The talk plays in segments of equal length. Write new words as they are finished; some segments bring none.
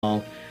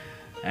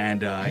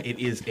And it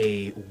is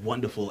a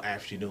wonderful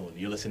afternoon.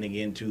 You're listening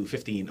in to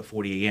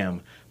 1540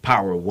 AM,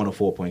 Power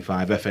 104.5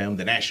 FM,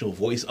 the national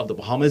voice of the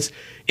Bahamas,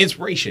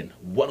 Inspiration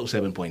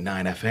 107.9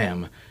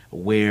 FM,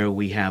 where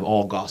we have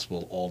all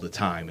gospel all the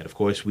time. And of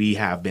course, we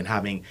have been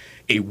having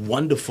a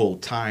wonderful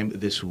time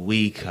this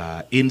week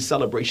in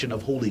celebration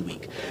of Holy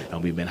Week.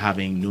 And we've been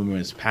having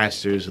numerous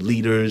pastors,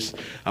 leaders,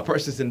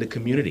 persons in the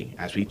community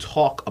as we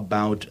talk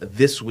about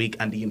this week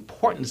and the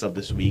importance of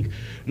this week,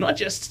 not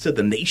just to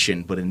the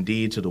nation, but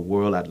indeed to the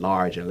world at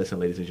large. And listen,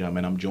 ladies and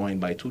gentlemen, I'm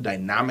joined by two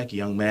dynamic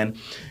young men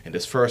in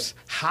this first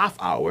half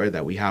hour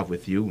that we have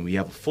with you. And we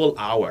have a full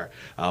hour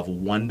of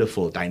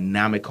wonderful,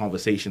 dynamic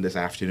conversation this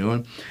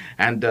afternoon.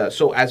 And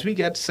so as we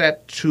get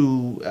set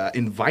to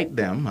invite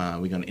them,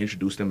 we're going to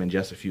introduce them in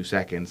just a few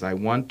seconds. I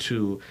want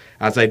to,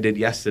 as I did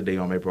yesterday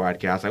on my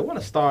broadcast, I want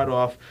to start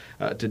off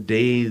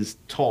today's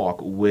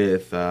talk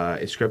with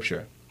a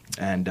scripture.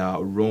 And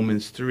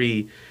Romans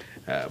 3,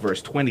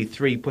 verse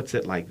 23 puts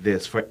it like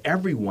this: "For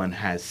everyone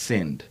has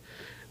sinned.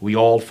 We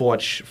all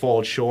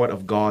fall short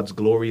of God's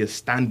glorious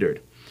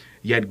standard.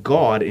 Yet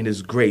God, in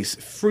his grace,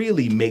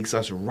 freely makes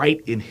us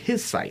right in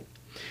his sight.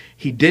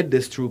 He did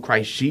this through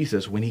Christ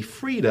Jesus when he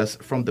freed us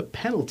from the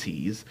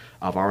penalties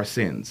of our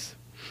sins.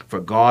 For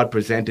God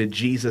presented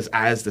Jesus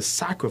as the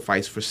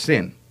sacrifice for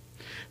sin.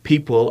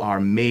 People are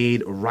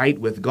made right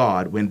with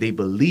God when they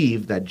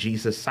believe that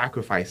Jesus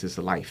sacrificed his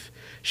life,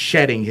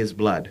 shedding his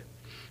blood.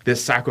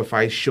 This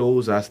sacrifice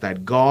shows us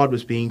that God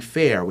was being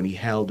fair when he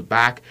held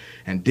back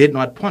and did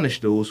not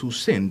punish those who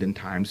sinned in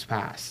times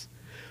past.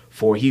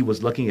 For he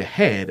was looking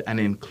ahead and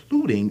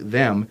including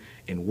them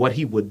in what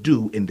he would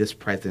do in this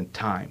present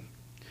time.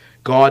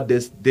 God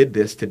did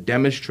this to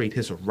demonstrate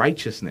his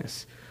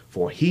righteousness,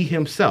 for he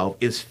himself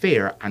is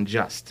fair and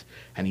just,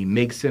 and he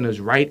makes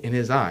sinners right in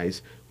his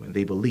eyes when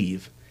they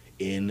believe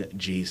in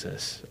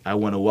Jesus." I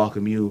want to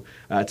welcome you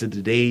to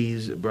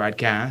today's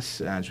broadcast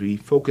as we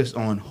focus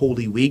on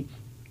Holy Week.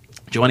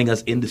 Joining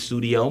us in the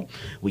studio,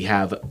 we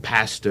have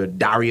Pastor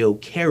Dario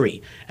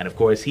Carey. And of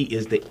course, he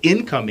is the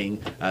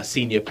incoming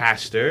senior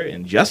pastor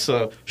in just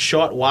a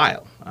short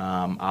while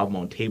of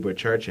Mount Tabor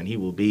Church. And he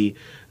will be,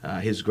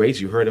 his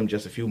grace, you heard him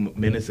just a few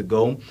minutes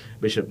ago,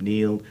 Bishop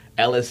Neil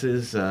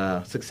Ellis's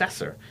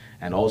successor.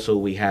 And also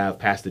we have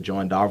Pastor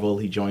John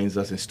Darville. He joins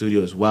us in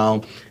studio as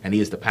well. And he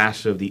is the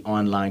pastor of the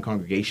online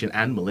congregation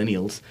and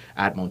millennials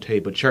at Mount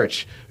Tabor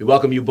Church. We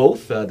welcome you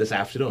both this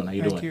afternoon. How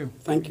you doing? Thank you.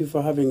 Thank you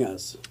for having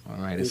us.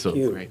 All right, it's so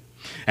great.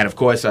 And of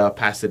course,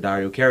 Pastor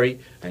Dario Carey,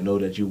 I know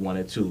that you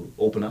wanted to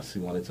open us.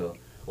 You wanted to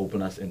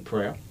open us in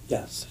prayer.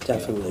 Yes,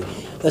 definitely.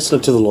 Yeah. Let's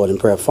look to the Lord in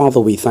prayer. Father,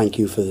 we thank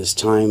you for this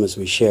time as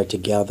we share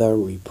together.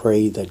 We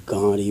pray that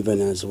God, even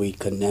as we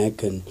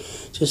connect and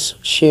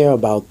just share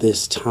about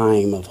this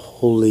time of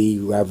holy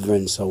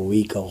reverence, a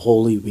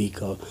holy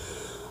week, a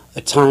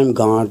time,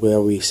 God,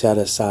 where we set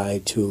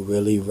aside to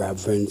really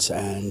reverence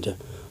and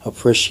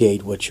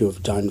appreciate what you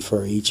have done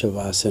for each of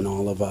us and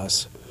all of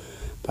us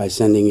by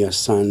sending your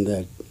Son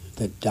that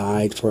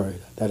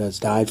has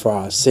died for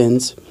our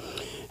sins.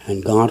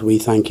 And God, we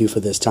thank you for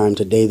this time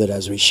today, that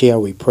as we share,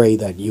 we pray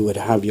that you would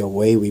have your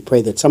way. We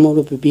pray that someone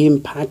would be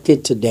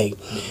impacted today.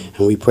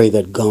 And we pray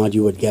that, God,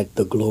 you would get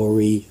the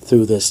glory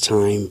through this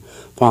time.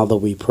 Father,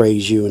 we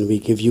praise you and we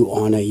give you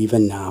honor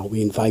even now.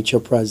 We invite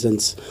your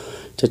presence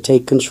to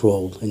take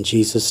control. In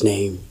Jesus'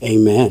 name,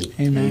 amen.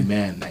 Amen.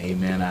 Amen.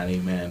 Amen and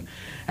amen.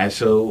 And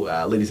so,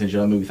 ladies and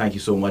gentlemen, we thank you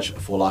so much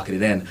for locking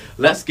it in.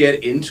 Let's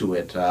get into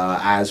it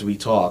as we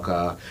talk.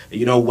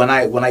 When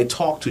I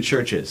talk to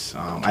churches,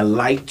 I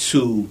like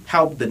to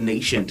help the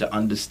nation to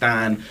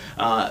understand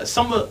a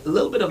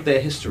little bit of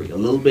their history, a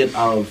little bit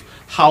of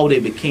how they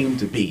became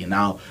to be.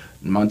 Now,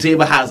 Mount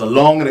Tabor has a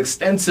long and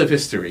extensive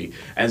history.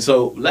 And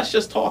so let's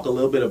just talk a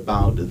little bit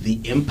about the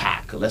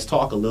impact. Let's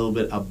talk a little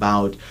bit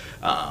about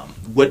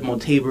what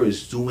Mount Tabor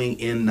is doing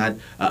in that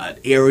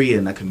area,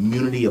 in that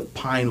community of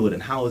Pinewood,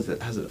 and how has it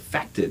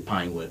affected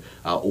Pinewood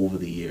over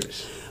the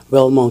years.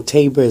 Well, Mount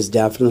Tabor is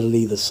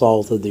definitely the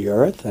salt of the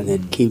earth, and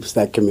it keeps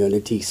that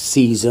community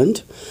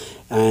seasoned.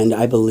 And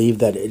I believe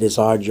that it is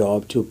our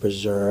job to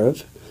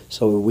preserve.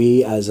 So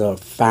we as a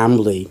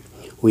family,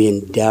 we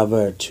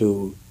endeavor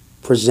to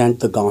present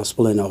the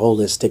gospel in a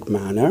holistic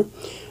manner.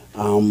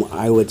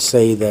 I would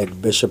say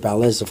that Bishop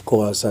Ellis, of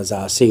course, as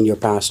our senior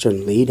pastor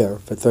and leader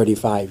for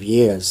 35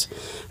 years,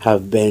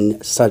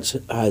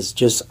 influenced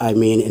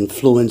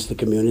the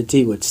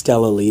community with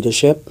stellar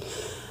leadership.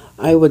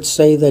 I would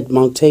say that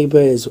Mount Tabor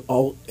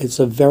it's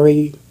a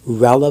very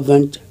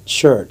relevant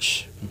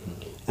church,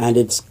 and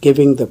it's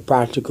giving the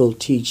practical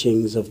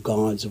teachings of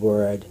God's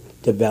word,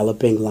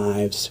 developing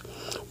lives.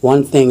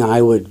 One thing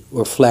I would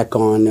reflect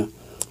on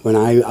when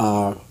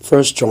I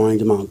first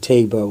joined Mount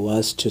Tabor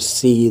was to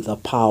see the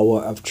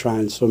power of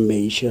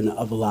transformation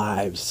of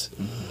lives.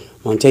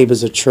 Mount Tabor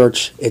is a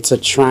church, it's a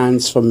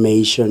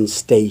transformation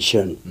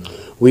station.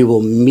 We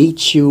will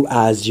meet you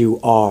as you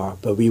are,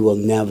 but we will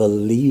never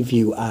leave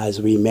you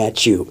as we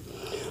met you.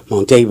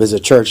 Mount Tabor is a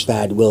church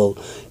that will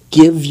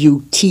give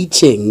you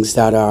teachings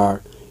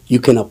that you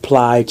can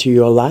apply to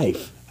your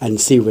life and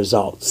see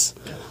results.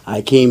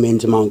 I came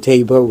into Mount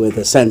Tabor with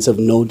a sense of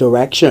no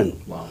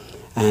direction. Wow.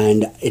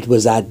 And it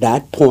was at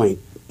that point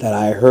that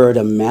I heard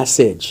a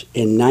message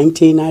in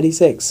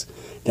 1996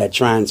 that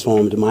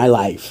transformed my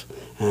life.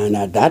 And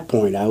at that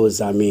point, I was,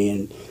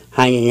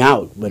 hanging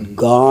out. But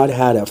God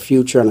had a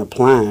future and a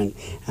plan,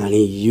 and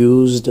he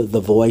used the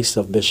voice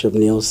of Bishop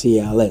Neil C.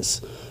 Ellis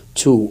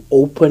to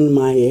open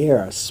my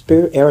ear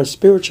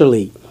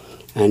spiritually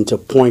and to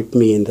point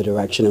me in the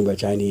direction in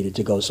which I needed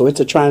to go. So it's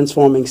a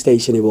transforming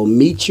station. It will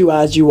meet you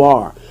as you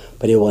are,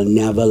 but it will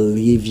never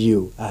leave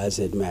you as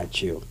it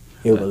met you.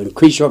 It will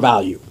increase your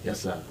value.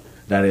 Yes, sir.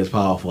 That is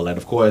powerful. And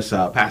of course,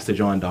 Pastor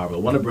John Darville, I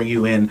want to bring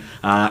you in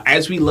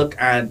as we look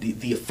at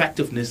the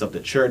effectiveness of the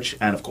church.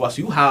 And of course,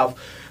 you have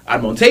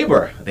at Mount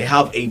Tabor, they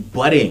have a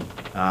budding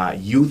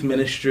youth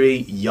ministry,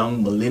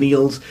 young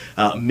millennials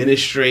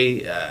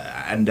ministry.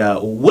 And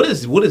what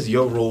is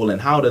your role,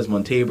 and how does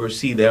Mount Tabor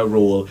see their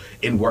role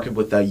in working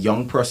with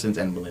young persons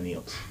and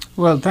millennials?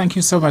 Well, thank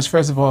you so much,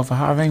 first of all, for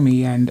having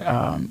me. And,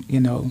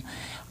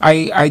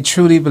 I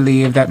truly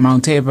believe that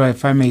Mount Tabor,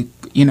 if I may,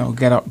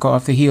 go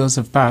off the heels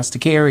of Pastor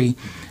Carey,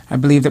 I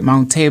believe that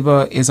Mount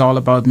Tabor is all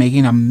about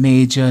making a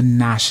major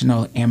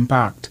national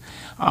impact.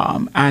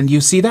 And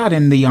you see that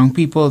in the young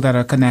people that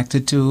are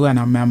connected to and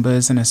are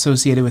members and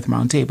associated with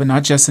Mount Tabor,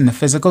 not just in the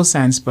physical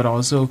sense, but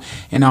also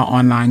in our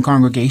online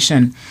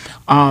congregation.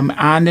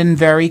 And in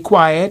very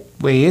quiet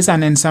ways,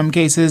 and in some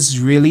cases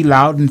really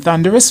loud and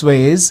thunderous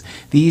ways,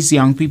 these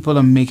young people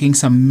are making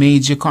some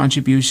major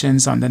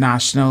contributions on the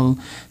national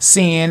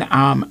scene,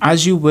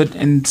 as you would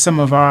in some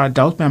of our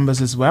adult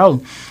members as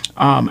well.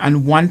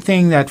 And one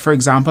thing that, for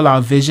example,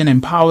 our vision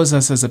empowers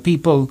us as a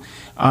people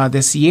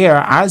this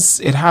year, as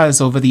it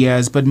has over the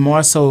years, but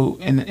more so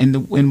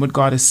in what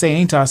God is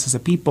saying to us as a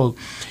people,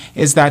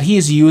 is that he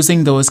is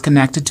using those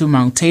connected to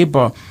Mount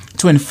Tabor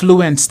to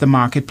influence the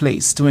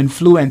marketplace, to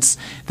influence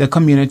the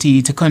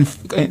community,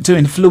 to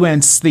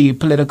influence the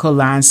political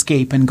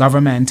landscape and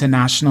government and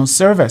national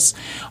service.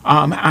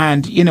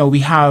 And we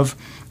have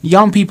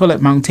young people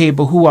at Mount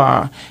Tabor who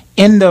are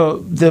in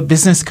the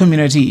business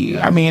community.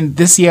 I mean,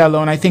 this year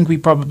alone, I think we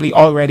probably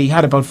already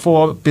had about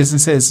 4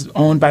 businesses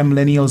owned by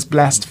millennials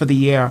blessed for the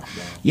year,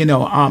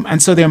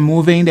 and so they're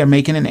moving, they're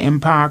making an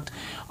impact.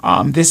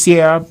 This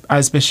year,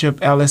 as Bishop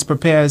Ellis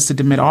prepares to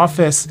demit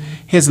office,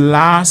 his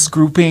last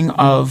grouping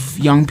of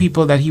young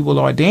people that he will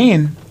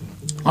ordain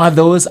are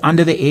those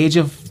under the age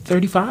of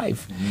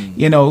 35.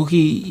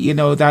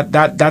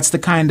 That's the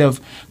kind of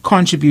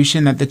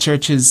contribution that the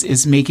church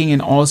is making,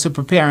 and also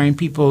preparing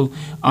people,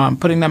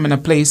 putting them in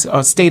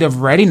a state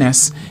of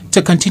readiness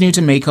to continue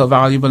to make a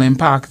valuable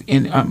impact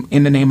in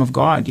the name of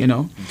God.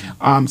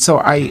 So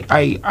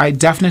I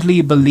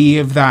definitely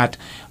believe that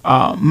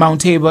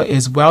Mount Tabor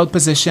is well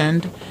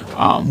positioned,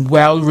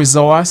 well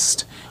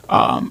resourced,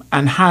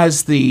 and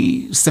has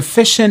the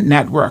sufficient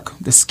network,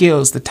 the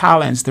skills, the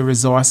talents, the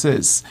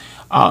resources,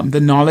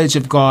 the knowledge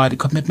of God,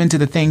 commitment to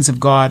the things of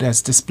God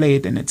as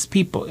displayed in its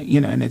people,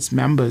 and its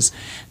members,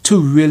 to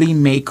really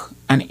make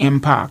an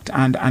impact,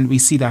 and we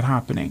see that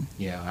happening.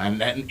 Yeah,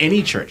 and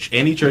any church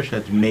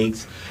that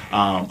makes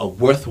a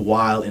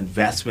worthwhile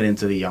investment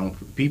into the young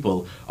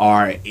people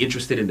are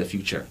interested in the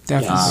future.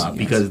 Definitely.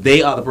 Because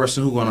they are the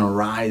person who's going to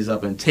rise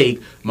up and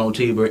take Mount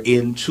Tabor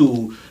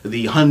into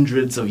the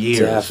hundreds of years.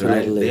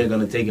 Definitely. Right? They're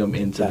going to take them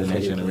into the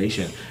next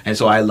generation. And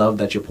so I love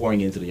that you're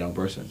pouring into the young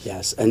person.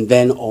 Yes, and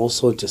then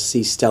also to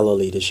see stellar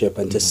leadership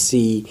and to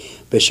see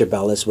Bishop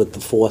Ellis with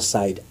the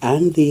foresight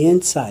and the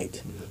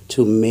insight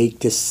to make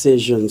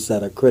decisions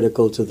that are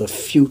critical to the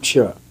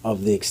future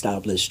of the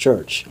established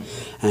church,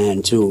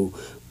 and to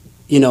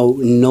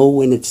know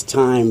when it's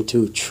time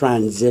to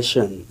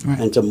transition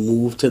and to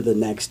move to the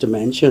next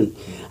dimension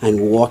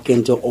and walk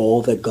into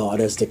all that God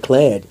has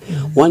declared.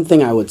 One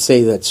thing I would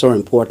say that's so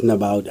important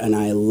about, and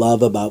I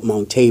love about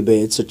Mount Tabor,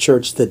 it's a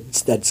church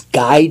that's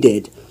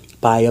guided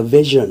by a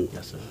vision.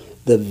 Yes, sir.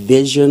 The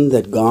vision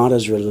that God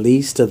has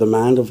released to the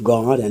man of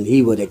God, and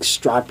he would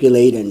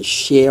extrapolate and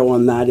share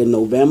on that in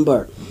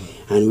November.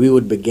 And we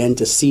would begin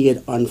to see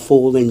it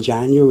unfold in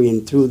January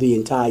and through the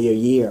entire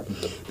year.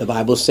 The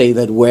Bible says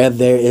that where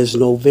there is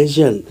no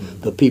vision,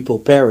 the people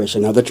perish.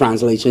 Another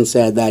translation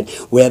said that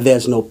where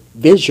there's no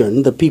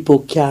vision, the people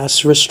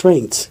cast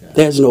restraints.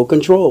 There's no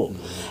control.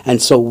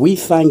 And so we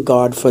thank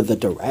God for the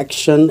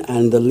direction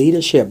and the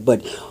leadership.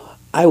 But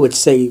I would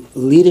say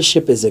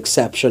leadership is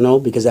exceptional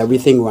because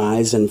everything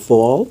rise and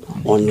fall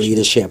on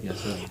leadership. Yes,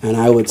 sir. And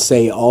I would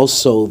say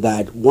also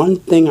that one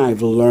thing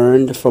I've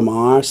learned from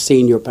our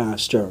senior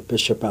pastor,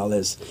 Bishop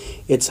Ellis,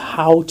 it's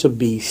how to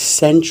be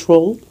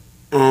central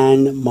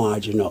and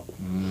marginal.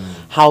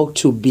 How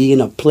to be in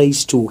a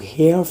place to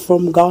hear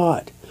from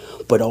God,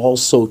 but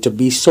also to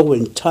be so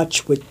in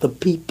touch with the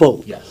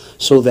people. Yes.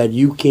 So that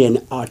you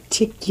can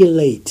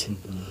articulate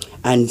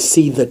and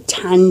see the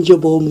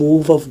tangible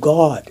move of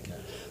God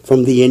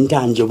from the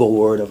intangible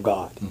word of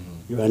God.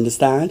 You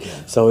understand?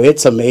 So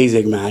it's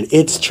amazing, man.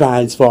 It's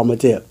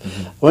transformative.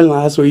 When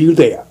last were you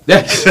there?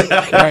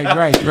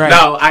 Right.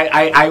 Now,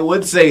 I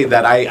would say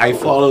that I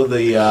follow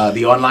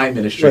the online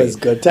ministry. Well, it's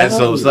good to and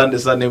so have you.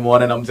 Sunday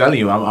morning, I'm telling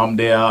you, I'm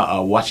there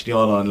watching you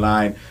all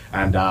online,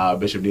 and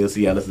Bishop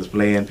D.L.C. Ellis is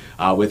playing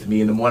with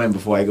me in the morning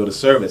before I go to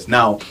service.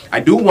 Now,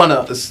 I do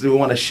want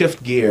to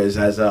shift gears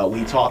as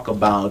we talk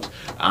about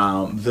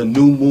the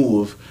new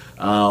move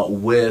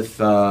with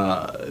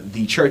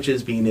the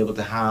churches being able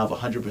to have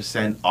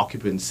 100%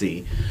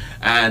 occupancy.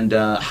 And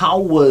how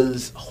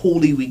was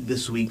Holy Week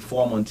this week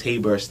for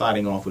Montabor,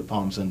 starting off with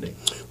Palm Sunday?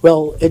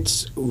 Well,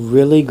 it's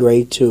really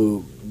great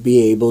to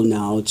be able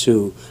now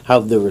to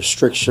have the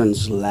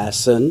restrictions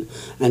lessen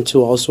and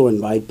to also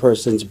invite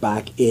persons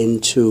back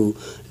into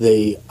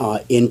the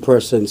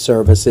in-person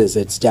services.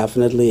 It's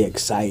definitely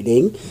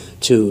exciting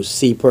to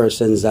see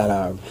persons that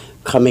are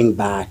coming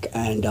back,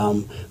 and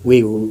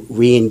we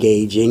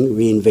re-engaging,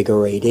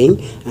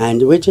 reinvigorating,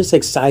 and we're just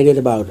excited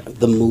about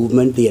the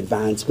movement, the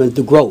advancement,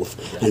 the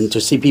growth, and to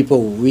see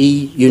people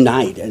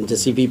reunite and to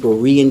see people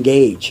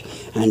re-engage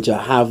and to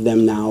have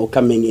them now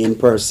coming in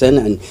person.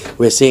 And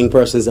we're seeing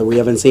persons that we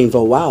haven't seen for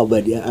a while,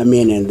 but I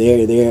mean, and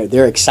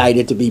they're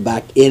excited to be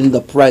back in the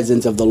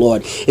presence of the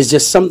Lord. It's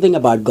just something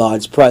about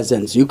God's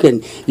presence. You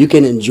can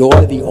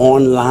enjoy the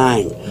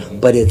online,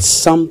 but it's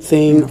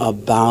something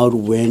about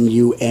when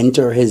you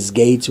enter His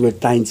gates with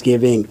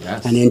thanksgiving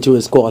and into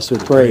His courts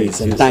with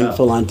praise and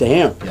thankful unto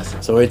Him.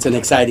 So it's an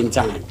exciting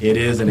time. It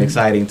is an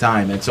exciting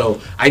time. And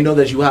so I know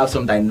that you have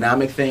some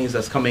dynamic things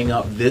that's coming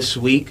up this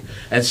week.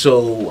 And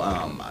so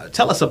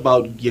tell us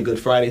about your Good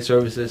Friday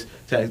services.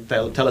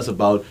 Tell us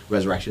about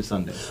Resurrection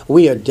Sunday.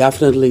 We are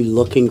definitely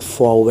looking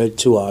forward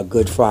to our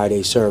Good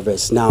Friday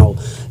service. Now,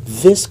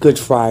 this Good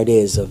Friday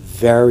is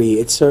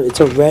it's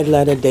a red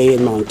letter day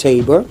in Mount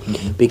Tabor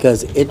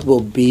because it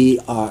will be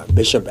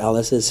Bishop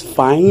Ellis's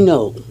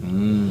final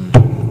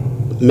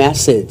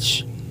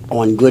message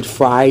on Good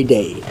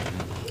Friday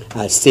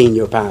as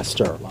senior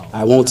pastor.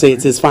 I won't say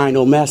it's his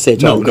final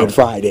message on Good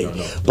Friday,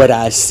 but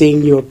as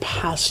senior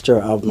pastor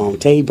of Mount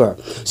Tabor.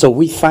 So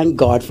we thank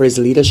God for His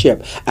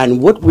leadership.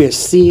 And what we're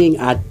seeing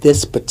at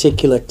this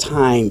particular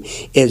time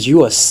is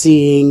you are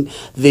seeing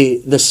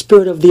the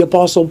spirit of the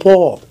Apostle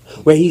Paul,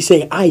 where he's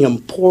saying, I am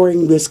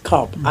pouring this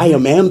cup. I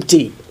am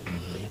empty.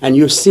 And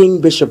you're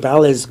seeing Bishop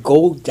Ellis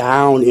go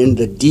down in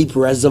the deep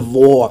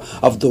reservoir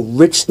of the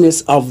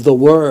richness of the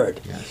Word.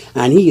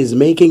 And he is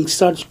making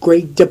such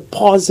great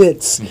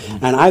deposits.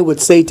 And I would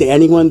say to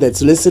anyone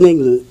that's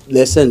listening,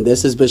 listen,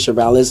 this is Bishop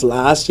Ellis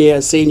last year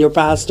as senior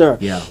pastor.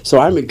 So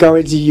I'm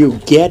encouraging you,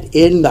 get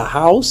in the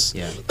house,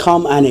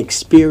 come and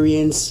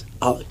experience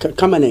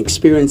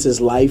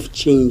his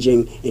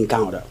life-changing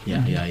encounter.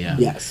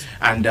 Yes.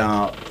 And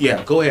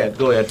go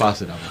ahead,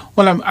 Pastor Dom.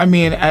 Well, I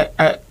mean,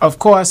 of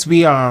course,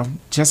 we are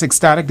just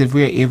ecstatic that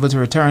we are able to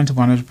return to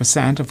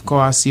 100%. Of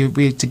course,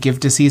 we to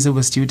give to Caesar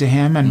was due to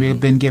him, and we've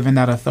been given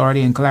that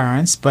authority and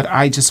clearance. But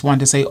I just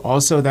want to say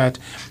also that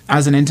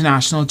as an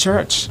international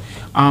church,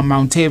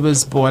 Mount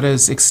Tabor's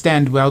borders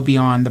extend well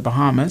beyond the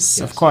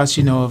Bahamas. Of course,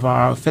 you know of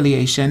our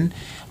affiliation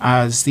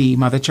as the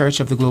Mother Church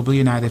of the Global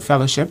United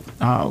Fellowship,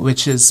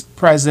 which is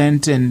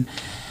present in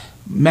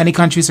many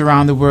countries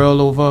around the world,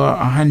 over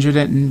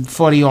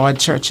 140 odd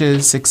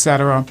churches,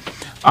 etc.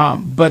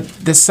 But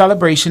the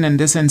celebration in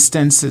this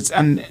instance,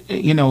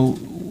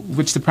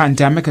 which the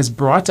pandemic has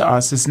brought to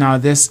us, is now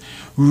this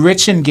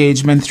rich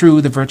engagement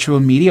through the virtual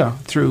media,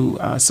 through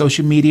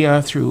social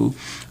media, through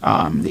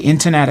the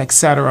internet,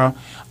 etc.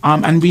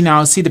 And we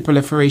now see the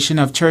proliferation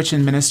of church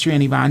and ministry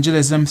and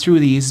evangelism through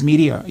these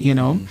media,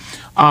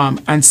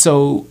 and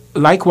so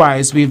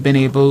likewise, we've been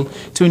able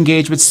to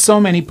engage with so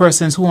many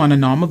persons who on a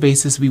normal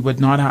basis we would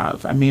not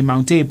have. I mean,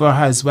 Mount Tabor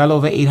has well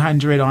over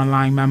 800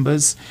 online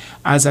members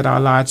as at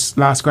our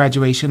last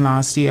graduation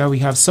last year. We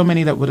have so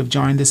many that would have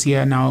joined this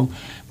year now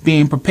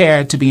being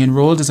prepared to be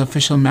enrolled as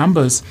official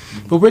members.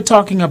 But we're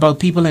talking about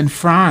people in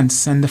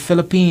France and the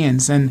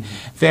Philippines and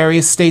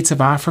various states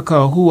of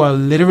Africa who are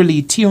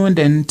literally tuned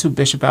in to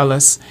Bishop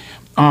Ellis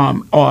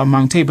or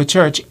Mount Tabor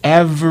Church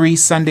every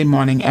Sunday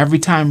morning, every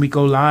time we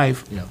go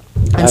live.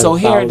 And so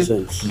here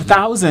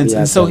thousands.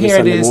 And so here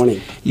it is.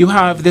 Morning. You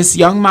have this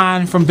young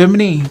man from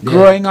Bimini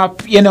growing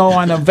up,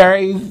 on a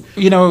very,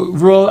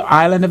 rural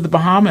island of the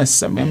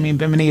Bahamas. I mean,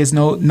 Bimini is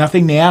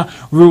nothing near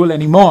rural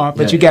anymore,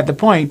 but you get the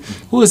point.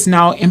 Who is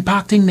now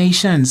impacting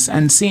nations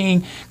and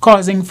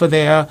causing for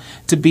there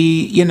to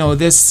be,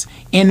 this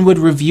inward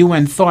review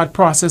and thought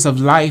process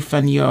of life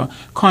and your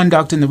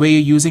conduct and the way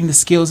you're using the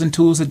skills and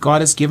tools that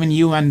God has given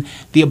you and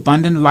the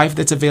abundant life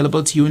that's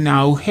available to you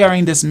now,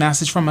 hearing this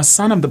message from a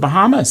son of the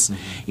Bahamas,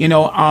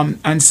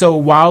 and so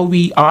while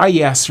we are,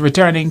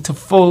 returning to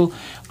full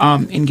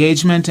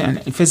engagement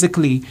and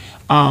physically,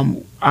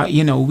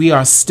 we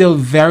are still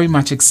very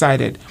much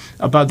excited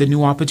about the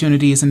new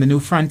opportunities and the new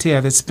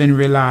frontier that's been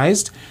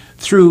realized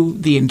through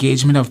the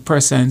engagement of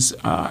persons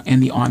in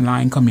the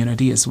online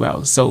community as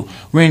well. So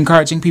we're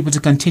encouraging people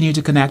to continue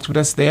to connect with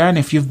us there. And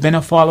if you've been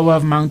a follower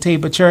of Mount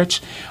Tabor Church,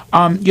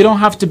 you don't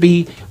have to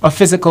be a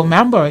physical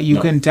member.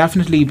 You can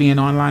definitely be an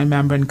online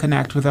member and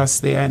connect with us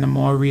there in a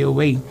more real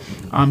way,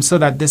 so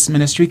that this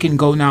ministry can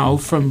go now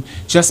from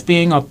just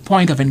being a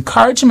point of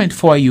encouragement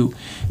for you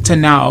to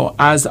now,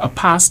 as a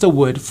pastor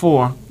would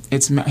for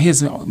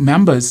his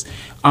members,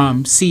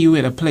 see you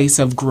at a place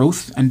of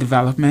growth and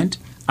development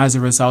as a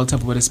result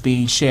of what is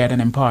being shared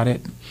and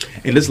imparted.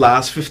 In this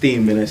last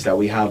 15 minutes that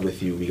we have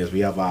with you, because we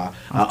have our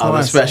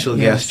other special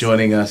guest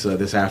joining us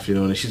this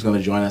afternoon, and she's going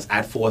to join us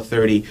at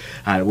 4:30,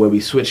 where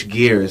we switch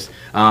gears.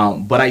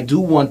 But I do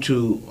want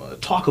to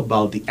talk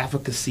about the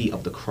efficacy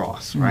of the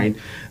cross, right?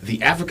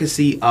 The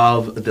efficacy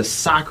of the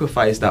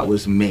sacrifice that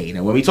was made.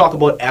 And when we talk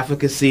about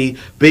efficacy,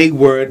 big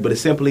word, but it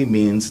simply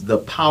means the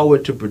power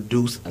to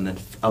produce an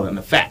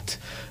effect,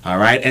 all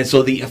right? And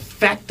so the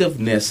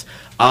effectiveness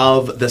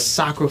of the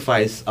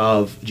sacrifice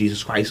of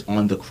Jesus Christ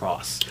on the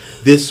cross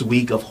this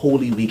week of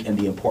Holy Week and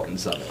the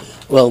importance of it.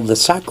 Well, the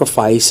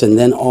sacrifice, and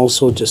then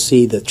also to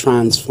see the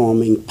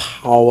transforming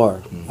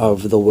power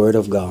of the Word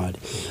of God.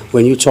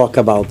 When you talk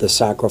about the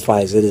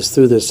sacrifice, it is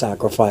through the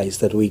sacrifice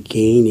that we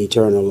gain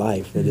eternal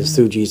life. It is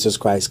through Jesus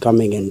Christ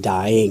coming and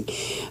dying.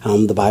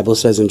 The Bible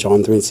says in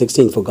John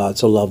 3:16, "For God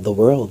so loved the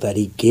world that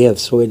He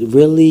gives." So it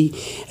really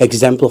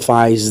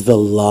exemplifies the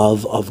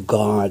love of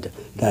God,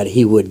 that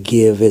He would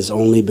give His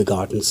only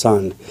begotten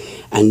Son,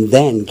 and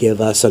then give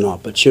us an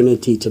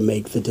opportunity to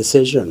make the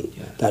decision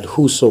that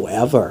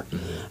whosoever,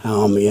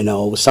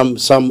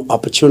 some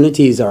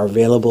opportunities are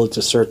available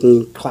to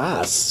certain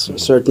class,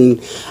 certain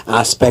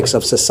aspects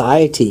of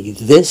society.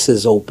 This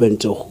is open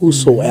to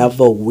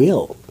whosoever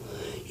will,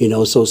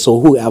 so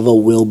whoever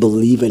will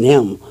believe in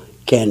Him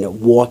can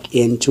walk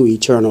into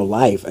eternal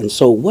life. And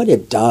so what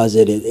it does,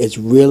 it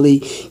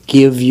really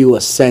give you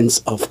a sense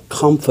of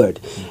comfort,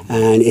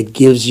 and it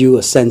gives you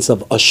a sense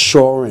of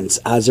assurance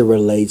as it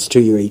relates to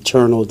your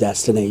eternal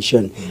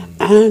destination,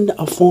 and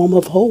a form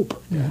of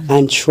hope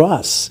and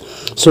trust.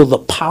 So the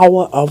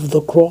power of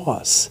the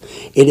cross,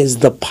 it is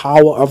the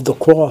power of the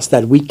cross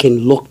that we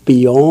can look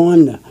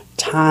beyond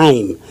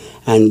time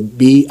and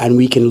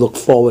we can look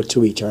forward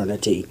to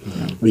eternity.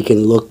 We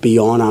can look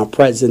beyond our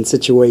present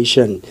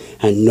situation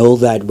and know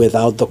that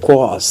without the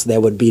cross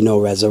there would be no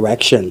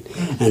resurrection.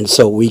 And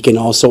so we can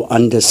also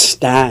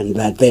understand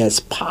that there's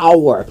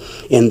power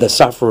in the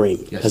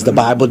suffering, as the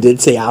Bible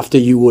did say, after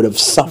you would have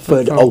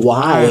suffered a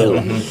while,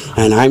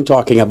 and I'm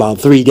talking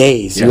about 3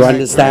 days, you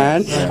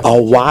understand? A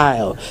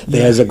while,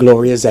 there's a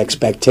glorious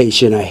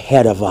expectation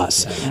ahead of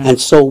us. And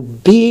so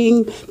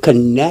being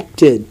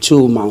connected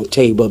to Mount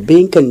Tabor,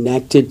 being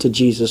connected to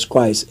Jesus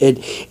Christ,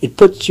 it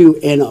puts you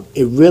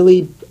it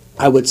really,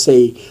 I would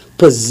say,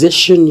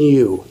 position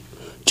you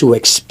to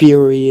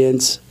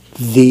experience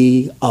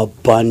the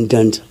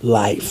abundant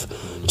life,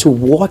 to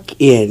walk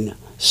in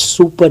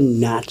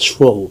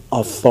supernatural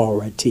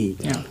authority,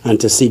 and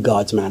to see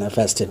God's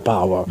manifested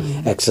power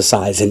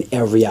exercised in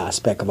every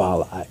aspect of our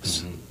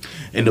lives.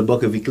 In the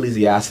book of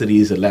Ecclesiastes,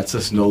 it lets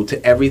us know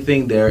to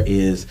everything there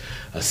is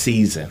a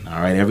season, all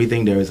right?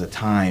 Everything there is a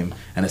time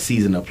and a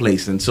season, a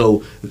place. And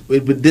so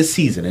with this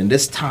season and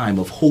this time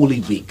of Holy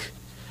Week,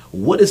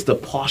 what is the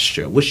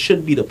posture? What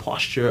should be the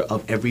posture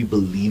of every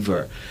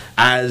believer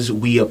as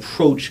we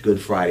approach Good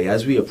Friday,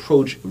 as we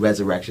approach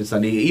Resurrection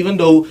Sunday? Even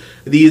though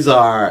these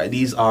are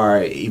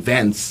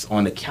events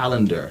on the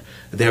calendar,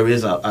 there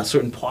is a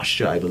certain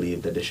posture, I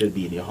believe, that there should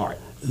be in your heart.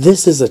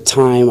 This is a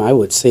time, I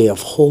would say,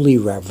 of holy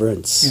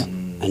reverence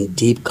and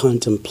deep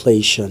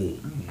contemplation,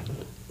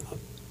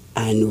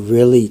 and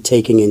really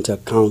taking into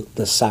account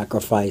the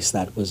sacrifice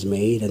that was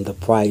made and the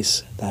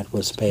price that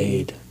was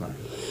paid.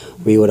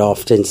 We would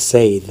often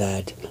say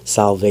that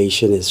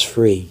salvation is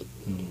free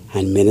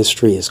and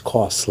ministry is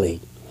costly,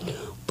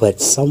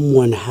 but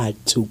someone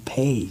had to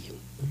pay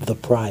the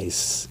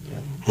price,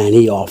 and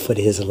He offered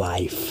His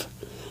life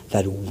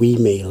that we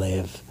may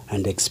live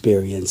and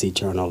experience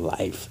eternal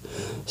life.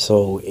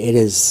 So it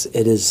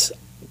is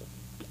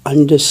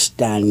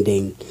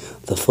understanding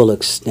the full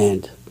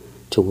extent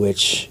to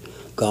which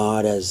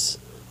God has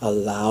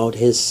allowed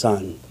His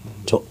Son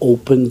to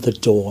open the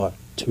door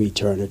to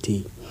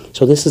eternity.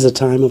 So this is a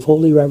time of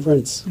holy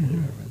reverence,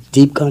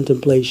 deep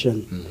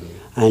contemplation,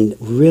 and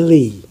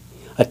really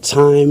a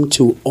time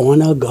to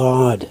honor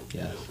God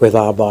with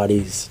our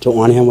bodies, to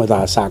honor Him with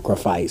our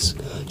sacrifice,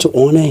 to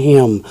honor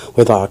Him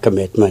with our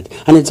commitment.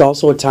 And it's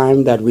also a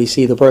time that we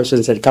see the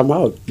persons that come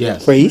out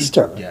for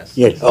Easter.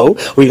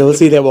 We don't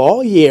see them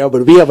all year,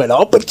 but we have an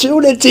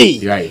opportunity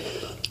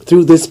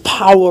through this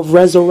power of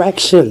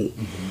resurrection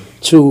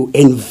to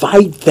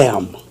invite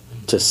them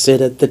to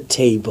sit at the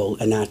table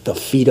and at the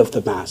feet of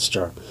the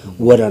Master.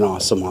 What an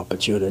awesome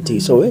opportunity.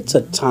 So it's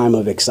a time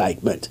of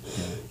excitement.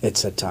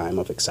 it's a time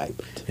of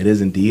excitement. It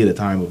is indeed a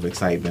time of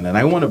excitement. And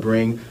I want to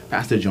bring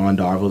Pastor John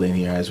Darville in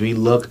here as we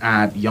look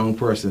at young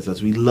persons,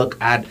 as we look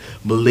at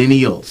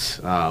millennials.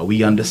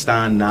 We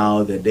understand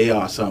now that there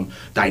are some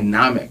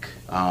dynamic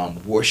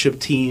worship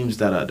teams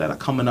that are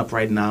coming up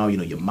right now. You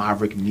know, your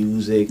Maverick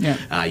Music, your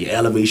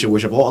Elevation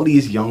Worship, all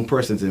these young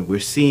persons, and we're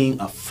seeing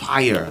a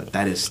fire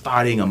that is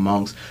starting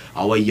amongst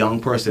our young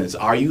persons.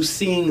 Are you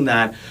seeing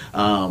that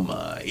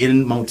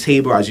in Mount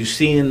Tabor? Are you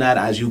seeing that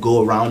as you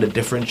go around the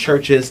different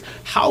churches?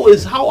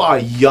 How are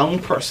young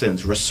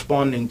persons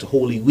responding to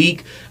Holy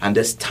Week and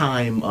this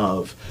time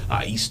of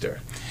Easter?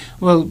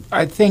 Well,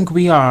 I think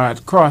we are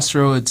at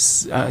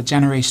crossroads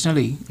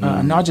generationally,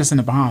 not just in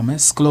the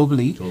Bahamas,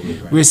 globally.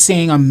 Right. We're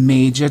seeing a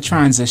major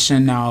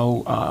transition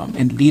now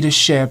in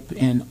leadership,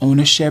 in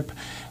ownership.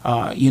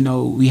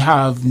 We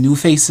have new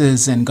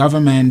faces in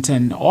government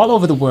and all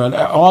over the world,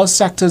 all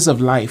sectors of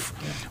life.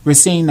 Yeah. We're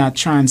seeing that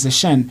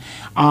transition.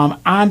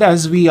 And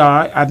as we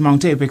are at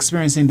Mount Tabor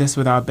experiencing this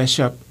with our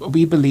bishop,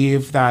 we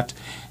believe that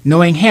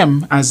knowing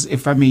him, as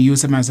if I may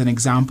use him as an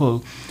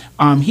example,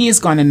 he is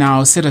going to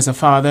now sit as a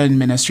father in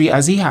ministry,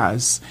 as he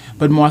has,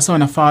 but more so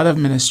in a father of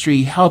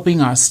ministry,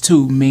 helping us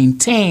to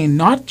maintain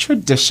not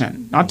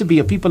tradition, not to be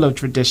a people of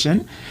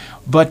tradition,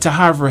 but to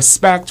have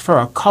respect for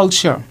a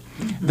culture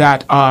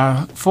that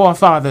our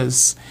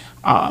forefathers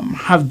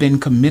have been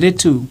committed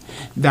to,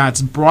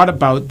 that's brought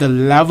about the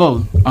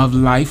level of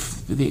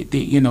life,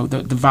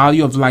 the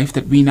value of life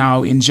that we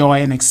now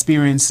enjoy and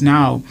experience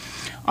now.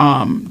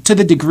 To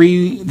the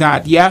degree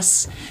that,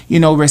 yes,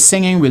 we're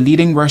singing, we're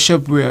leading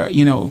worship, we're,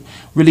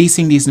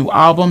 releasing these new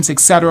albums,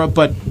 etc.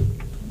 But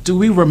do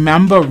we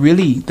remember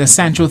really the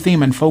central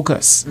theme and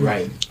focus?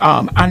 Right.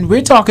 And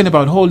we're talking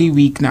about Holy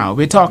Week now.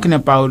 We're talking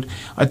about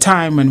a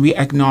time when we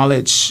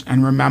acknowledge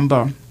and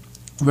remember,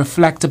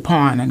 reflect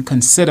upon and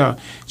consider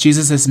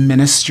Jesus'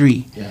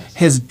 ministry, yes,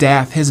 his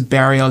death, his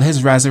burial,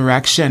 his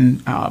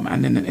resurrection,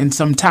 and in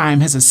some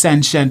time his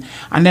ascension,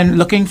 and then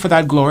looking for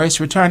that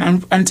glorious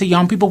return. And to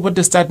young people, what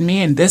does that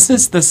mean? This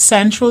is the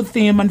central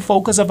theme and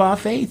focus of our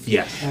faith.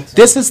 Yes.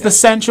 This is the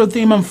central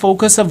theme and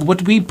focus of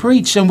what we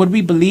preach and what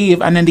we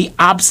believe, and in the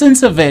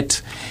absence of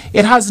it,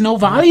 it has no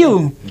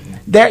value.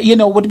 There,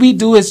 what we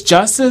do is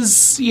just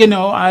as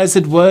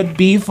it would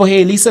be for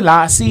Haile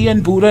Selassie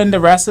and Buddha and the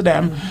rest of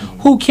them,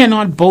 who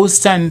cannot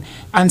boast and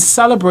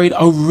celebrate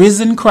a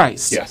risen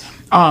Christ. Yes.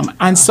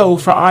 And so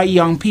for our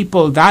young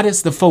people, that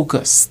is the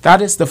focus.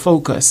 That is the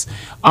focus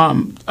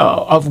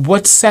of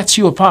what sets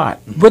you apart,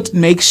 what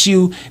makes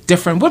you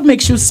different, what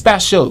makes you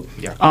special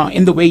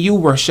in the way you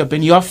worship,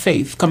 in your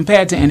faith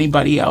compared to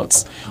anybody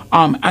else.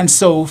 And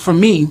so for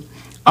me,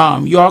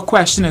 your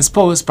question is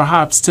posed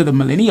perhaps to the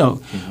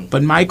millennial,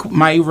 but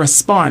my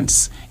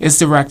response is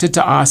directed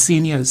to our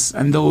seniors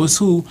and those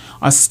who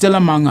are still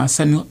among us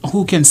and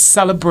who can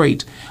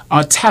celebrate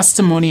our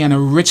testimony and a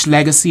rich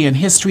legacy and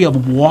history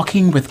of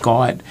walking with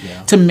God,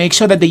 to make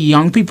sure that the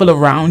young people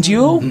around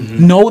you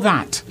know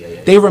that.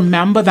 They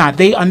remember that.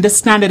 They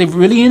understand that it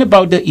really ain't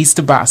about the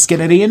Easter basket,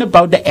 it ain't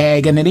about the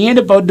egg, and it ain't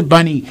about the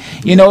bunny.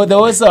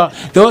 Those are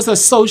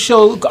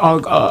social,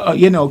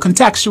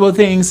 contextual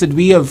things that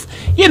we have,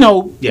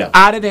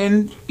 added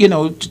in,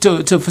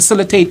 to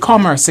facilitate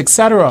commerce,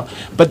 etc.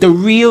 But the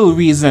real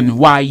reason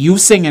why you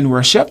sing and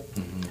worship,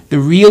 the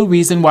real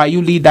reason why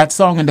you lead that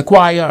song in the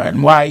choir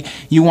and why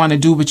you want to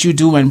do what you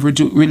do and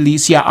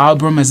release your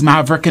album as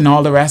Maverick and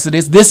all the rest of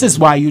this is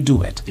why you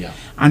do it. Yeah.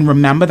 And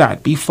remember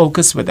that. Be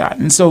focused with that.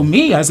 And so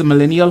me, as a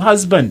millennial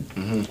husband,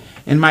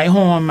 in my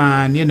home,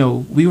 man,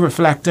 we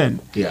reflecting.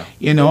 Yeah.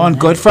 On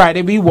Good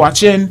Friday, we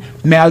watching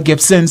Mel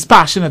Gibson's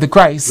Passion of the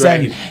Christ.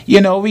 Right.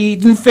 And, we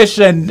eating fish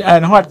and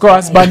hot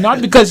cross, but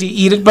not because you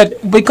eat it,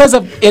 but because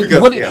of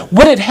it,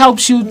 what it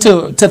helps you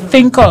to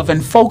think of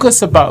and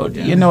focus about.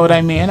 You know what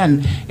I mean?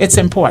 And it's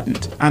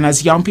important. And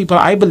as young people,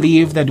 I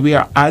believe that we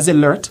are as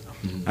alert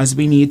as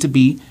we need to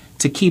be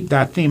to keep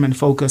that theme and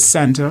focus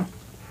center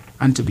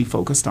and to be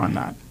focused on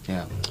that.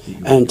 Yeah.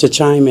 And to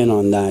chime in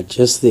on that,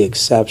 just the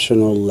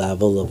exceptional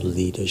level of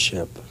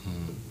leadership.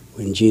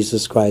 When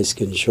Jesus Christ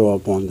can show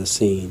up on the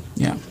scene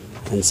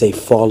and say,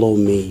 follow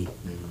me,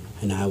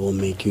 and I will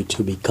make you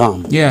to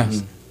become.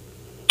 Yes.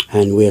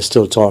 And we're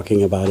still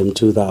talking about him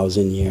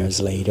 2,000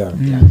 years later.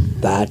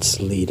 That's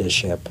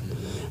leadership.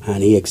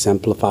 And he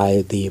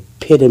exemplified the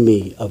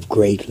epitome of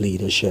great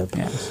leadership.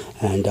 Yes.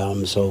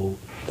 And so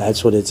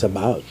that's what it's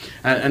about.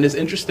 And it's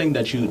interesting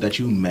that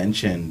you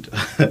mentioned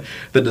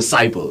the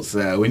disciples.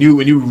 When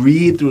you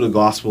read through the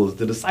Gospels,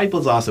 the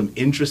disciples are some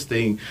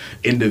interesting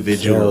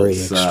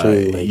individuals.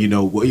 Very extremely.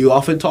 You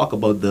often talk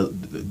about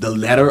the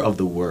letter of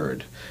the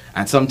word,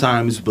 and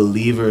sometimes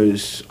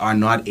believers are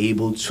not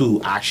able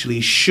to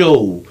actually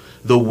show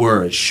the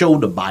word, show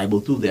the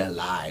Bible through their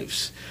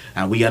lives.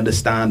 And we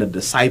understand the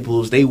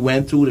disciples, they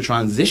went through the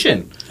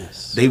transition.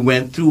 Yes. They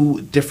went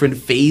through different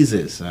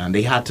phases, and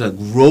they had to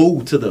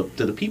grow to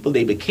the people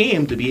they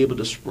became to be able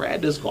to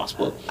spread this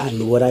gospel.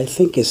 And what I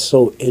think is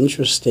so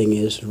interesting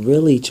is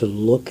really to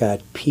look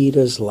at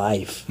Peter's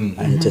life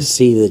and to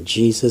see that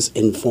Jesus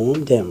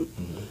informed him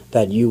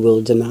that you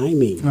will deny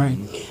me. Right.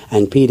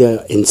 And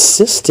Peter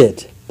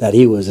insisted that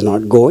he was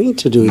not going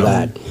to do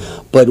that.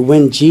 But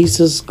when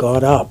Jesus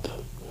got up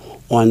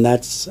on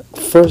that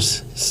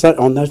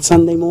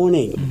Sunday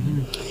morning,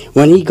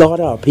 when he got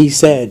up, he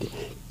said,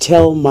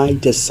 "Tell my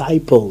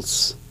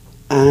disciples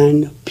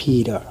and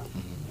Peter."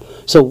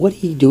 So what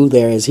he do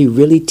there is he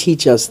really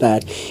teach us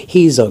that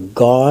he's a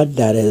God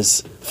that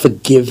is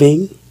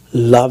forgiving,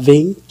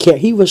 loving, care.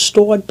 He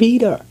restored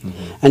Peter.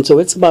 And so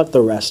it's about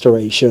the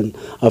restoration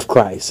of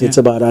Christ. It's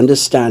about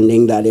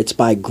understanding that it's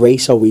by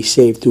grace are we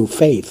saved through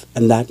faith,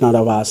 and that not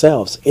of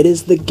ourselves. It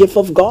is the gift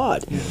of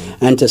God.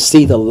 And to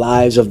see the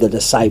lives of the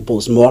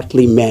disciples,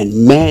 mortally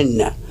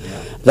men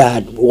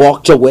that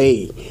walked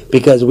away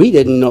because we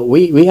didn't know,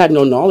 we had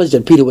no knowledge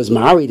that Peter was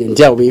married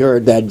until we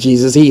heard that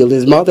Jesus healed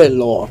his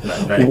mother-in-law.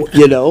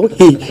 You know,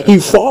 he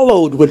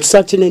followed with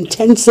such an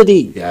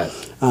intensity.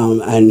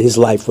 And his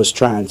life was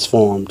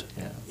transformed,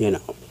 you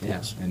know.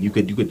 Yes, and you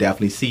could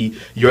definitely see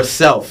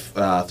yourself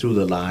through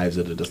the lives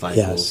of the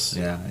disciples.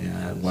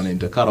 Wanting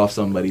to cut off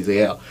somebody's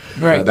ear.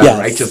 Right. That's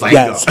righteous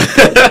anger.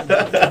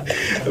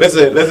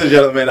 Listen,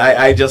 gentlemen.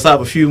 I just have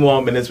a few more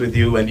minutes with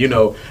you, and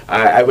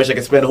I wish I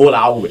could spend a whole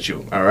hour with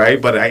you. All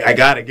right, but I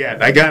gotta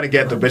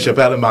get to Bishop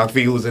Helen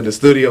McPhee, who's in the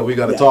studio. We're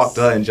gonna talk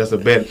to her in just a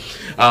bit.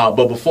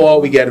 But before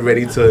we get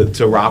ready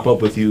to wrap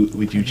up with you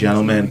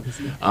gentlemen,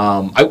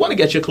 I want to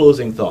get your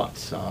closing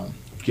thoughts.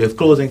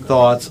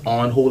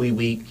 On Holy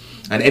Week.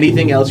 And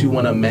anything else you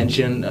want to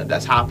mention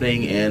that's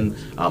happening in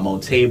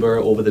Mount Tabor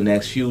over the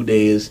next few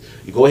days,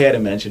 you go ahead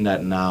and mention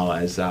that now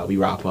as we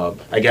wrap up.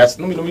 I guess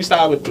let me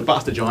start with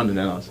Pastor John and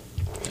then us.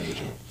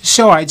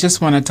 Sure, I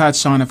just want to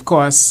touch on, of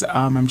course,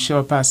 I'm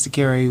sure Pastor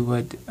Carey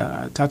would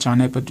touch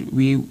on it, but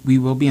we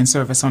will be in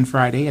service on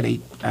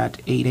Friday at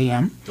 8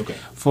 a.m.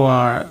 For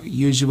our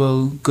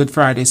usual Good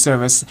Friday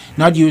service.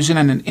 Not usual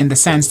in the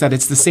sense that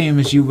it's the same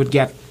as you would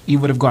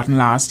have gotten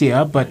last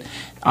year, but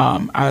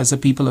as a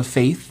people of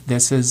faith,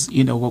 this is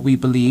what we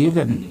believe,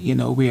 and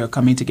we are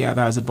coming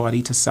together as a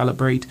body to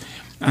celebrate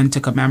and to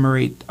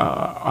commemorate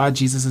our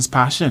Jesus's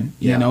passion.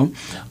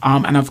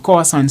 And of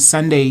course on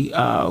Sunday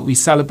we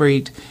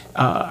celebrate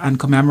and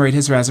commemorate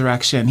his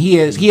resurrection. He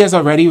has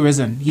already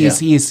risen.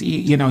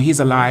 He's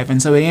alive,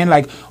 and so it ain't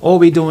like, oh,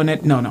 we're doing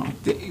it. No,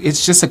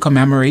 it's just a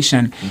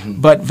commemoration.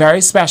 But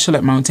very special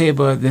at Mount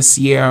Tabor this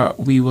year,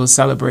 we will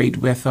celebrate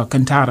with a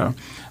cantata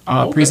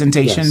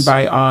presentation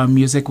by our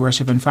Music,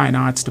 Worship, and Fine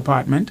Arts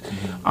Department.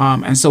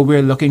 And so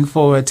we're looking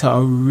forward to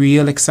a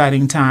real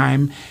exciting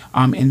time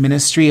in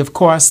ministry. Of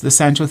course, the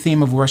central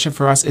theme of worship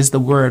for us is the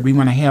Word. We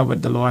want to hear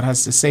what the Lord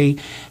has to say.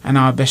 And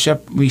our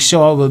bishop, we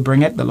sure will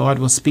bring it. The Lord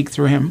will speak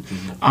through him.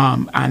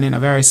 And in a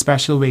very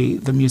special way,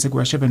 the Music,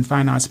 Worship, and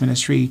Fine Arts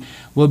Ministry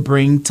will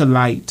bring to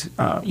life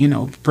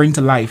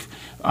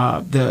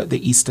the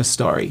Easter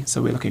story.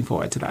 So we're looking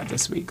forward to that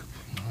this week.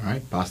 All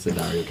right, Pastor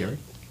Dario Carey.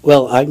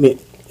 Well,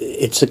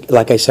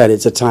 like I said,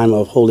 it's a time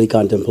of holy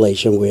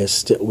contemplation.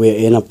 We're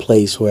in a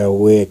place where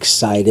we're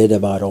excited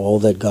about all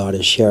that God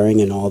is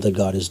sharing and all that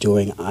God is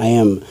doing. I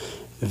am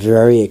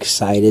very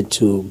excited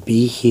to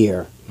be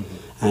here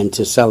and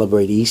to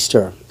celebrate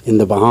Easter in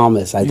the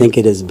Bahamas. I think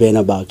it has been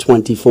about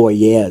 24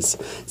 years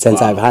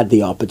since I've had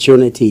the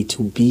opportunity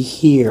to be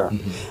here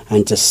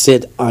and to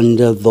sit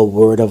under the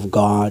Word of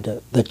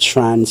God, the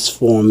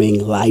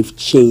transforming,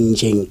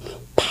 life-changing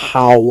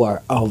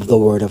power of the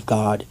Word of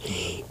God.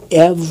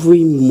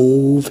 Every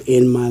move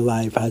in my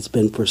life has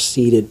been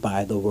preceded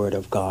by the Word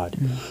of God.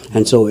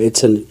 And so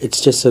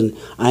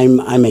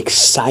I'm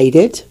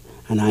excited,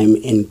 and I'm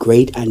in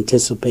great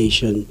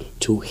anticipation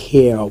to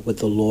hear what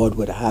the Lord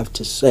would have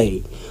to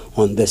say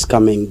on this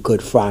coming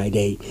Good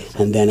Friday,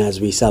 and then as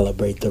we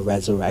celebrate the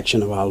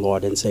resurrection of our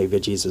Lord and Savior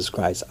Jesus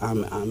Christ.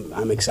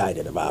 I'm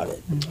excited about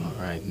it. All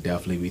right,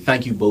 definitely. We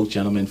thank you both,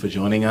 gentlemen, for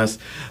joining us.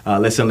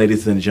 Listen,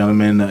 ladies and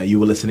gentlemen, you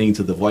were listening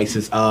to the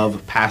voices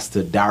of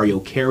Pastor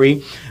Dario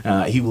Carey.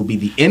 He will be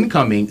the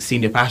incoming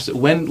senior pastor.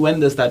 When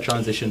does that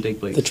transition take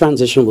place? The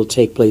transition will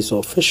take place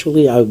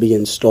officially. I'll be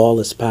installed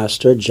as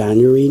pastor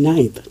January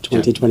 9th,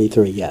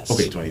 2023, yes.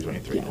 Okay,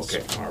 2023. Yes.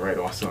 Okay, all right,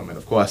 awesome. And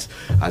of course,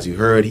 as you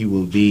heard, he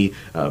will be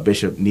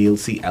Bishop Neil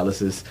C.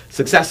 Ellis's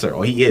successor,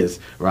 or he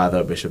is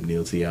rather Bishop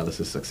Neil C.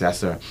 Ellis's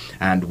successor.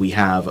 And we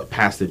have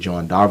Pastor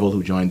John Darville,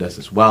 who joined us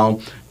as well,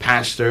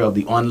 pastor of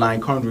the online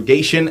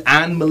congregation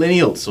and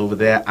millennials over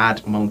there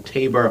at Mount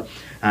Tabor.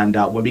 And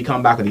when we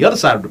come back on the other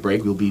side of the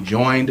break, we'll be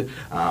joined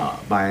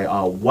by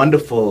a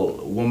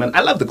wonderful woman.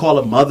 I love to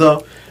call her mother,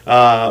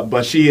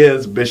 but she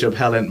is Bishop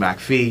Helen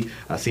McPhee,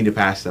 senior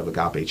pastor of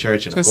Agape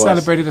Church. And just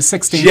celebrated the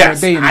 16th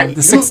birthday.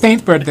 The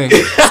 16th birthday.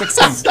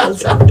 16th.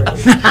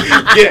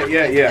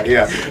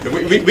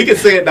 Yeah. We can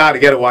say it now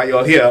together while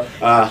you're here.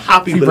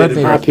 Happy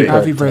belated birthday.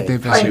 Happy birthday,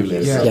 Bishop.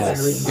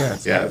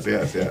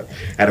 Yes.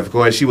 And of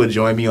course, she will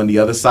join me on the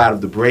other side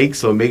of the break.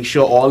 So make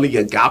sure all of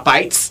your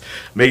Agapites,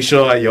 make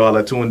sure y'all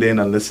are tuned in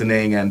and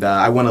listening. And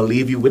I want to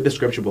leave you with the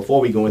scripture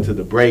before we go into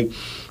the break.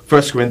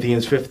 1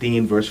 Corinthians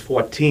 15, verse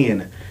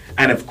 14.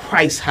 And if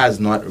Christ has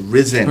not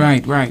risen,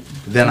 right,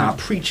 then our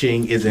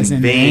preaching is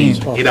in vain.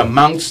 It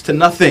amounts to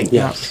nothing.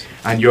 Yes.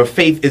 and your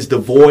faith is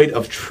devoid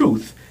of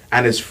truth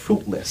and is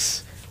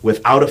fruitless,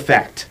 without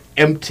effect,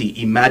 empty,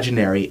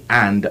 imaginary,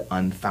 and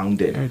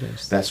unfounded. There it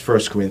is. That's 1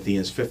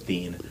 Corinthians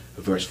 15,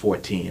 verse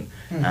 14.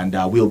 And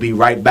we'll be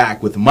right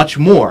back with much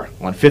more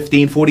on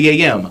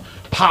 1540 AM,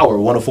 Power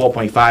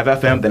 104.5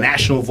 FM, the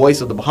national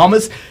voice of the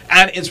Bahamas,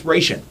 and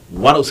Inspiration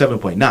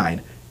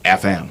 107.9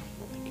 FM.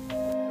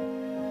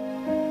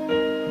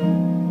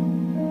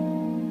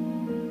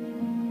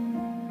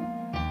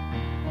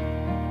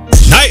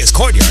 Naya's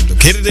Courtyard,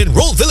 located in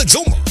Rollville,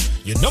 Exuma.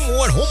 Your number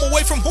one home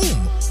away from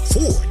home.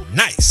 4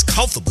 nice,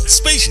 comfortable,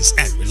 spacious,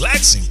 and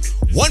relaxing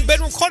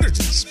one-bedroom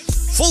cottages.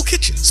 Full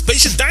kitchen,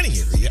 spacious dining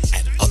area,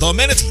 and other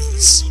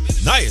amenities.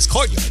 Naya's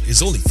Courtyard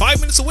is only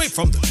 5 minutes away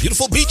from the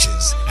beautiful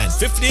beaches and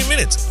 15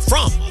 minutes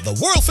from the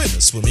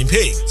world-famous swimming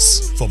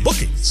pigs. For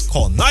bookings,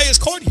 call Naya's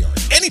Courtyard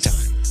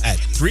anytime at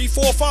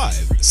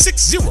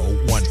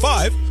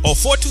 345-6015 or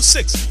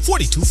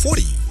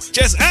 426-4240.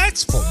 Just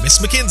ask for Miss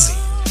McKinsey.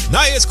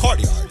 Naya's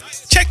Courtyard.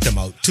 Check them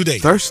out today.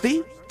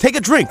 Thirsty? Take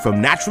a drink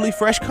from Naturally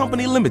Fresh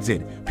Company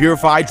Limited,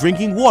 purified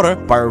drinking water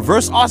by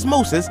reverse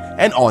osmosis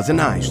and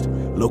ozonized.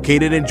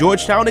 Located in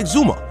Georgetown,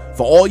 Exuma,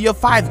 for all your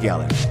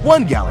 5-gallon,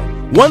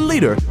 1-gallon,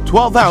 1-liter,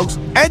 12-ounce,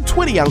 and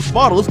 20-ounce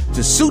bottles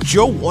to suit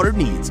your water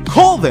needs.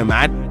 Call them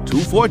at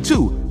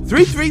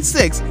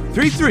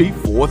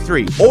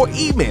 242-336-3343 or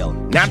email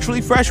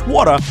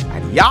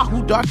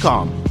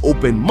naturallyfreshwater@yahoo.com.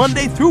 Open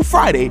Monday through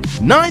Friday,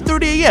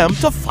 9:30 a.m.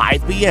 to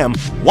 5 p.m.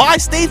 Why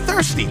stay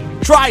thirsty?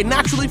 Try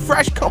Naturally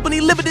Fresh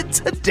Company Limited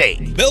today.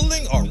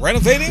 Building or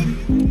renovating?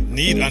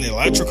 Need an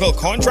electrical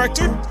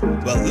contractor?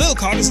 Well, Lil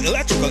Carter's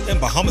Electrical in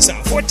Bahamas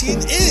Sound 14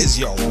 is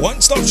your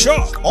one-stop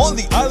shop on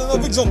the island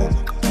of Exuma.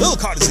 Lil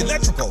Carter's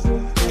Electrical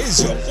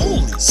is your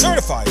only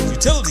certified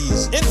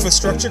utilities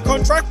infrastructure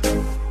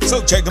contractor.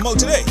 So check them out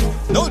today.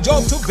 No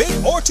job too big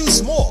or too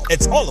small.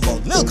 It's all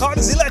about Lil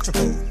Carter's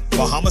Electrical.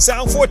 Bahamas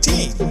Sound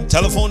 14.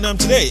 Telephone them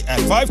today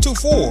at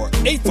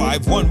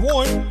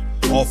 524-8511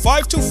 or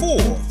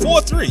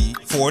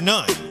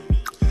 524-4349.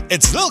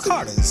 It's Lil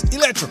Carter's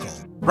Electrical.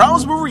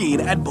 Browns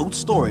Marine and Boat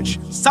Storage,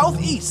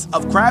 southeast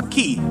of Crab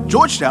Key,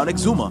 Georgetown,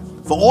 Exuma.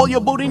 For all your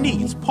boating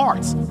needs,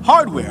 parts,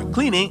 hardware,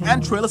 cleaning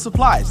and trailer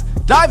supplies,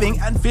 diving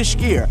and fish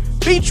gear,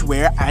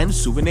 beachwear and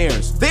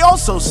souvenirs. They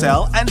also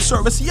sell and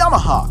service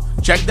Yamaha.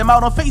 Check them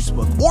out on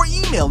Facebook or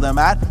email them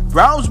at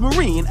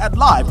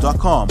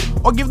brownsmarine@live.com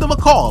or give them a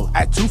call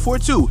at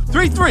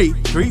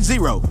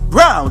 242-3330.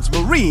 Browns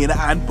Marine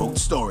and Boat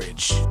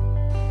Storage.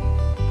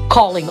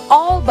 Calling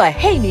all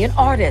Bahamian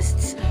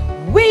artists.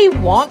 We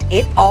want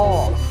it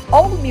all.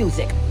 Old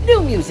music,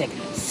 new music,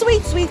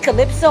 sweet, sweet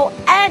calypso,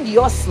 and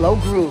your slow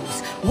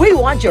grooves. We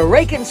want your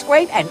rake and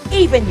scrape and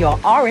even your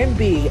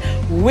R&B.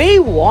 We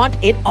want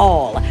it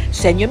all.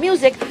 Send your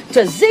music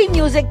to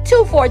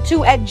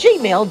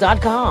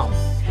zmusic242@gmail.com.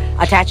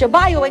 Attach a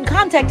bio and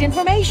contact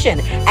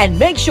information and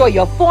make sure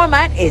your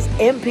format is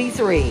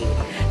MP3.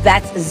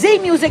 That's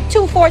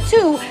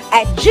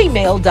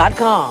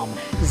zmusic242@gmail.com.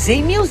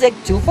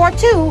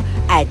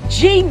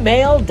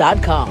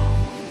 zmusic242@gmail.com.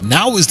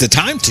 Now is the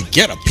time to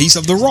get a piece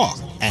of the rock.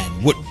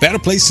 And what better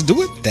place to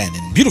do it than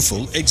in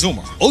beautiful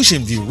Exuma?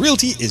 Ocean View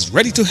Realty is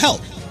ready to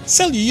help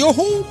sell you your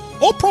home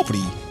or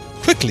property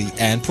quickly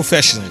and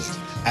professionally.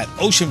 At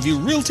Ocean View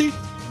Realty,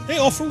 they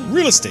offer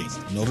real estate,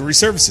 notary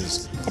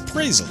services,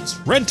 appraisals,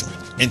 rental,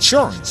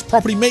 insurance,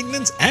 property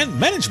maintenance, and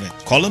management.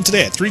 Call them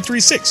today at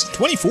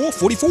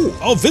 336-2444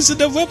 or visit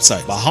their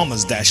website,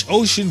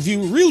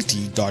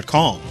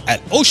 bahamas-oceanviewrealty.com.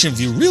 At Ocean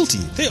View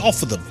Realty, they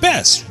offer the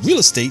best real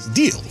estate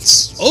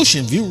deals.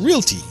 Ocean View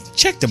Realty.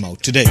 Check them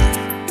out today.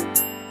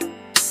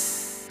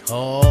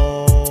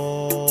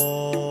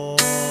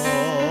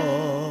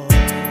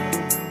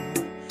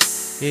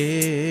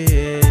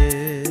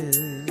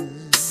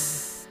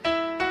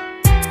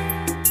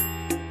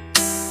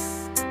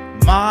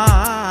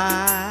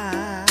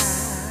 My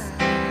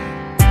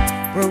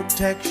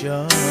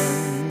protection.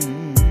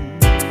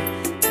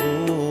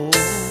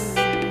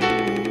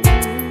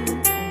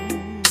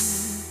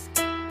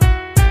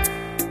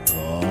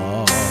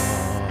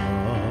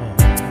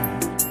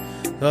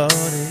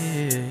 God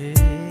is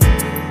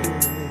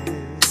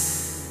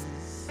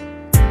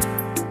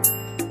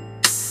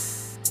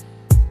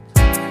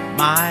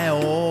my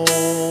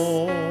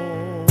all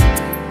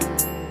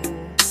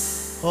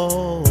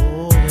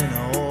in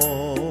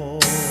all.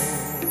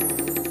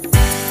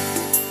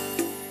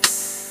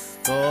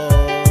 God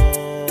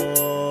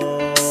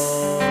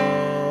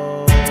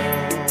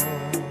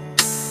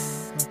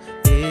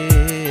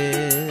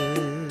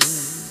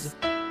is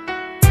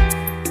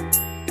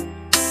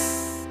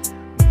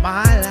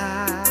my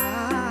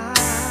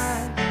light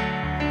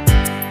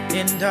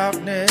in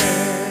darkness.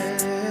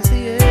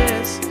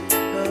 Yes.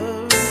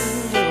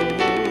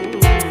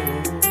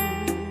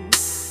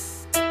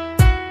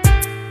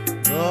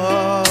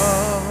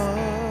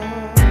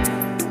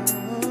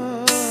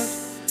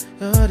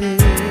 God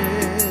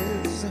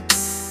is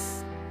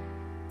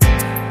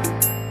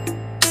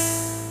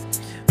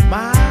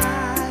my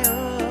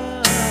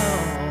all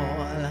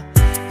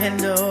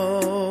and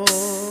all.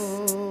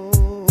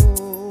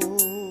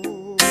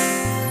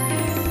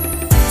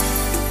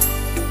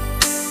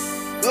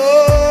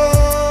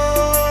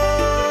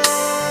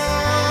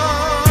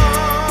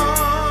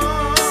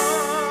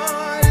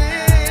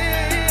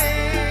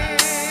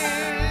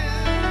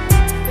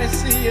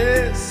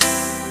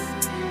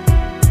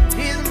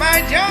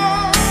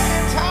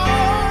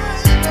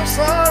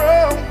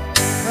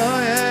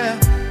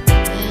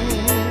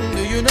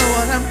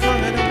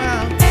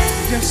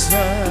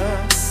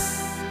 answer.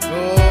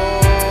 Oh,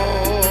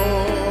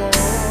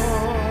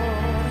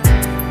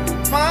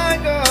 my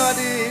God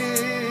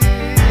is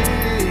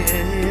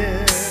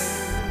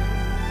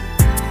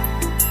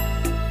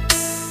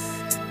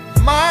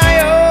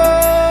my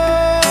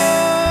all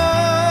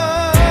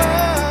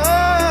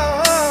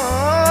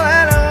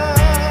and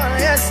all.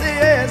 Yes, He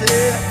is.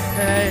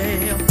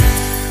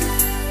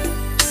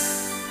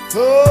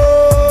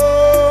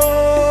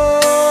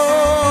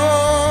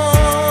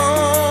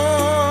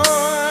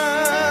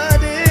 Oh.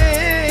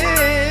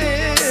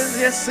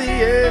 Yes, He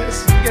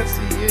is. Yes,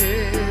 He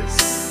is.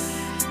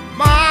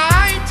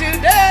 My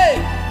today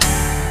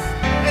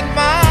and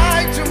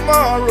my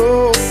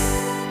tomorrow.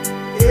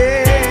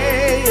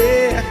 Yeah,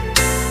 yeah.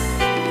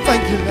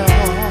 Thank you, Lord.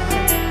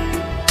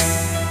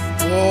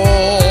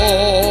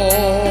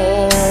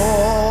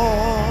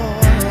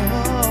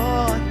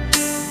 Oh,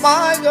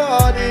 my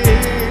God is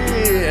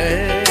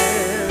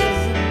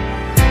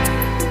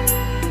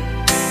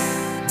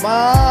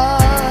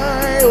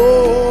my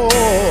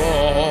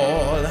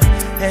all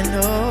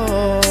and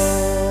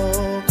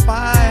all.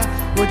 Choir,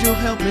 would you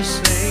help me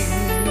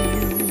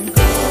sing?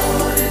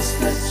 God is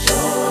the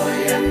joy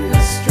and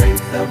the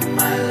strength of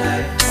my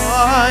life.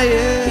 Oh,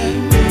 yeah. He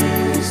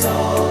moves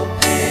all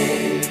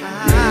pain,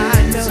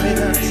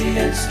 misery,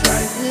 and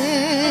strife.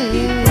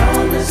 He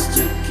promised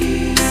to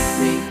keep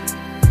me,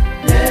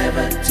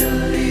 never to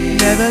leave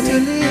Never to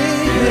leave me.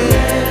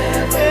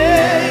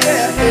 Yeah,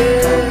 yeah,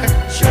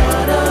 yeah.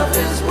 short of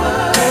His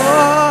word.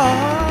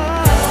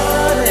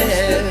 God is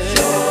the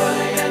joy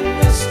and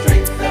the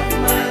strength of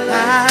my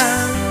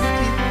life.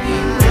 He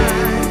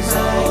moves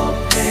all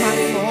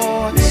pain,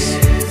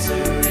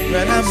 misery,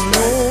 When and I'm strife.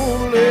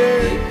 lonely,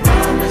 He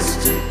promised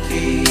to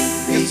keep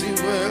me, yes, He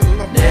will.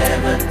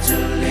 never to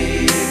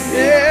leave me.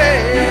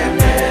 Yeah,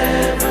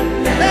 Never,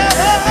 never,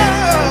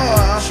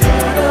 never.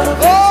 short of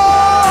Oh,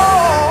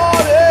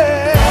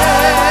 yeah.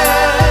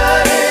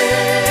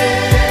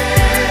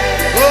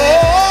 Oh,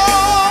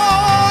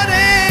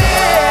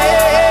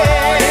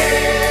 yeah.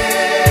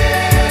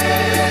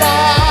 My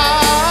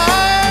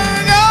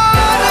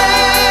God,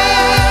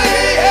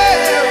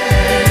 yeah.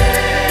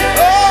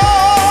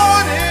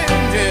 Oh,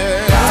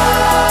 yeah.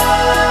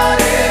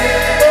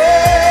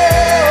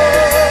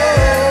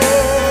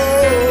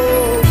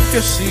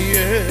 Yes, He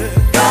is.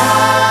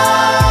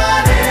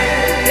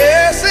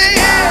 Yes, He is.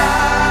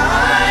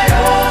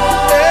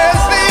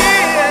 Yes, He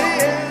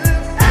is.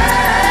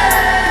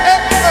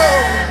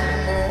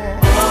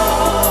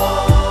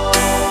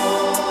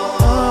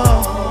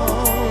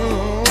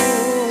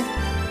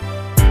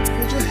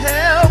 Would you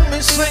help me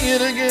sing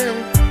it again?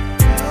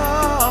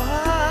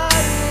 God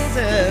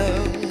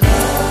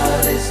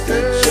is the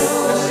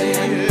joy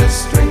and the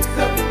strength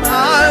of my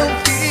I'll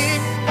life.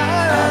 keep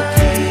I'll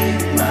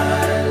keep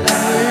my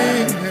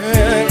life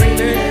every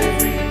day.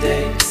 every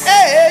day.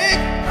 Hey,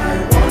 I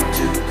want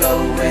to go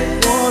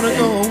with wanna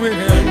go with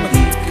when Him.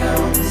 He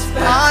comes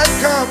back. I've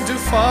come too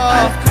far.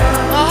 I've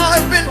come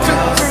I've been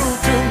through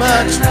too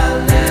much. And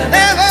I'll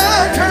Never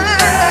turn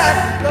back.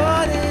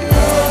 Lord is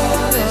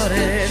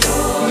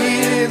He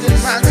is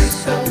my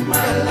soul, my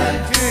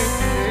life. King.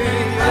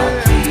 I'll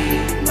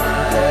keep my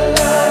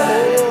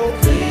life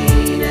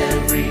clean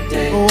every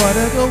day.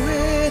 Wanna go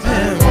with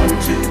Him. Want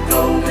to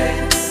go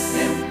with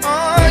Him.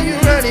 Are you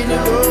ready to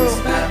go?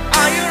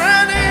 Are you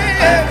ready?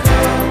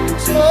 Come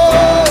to Oh,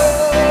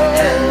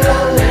 and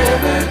I'll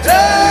never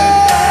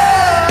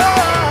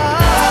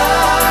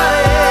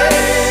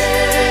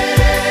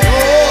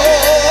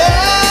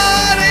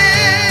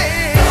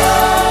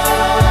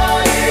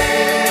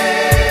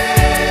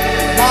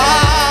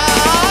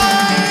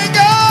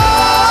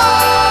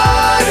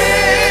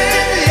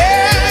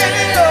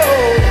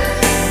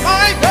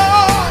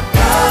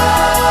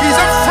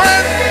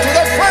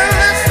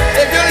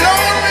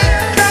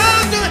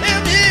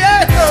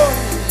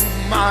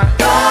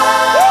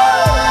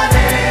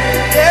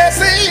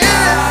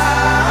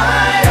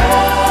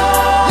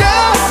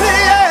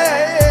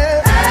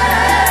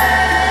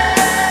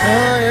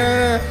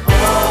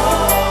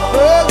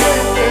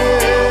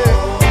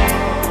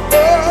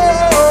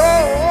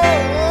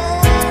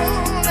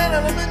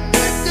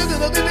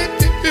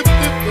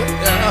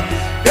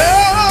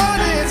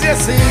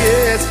Yes, He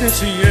is.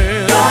 Yes, He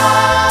is.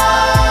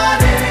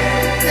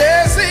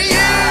 Yes, He is.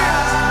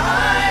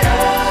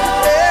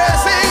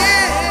 Yes, He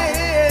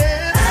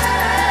is.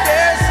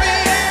 Yes, He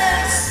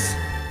is.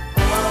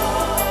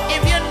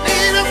 If you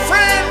need a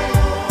friend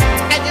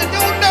and you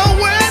don't know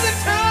where to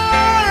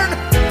turn,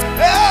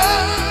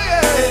 oh,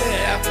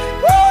 yeah.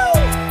 Woo!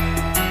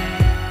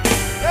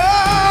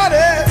 God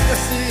is.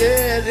 Yes, He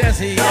is. Yes,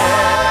 He is.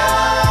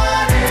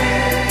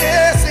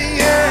 Yes, He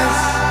is.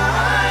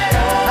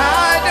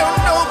 I don't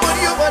know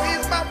but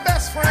He's my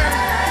best friend.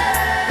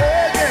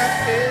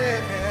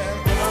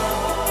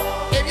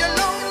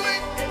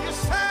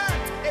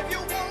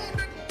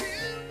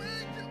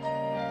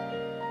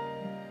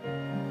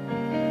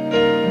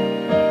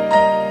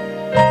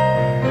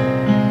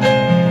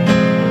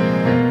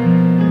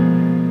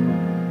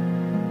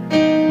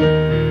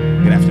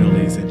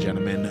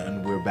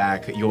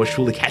 back. Yours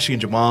truly, Cashy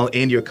and Jamal,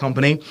 in your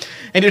company.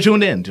 And you're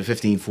tuned in to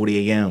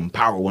 1540 AM,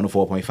 Power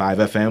 104.5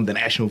 FM, the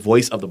national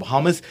voice of the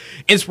Bahamas,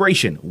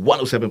 Inspiration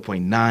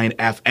 107.9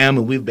 FM.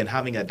 And we've been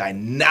having a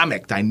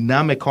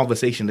dynamic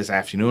conversation this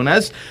afternoon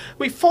as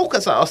we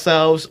focus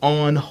ourselves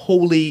on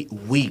Holy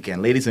Week.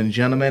 And ladies and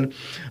gentlemen,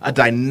 a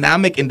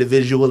dynamic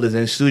individual is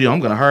in studio. I'm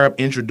going to hurry up,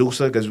 introduce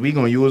her, because we're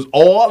going to use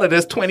all of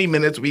this 20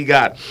 minutes we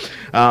got.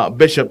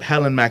 Bishop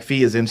Helen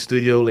McPhee is in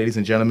studio, ladies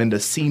and gentlemen, the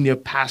senior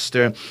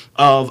pastor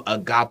of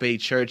Agape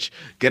Church.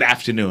 Good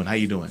afternoon. How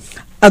you doing?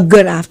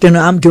 Good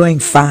afternoon. I'm doing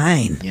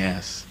fine.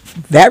 Yes.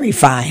 Very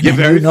fine. You're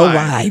very you know fine.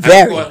 why.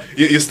 Very.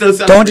 You're still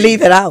celebrating. Don't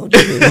leave it out.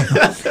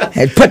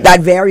 And put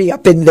that very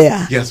up in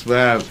there. Yes,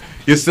 ma'am.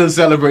 You're still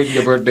celebrating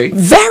your birthday?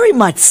 Very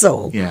much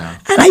so. Yeah.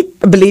 And I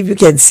believe you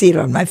can see it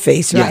on my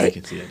face, right? Yeah, I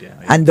can see it, yeah.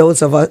 And those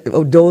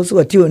who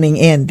are tuning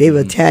in, they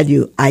will tell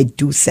you I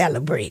do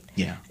celebrate.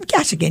 Yeah.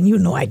 Gosh, again, you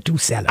know I do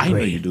celebrate. I know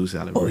you do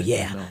celebrate. Oh,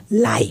 yeah. I know.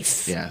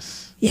 Life.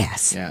 Yes.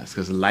 Yes. Yes,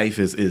 because life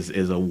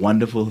is a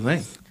wonderful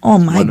thing. Oh,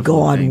 my Wonderful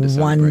God, thing to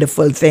celebrate.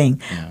 wonderful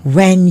thing. Yeah.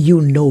 When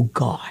you know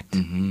God.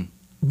 Mm-hmm.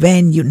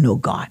 When you know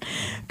God.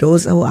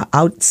 Those who are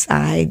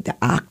outside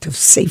the act of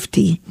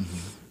safety. Mm-hmm.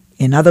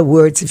 In other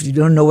words, if you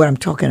don't know what I'm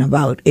talking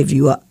about, if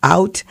you are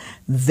out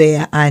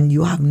there and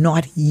you have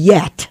not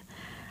yet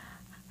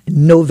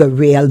know the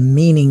real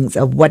meanings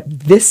of what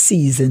this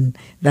season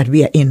that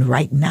we are in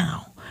right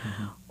now,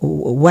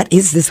 what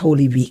is this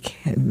Holy Week?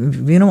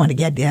 We don't want to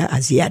get there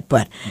as yet,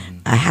 but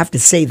I have to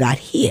say that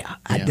here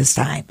at this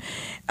time.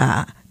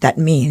 That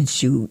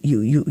means you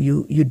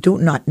do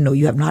not know,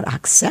 you have not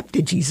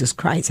accepted Jesus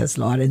Christ as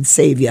Lord and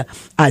Savior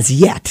as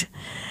yet.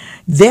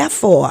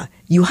 Therefore,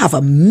 you have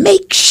a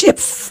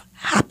makeshift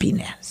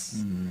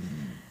happiness,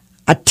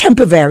 a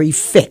temporary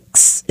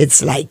fix.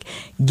 It's like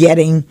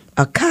getting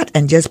a cut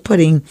and just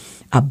putting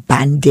a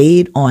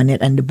Band-Aid on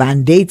it, and the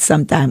Band-Aid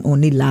sometimes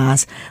only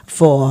lasts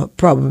for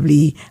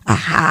probably a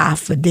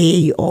half a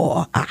day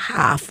or a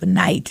half a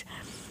night.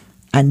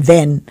 And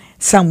then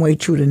somewhere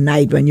through the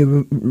night when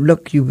you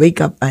look, you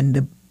wake up and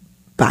the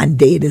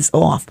Band-Aid is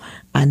off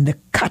and the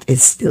cut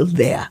is still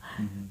there.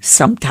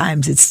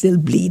 Sometimes it's still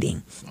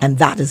bleeding. And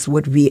that is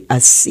what we are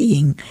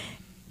seeing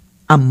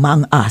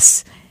among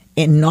us,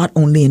 and not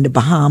only in the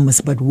Bahamas,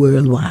 but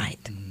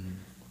worldwide.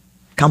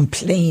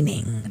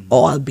 Complaining,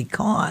 all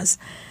because,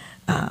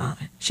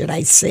 should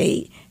I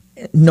say,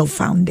 no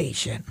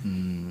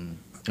foundation.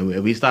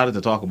 We started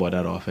to talk about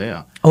that off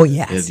air. Oh,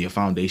 yes. Your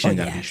foundation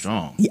got to be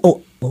strong.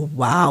 Oh,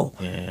 wow.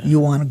 Yeah. You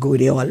want to go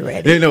there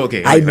already? No,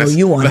 okay. I know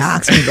you want to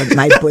ask me about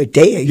my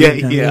birthday.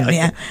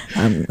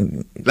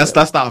 Let's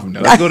stop from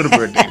there. Let's go to the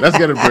birthday. Let's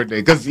get a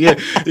birthday. Because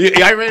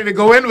I'm ready to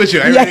go in with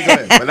you. I'm ready to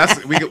go in.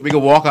 But we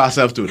can walk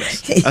ourselves through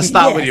this. Let's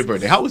start with your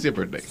birthday. How was your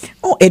birthday?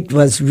 Oh, it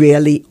was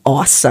really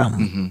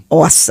awesome.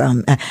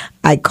 Awesome.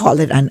 I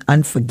call it an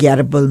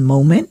unforgettable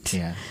moment.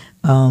 Yeah.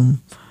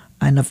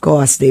 And of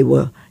course,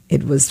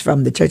 it was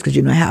from the church, because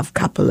I have a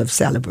couple of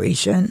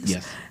celebrations.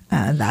 Yes.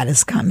 That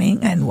is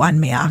coming, and one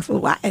may ask, well,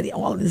 why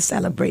all this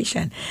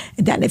celebration?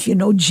 And then if you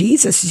know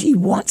Jesus, he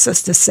wants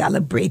us to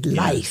celebrate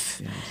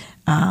life.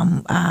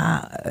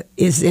 Yes.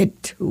 Is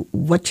it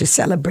what your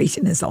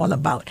celebration is all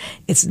about?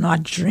 It's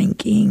not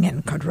drinking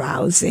and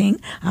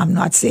carousing. I'm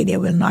not saying there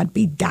will not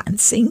be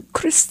dancing,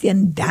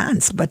 Christian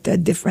dance, but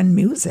different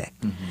music.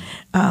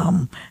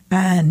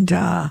 And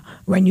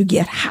when you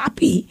get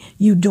happy,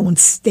 you don't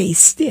stay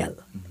still.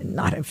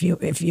 Not if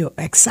you're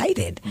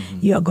excited,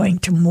 you're going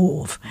to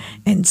move.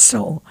 And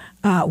so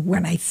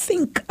when I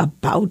think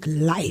about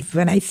life,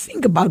 when I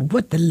think about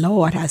what the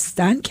Lord has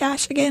done,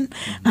 Cash again,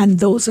 and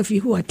those of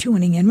you who are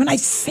tuning in, when I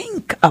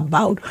think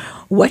about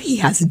what he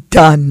has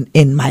done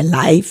in my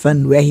life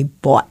and where he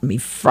brought me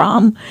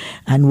from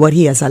and what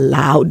he has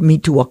allowed me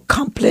to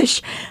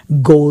accomplish,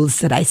 goals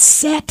that I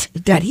set,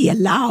 that he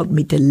allowed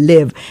me to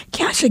live.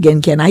 Cash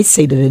again, can I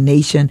say to the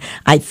nation,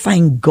 I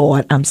thank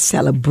God I'm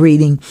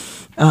celebrating.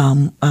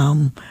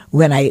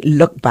 When I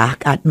look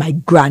back at my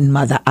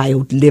grandmother, I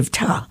outlived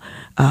her.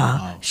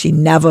 She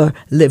never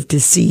lived to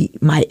see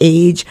my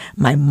age.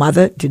 My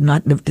mother did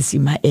not live to see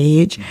my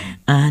age.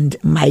 And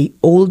my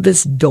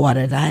oldest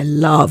daughter that I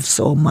love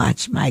so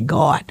much, my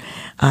God.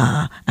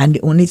 And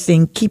the only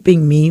thing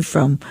keeping me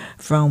from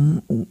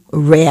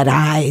red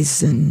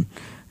eyes and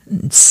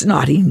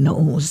snotty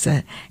nose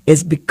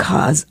is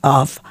because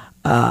of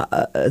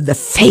the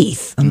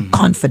faith and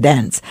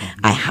confidence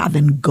I have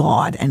in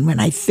God. And when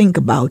I think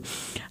about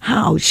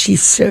how she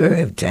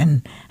served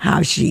and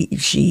how she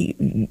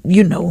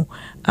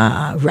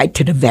right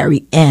to the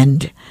very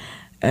end,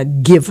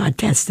 give her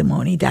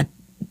testimony that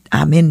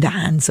I'm in the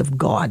hands of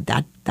God,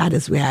 that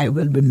is where I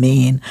will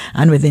remain.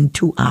 And within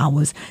 2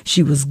 hours,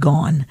 she was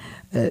gone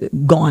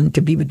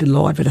to be with the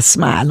Lord with a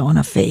smile on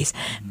her face.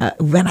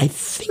 When I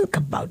think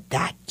about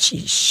that, she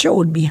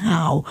showed me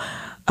how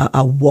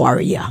a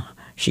warrior.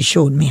 She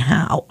showed me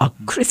how a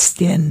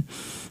Christian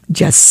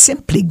just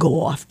simply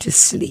go off to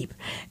sleep.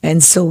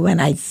 And so when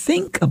I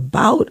think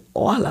about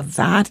all of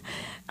that,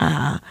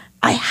 I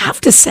have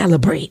to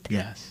celebrate.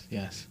 Yes.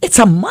 It's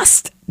a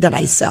must that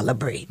I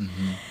celebrate.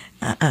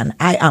 And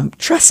I am,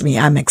 trust me,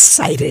 I'm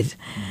excited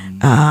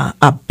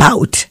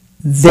about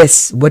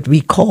this, what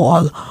we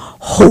call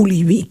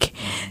Holy Week.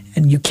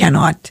 And you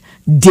cannot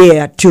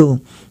dare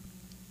to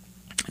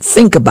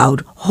think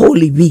about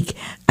Holy Week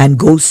and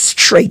go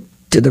straight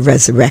to the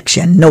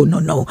resurrection. No, no,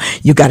 no.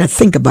 You got to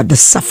think about the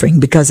suffering,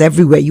 because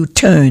everywhere you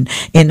turn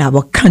in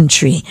our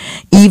country,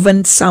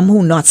 even some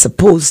who not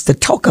supposed to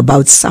talk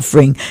about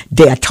suffering,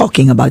 they are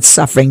talking about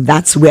suffering.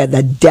 That's where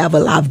the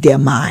devil have their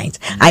minds.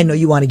 I know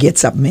you want to get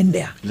something in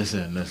there.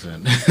 Listen.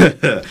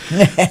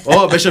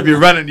 Oh, Bishop, you're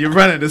running.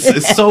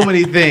 There's so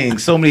many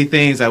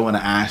things I want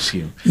to ask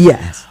you.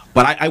 Yes.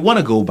 But I want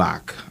to go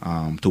back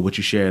to what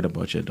you shared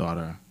about your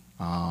daughter.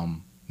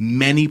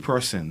 Many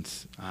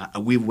persons,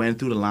 we went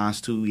through the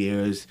last 2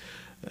 years,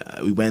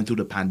 we went through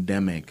the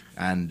pandemic,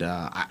 and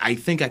I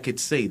think I could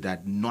say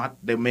that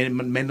there may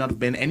not have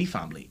been any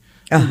family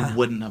who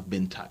wouldn't have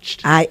been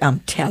touched. I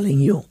am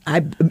telling you,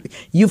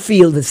 you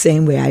feel the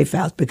same way I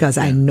felt, because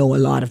I know a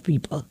lot of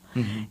people.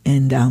 Mm-hmm.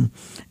 And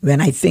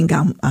when I think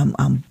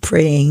I'm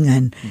praying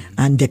and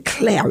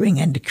declaring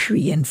and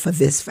decreeing for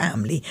this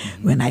family,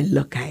 when I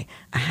look, I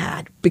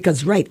had,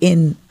 because right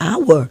in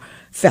our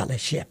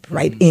fellowship,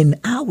 right in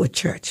our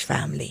church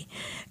family,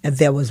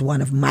 there was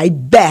one of my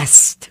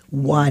best.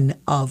 When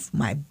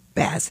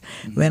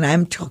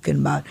I'm talking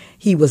about,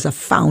 he was a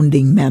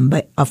founding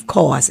member. Of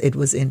course, it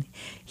was in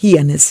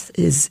his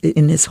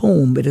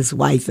home with his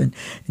wife and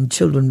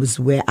children, was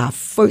where our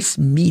first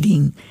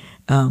meeting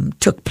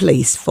took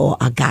place for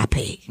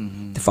Agape,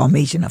 the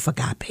formation of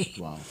Agape.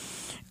 Wow.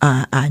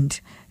 And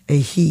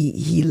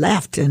he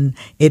left, and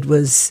it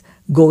was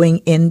going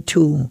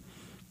into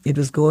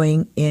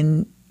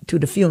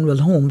the funeral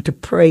home to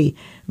pray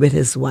with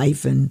his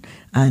wife and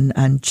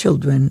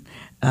children,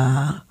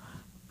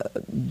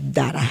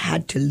 that I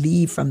had to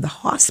leave from the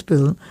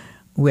hospital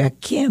where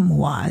Kim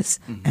was.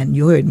 And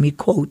you heard me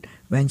quote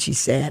when she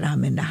said,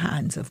 "I'm in the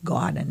hands of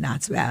God, and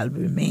that's where I'll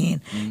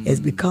remain," is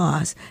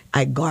because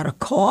I got a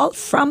call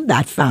from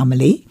that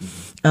family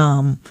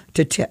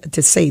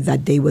to say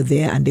that they were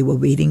there and they were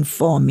waiting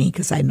for me,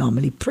 because I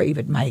normally pray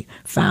with my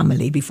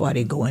family before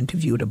they go in to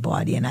view the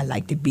body, and I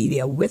like to be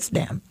there with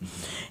them.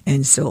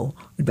 And so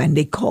when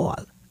they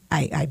called,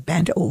 I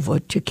bent over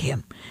to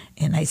Kim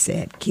and I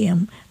said,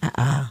 "Kim,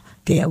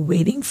 they are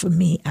waiting for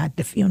me at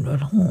the funeral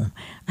home."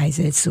 I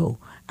said, "So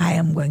I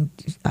am going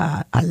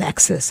to,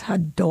 Alexis, her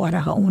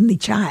daughter, her only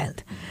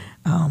child,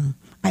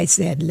 I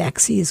said,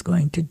 Lexi is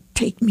going to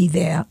take me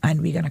there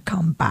and we're going to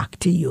come back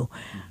to you."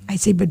 I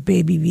said, "But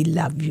baby, we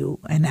love you,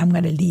 and I'm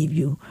going to leave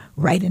you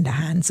right in the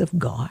hands of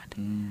God."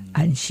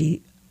 And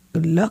she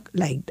looked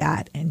like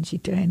that, and she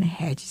turned her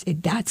head. She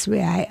said, "That's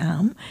where I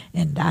am,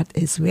 and that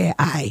is where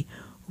I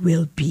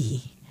will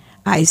be."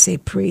 I say,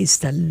 "Praise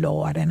the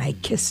Lord." And I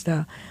kissed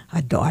her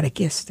daughter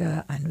kissed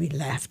her, and we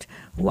left.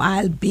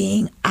 While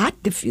being at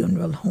the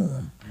funeral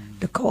home,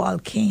 the call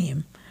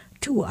came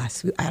to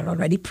us. I had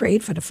already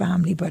prayed for the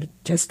family, but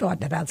just thought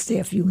that I'll stay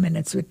a few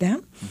minutes with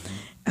them.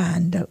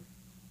 And the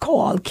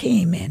call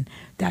came in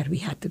that we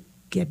had to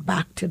get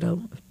back to the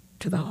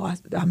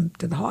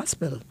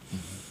hospital.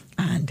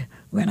 And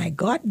when I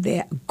got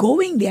there,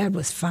 going there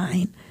was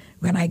fine.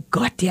 When I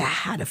got there, I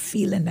had a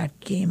feeling that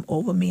came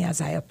over me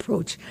as I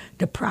approached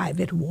the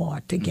private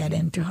ward to get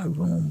into her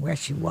room where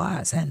she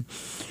was. And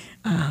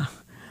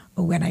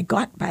when I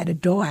got by the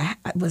door, I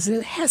was a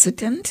little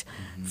hesitant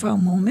for a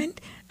moment.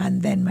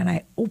 And then when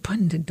I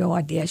opened the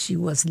door, there she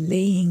was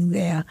laying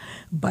there,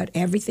 but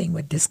everything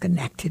was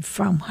disconnected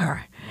from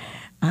her.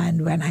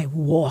 And when I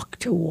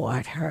walked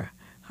toward her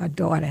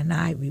daughter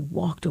and we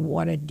walked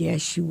toward her, there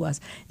she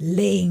was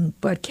laying.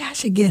 But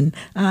Cassigan,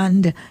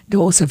 and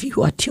those of you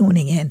who are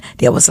tuning in,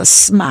 there was a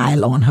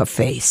smile on her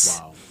face.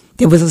 Wow.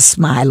 There was a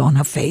smile on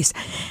her face.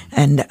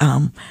 And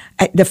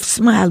the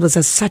smile was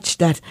as such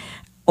that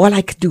all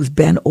I could do was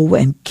bend over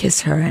and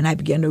kiss her, and I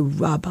began to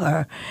rub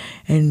her,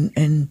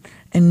 and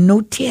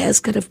no tears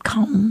could have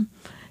come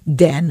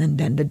then. And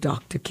then the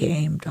doctor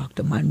came,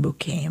 Dr. Munro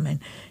came, and,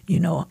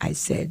 I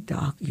said,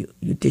 "Doc, you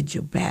did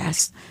your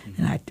best."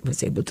 And I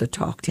was able to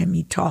talk to him.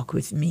 He talked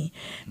with me.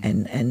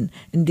 And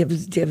there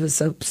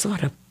was a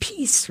sort of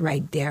peace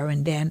right there.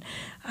 And then,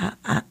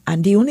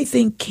 and the only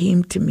thing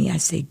came to me, I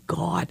say,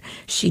 God,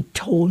 she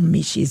told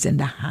me she's in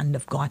the hand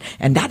of God.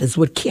 And that is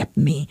what kept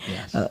me,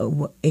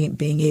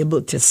 being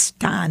able to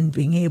stand,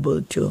 being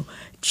able to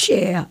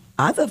cheer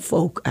other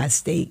folk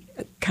as they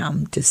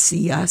come to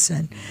see us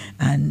and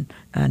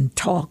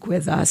talk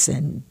with us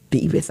and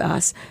be with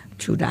us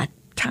through that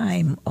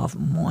time of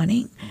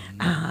mourning.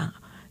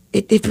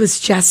 It was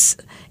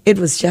just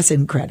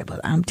incredible,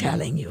 I'm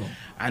telling you.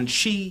 And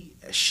she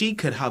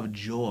could have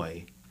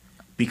joy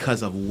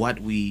because of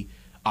what we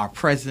are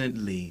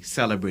presently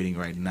celebrating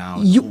right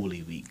now in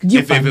Holy Week.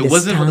 If it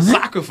wasn't for the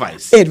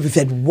sacrifice. If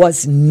it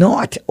was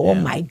not,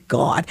 my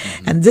God.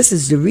 And this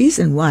is the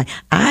reason why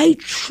I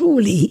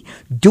truly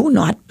do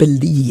not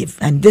believe,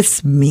 and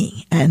this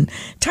me, and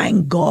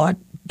thank God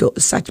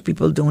such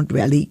people don't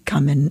really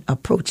come and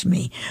approach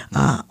me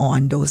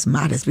on those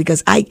matters,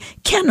 because I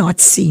cannot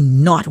see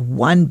not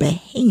one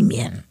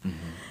Bahamian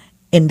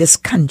in this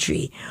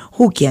country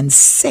who can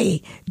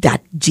say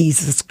that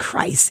Jesus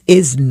Christ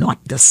is not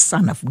the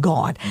Son of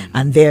God,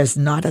 and there's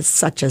not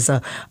such as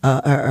a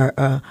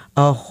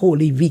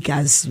Holy Week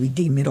as we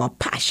deem it, or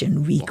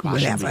Passion Week,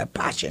 whatever,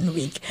 Passion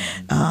Week,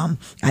 and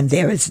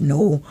there's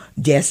no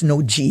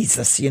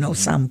Jesus.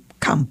 Some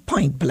come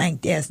point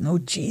blank. There's no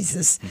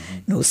Jesus,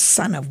 no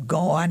Son of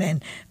God,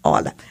 and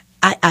all that.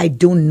 I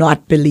do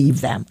not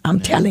believe them. I'm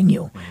telling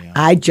you. Yeah.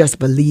 I just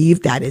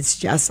believe that it's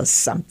just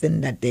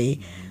something that they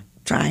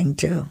trying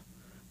to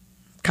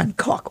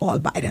concoct all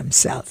by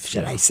themselves.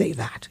 Should I say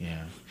that?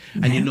 Yeah.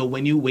 And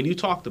when you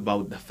talked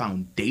about the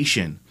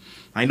foundation,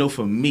 I know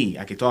for me,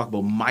 I could talk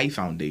about my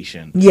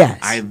foundation. Yes.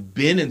 I've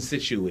been in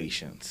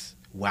situations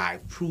where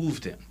I've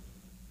proved him.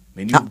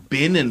 And you've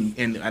been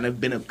and I've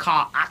been in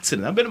car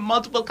accidents. I've been in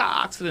multiple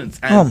car accidents.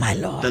 And oh my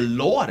Lord. The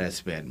Lord has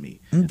spared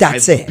me.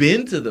 I've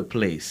been to the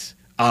place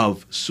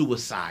of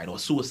suicide or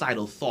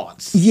suicidal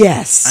thoughts.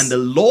 Yes. And the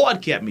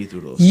Lord kept me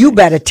through those You things.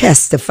 better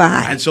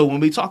testify. And so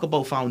when we talk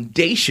about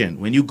foundation,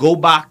 when you go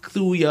back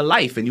through your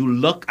life and you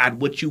look at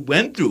what you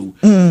went through,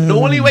 the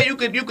only way you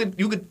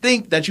could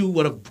think that you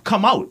would have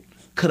come out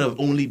could have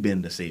only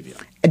been the Savior.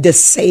 The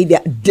Savior,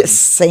 the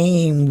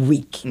same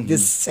week,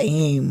 this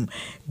is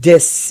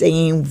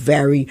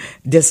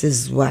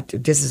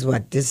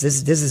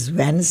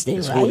Wednesday,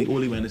 It's right?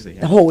 Holy Wednesday.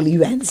 Yeah. Holy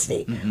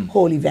Wednesday.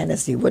 Holy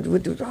Wednesday. What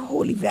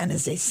Holy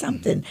Wednesday?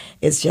 Something,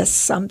 it's just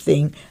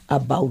something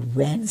about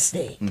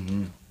Wednesday.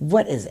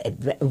 What is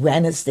it?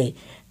 Wednesday.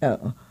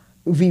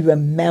 We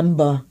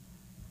remember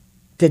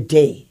the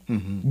day.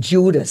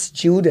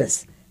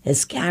 Judas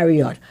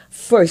Iscariot,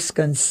 first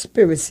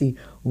conspiracy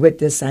with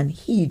the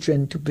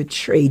Sanhedrin to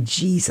betray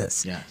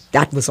Jesus. Yes.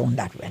 That was on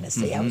that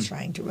Wednesday. I was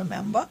trying to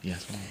remember.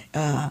 Yes.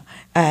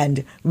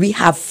 And we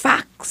have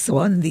facts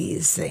on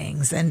these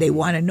things, and they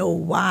want to know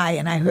why.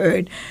 And I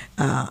heard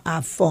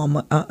our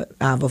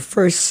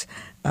first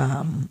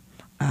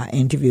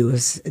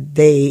interviewers,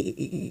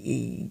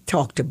 they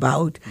talked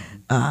about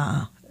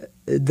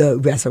the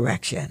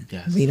resurrection.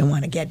 Yes. We don't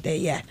want to get there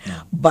yet.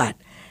 No. But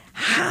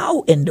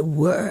how in the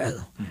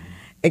world...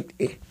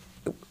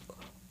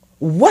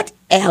 what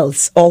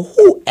else or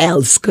who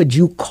else could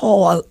you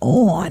call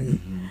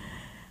on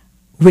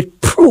with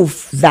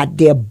proof that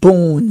their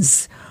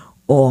bones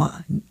or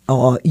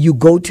you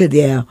go to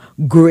their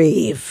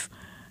grave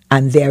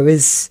and there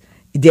is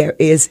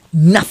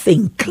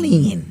nothing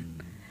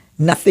clean,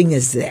 nothing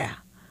is there.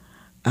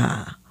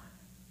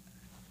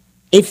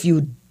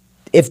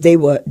 If they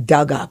were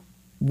dug up,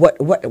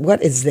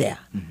 what is there?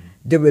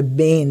 The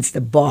remains, the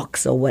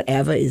box or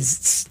whatever is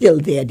still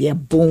there. Their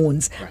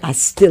bones are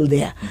still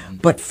there.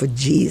 But for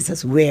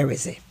Jesus, where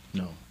is it?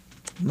 No.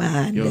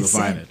 Man, You'll listen.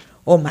 find it.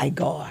 Oh my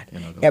God.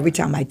 Every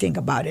time I think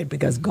about it,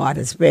 because God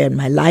has spared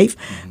my life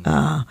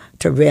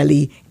to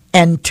really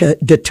enter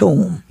the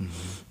tomb.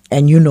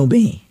 And you know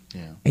me.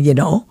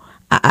 Yeah.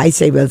 I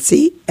say, well,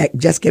 see,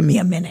 just give me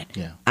a minute.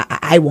 Yeah.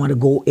 I want to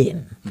go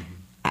in.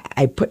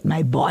 I put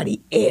my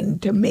body in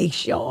to make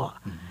sure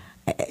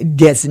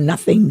there's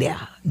nothing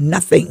there,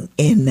 nothing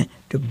in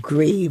the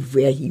grave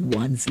where he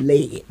once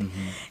lay.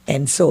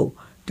 And so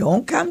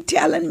don't come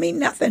telling me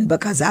nothing,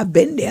 because I've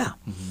been there.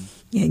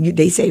 And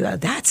they say, well,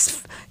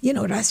 that's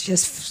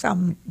just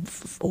some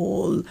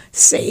old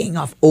saying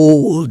of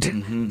old.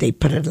 They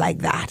put it like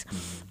that.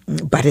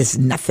 But it's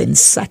nothing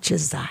such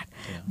as that.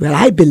 Well,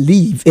 I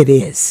believe it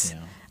is.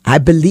 I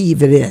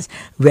believe it is.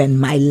 When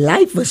my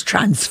life was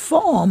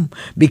transformed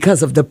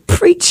because of the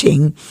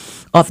preaching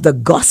of the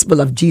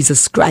gospel of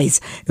Jesus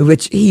Christ,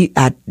 which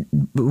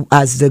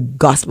as the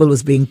gospel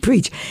was being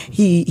preached,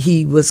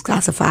 he was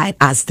classified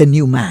as the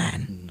new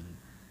man.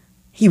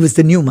 He was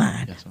the new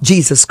man,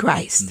 Jesus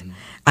Christ.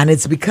 And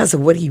it's because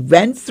of what he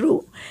went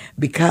through,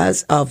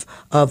 because of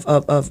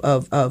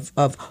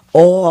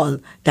all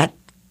that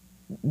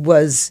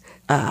was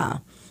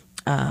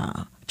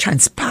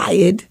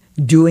transpired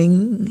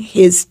during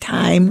his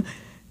time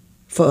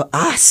for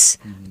us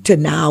to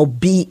now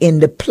be in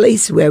the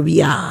place where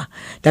we are,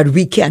 that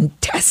we can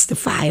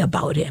testify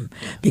about him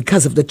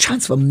because of the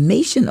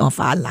transformation of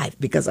our life,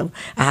 because of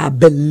our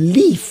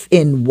belief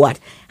in what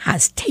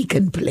has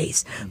taken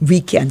place.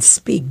 We can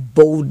speak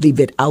boldly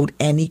without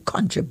any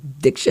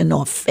contradiction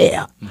or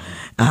fear,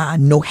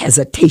 no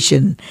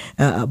hesitation,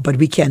 but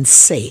we can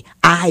say,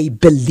 I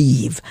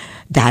believe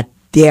that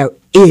there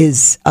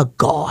is a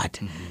God,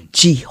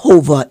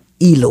 Jehovah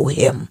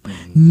Elohim,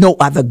 no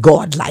other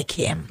God like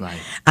him,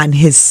 and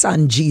his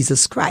son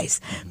Jesus Christ.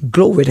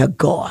 Glory to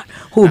God,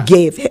 who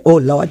gave him, oh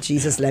Lord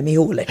Jesus, let me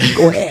hold it.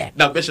 Go ahead.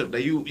 Now, Bishop,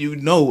 you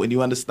know and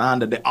you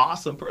understand that there are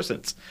some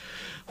persons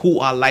who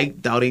are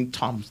like doubting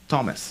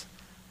Thomas.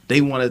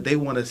 They want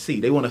to see,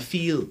 they want to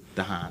feel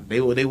the hand. They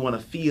want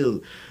to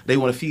feel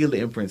the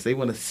imprints. They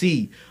want to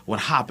see what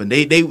happened.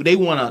 They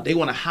want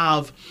to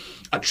have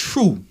a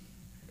true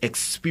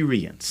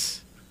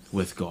experience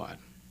with God.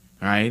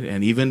 Right?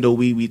 And even though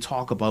we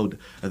talk about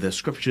the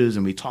scriptures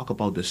and we talk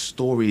about the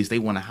stories, they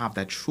want to have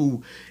that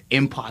true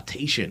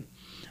impartation.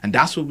 And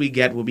that's what we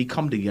get when we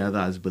come together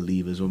as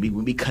believers, when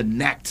we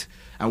connect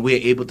and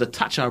we're able to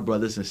touch our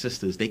brothers and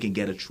sisters. They can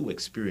get a true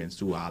experience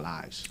through our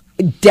lives.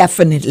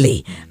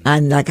 Definitely.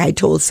 And like I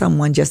told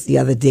someone just the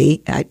other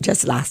day,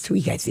 just last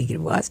week, I think it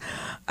was,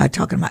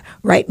 talking about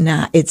right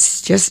now,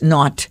 it's just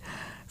not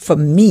for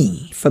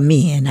me,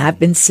 and I've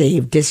been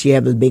saved this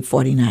year, will make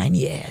 49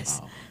 years.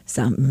 Wow.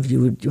 Some of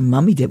your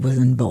mommy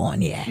wasn't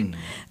born yet.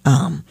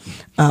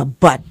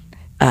 But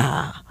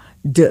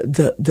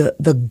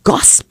the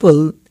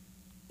gospel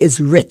is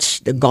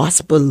rich. The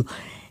gospel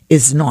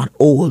is not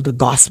old. The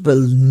gospel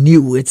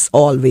new. It's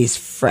always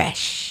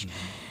fresh.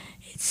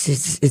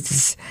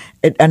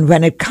 And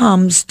when it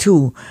comes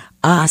to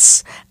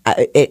us,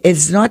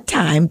 it's not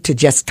time to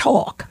just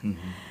talk.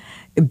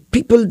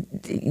 People,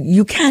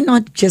 you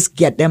cannot just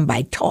get them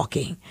by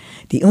talking.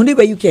 The only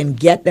way you can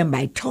get them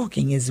by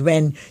talking is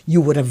when you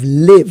would have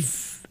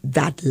lived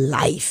that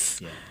life.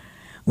 Yeah.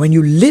 When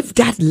you live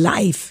that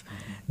life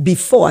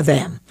before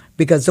them.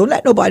 Because don't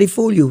let nobody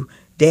fool you.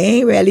 They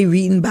ain't really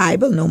reading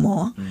Bible no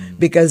more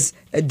because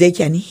they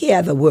can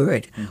hear the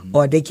word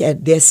or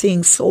they're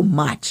seeing so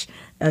much.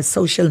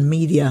 Social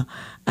media,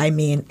 I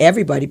mean,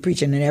 everybody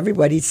preaching and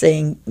everybody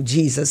saying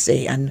Jesus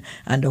say and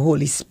the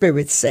Holy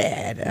Spirit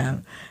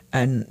said.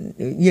 And,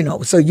 you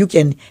know, so you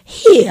can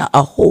hear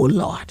a whole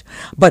lot.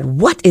 But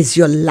what is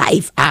your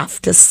life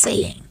after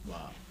saying?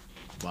 Wow.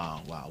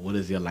 What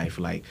is your life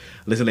like?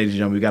 Listen, ladies and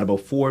gentlemen, we got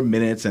about 4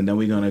 minutes, and then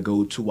we're going to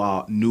go to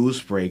our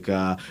news break.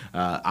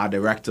 Our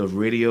director of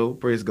radio,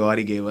 praise God,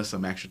 he gave us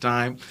some extra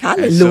time.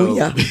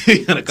 Hallelujah. So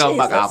we're going to come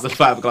back after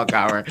 5 o'clock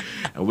hour,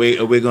 and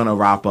we're going to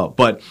wrap up.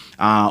 But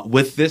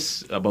with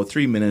this, about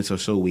 3 minutes or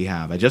so we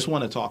have, I just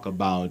want to talk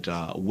about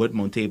what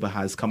Monteba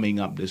has coming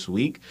up this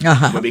week.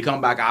 When we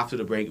come back after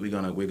the break, we're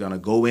gonna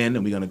go in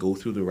and we're going to go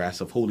through the rest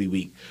of Holy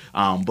Week.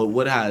 But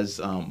what has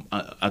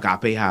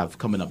Agape have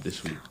coming up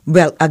this week?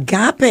 Well,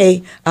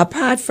 Agape,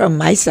 apart from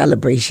my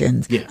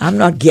celebrations, I'm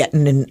not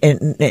getting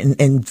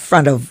in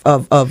front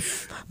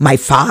of my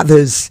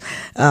father's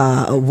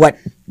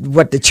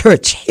what the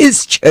church,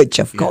 his church,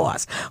 of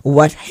course,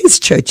 what his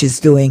church is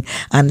doing.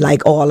 And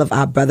like all of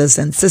our brothers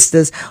and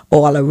sisters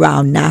all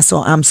around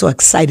Nassau, I'm so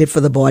excited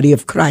for the body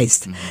of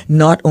Christ.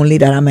 Not only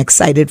that I'm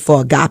excited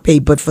for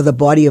Agape, but for the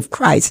body of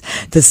Christ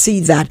to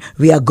see that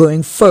we are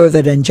going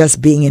further than just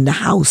being in the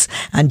house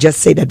and just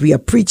say that we are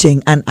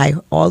preaching. And I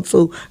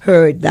also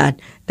heard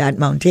that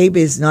Monteba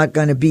is not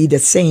going to be the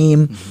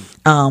same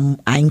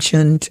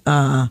ancient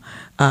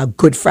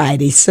Good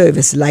Friday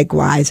service.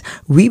 Likewise,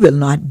 we will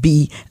not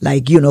be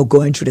like,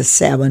 going through the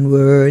 7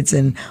 words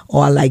and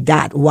all like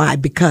that. Why?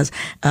 Because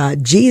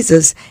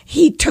Jesus,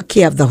 he took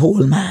care of the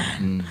whole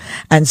man.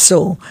 And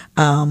so,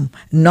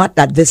 not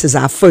that this is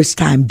our first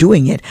time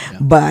doing it,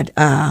 but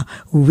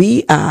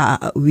we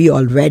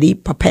already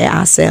prepare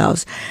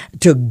ourselves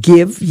to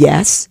give,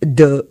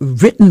 the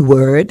written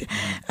word,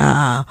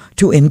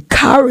 to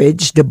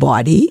encourage the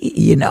body,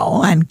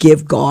 and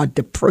give God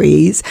the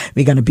praise.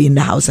 We're going to be in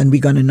the house and we're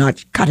going to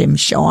not cut him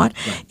short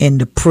in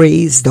the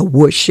praise, the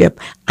worship,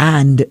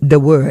 and the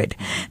word.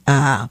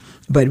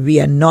 But we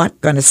are not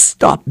going to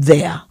stop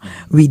there.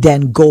 We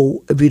then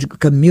go, the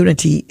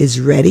community is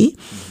ready.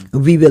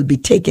 We will be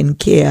taking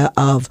care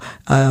of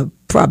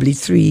probably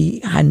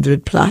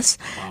 300 plus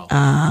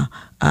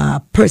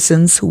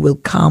persons who will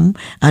come,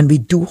 and we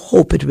do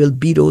hope it will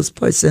be those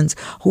persons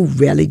who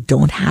really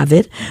don't have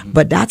it,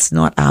 but that's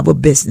not our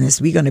business.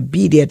 We're going to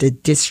be there to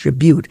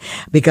distribute,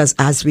 because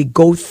as we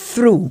go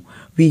through,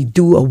 we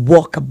do a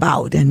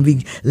walkabout and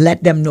we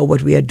let them know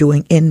what we are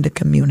doing in the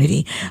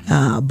community.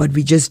 But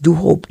we just do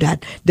hope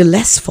that the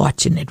less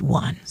fortunate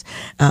ones,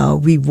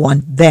 we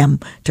want them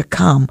to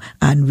come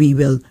and we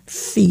will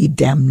feed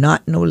them,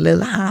 not no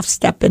little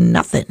half-stepping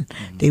nothing.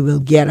 They will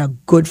get a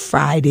Good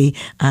Friday,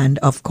 and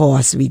of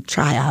course we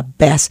try our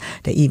best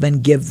to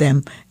even give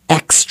them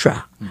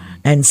extra.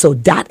 And so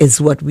that is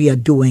what we are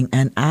doing,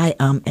 and I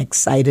am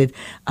excited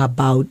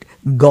about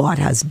God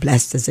has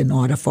blessed us in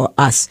order for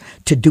us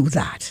to do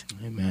that.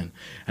 Amen.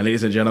 And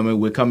ladies and gentlemen,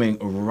 we're coming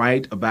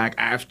right back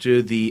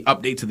after the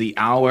update to the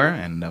hour.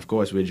 And of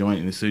course, we're joined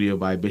in the studio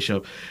by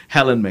Bishop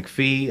Helen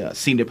McPhee,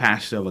 Senior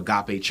Pastor of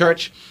Agape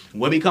Church.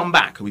 When we come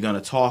back, we're going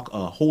to talk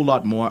a whole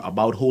lot more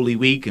about Holy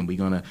Week, and we're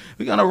gonna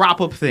wrap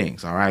up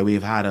things. All right.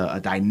 We've had a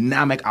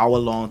dynamic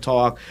hour-long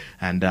talk,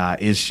 and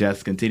it's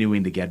just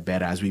continuing to get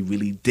better as we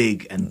really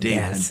dig and dig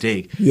and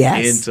dig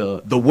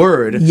into the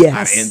Word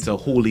and into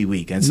Holy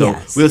Week. And so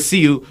we'll see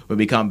you when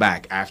we come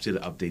back after the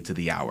update to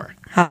the hour.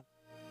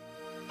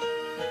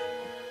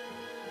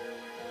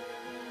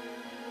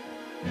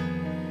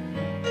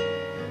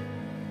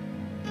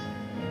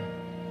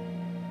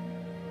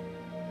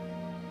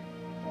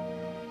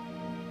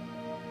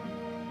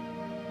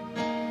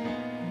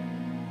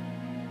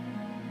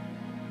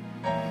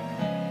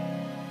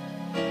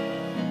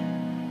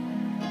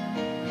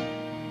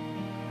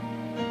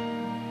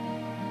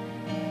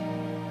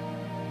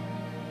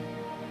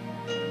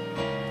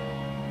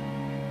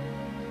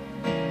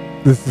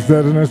 This is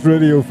ZNS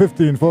Radio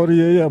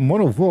 1540 AM,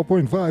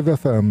 104.5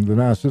 FM, the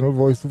national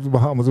voice of the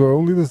Bahamas, where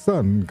only the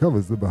sun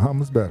covers the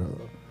Bahamas better.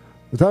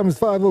 The time is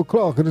 5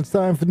 o'clock and it's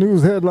time for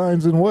news,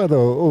 headlines, and weather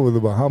over the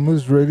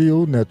Bahamas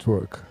Radio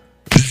Network.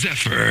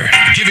 Zephyr,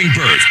 giving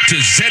birth to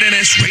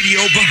ZNS Radio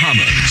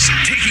Bahamas,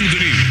 taking the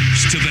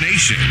news to the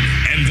nation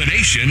and the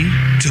nation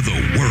to the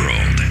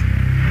world.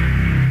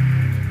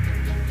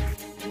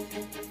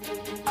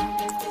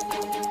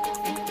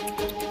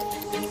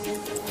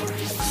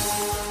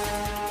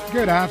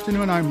 Good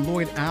afternoon, I'm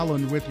Lloyd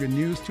Allen with your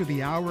news to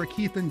the hour.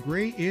 Keithan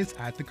Gray is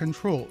at the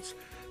controls.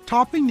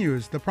 Topping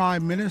news, the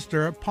Prime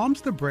Minister pumps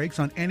the brakes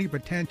on any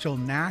potential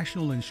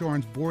National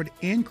Insurance Board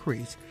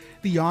increase.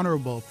 The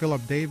Honourable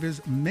Philip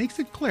Davis makes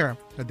it clear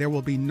that there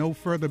will be no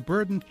further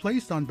burden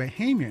placed on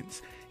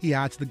Bahamians. He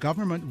adds the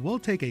government will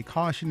take a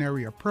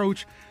cautionary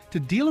approach to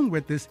dealing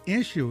with this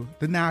issue.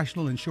 The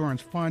National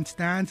Insurance Fund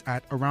stands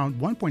at around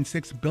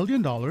 $1.6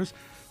 billion,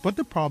 but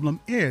the problem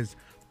is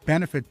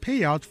benefit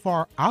payouts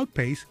far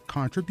outpace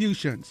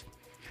contributions.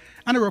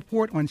 And a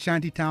report on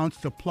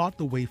shantytowns to plot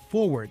the way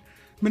forward.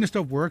 Minister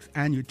of Works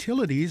and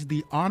Utilities,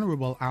 the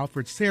Honourable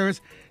Alfred Sayers,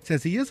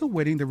 says he is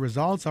awaiting the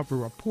results of a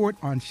report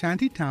on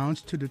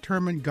shantytowns to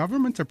determine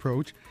government's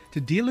approach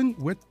to dealing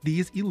with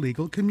these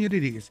illegal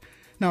communities.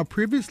 Now,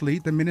 previously,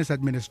 the Minister's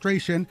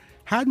administration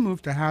had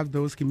moved to have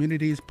those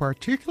communities,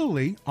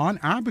 particularly on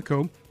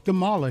Abaco,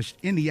 demolished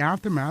in the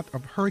aftermath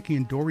of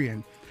Hurricane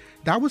Dorian.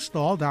 That was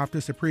stalled after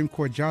Supreme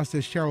Court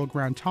Justice Cheryl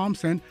Grant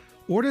Thompson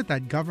ordered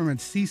that government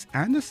cease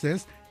and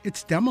desist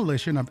its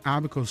demolition of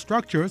Abaco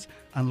structures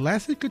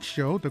unless it could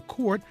show the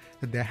court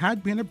that there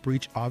had been a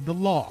breach of the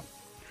law.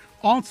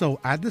 Also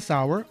at this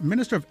hour,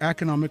 Minister of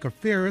Economic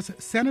Affairs,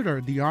 Senator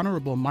the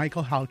Honorable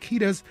Michael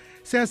Halkitis,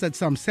 says that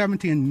some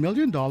 $17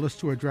 million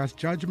to address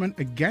judgment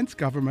against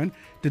government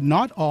did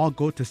not all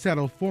go to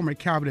settle former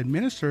Cabinet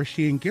Minister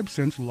Shane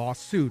Gibson's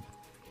lawsuit.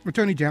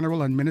 Attorney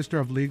General and Minister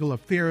of Legal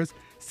Affairs,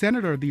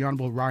 Senator the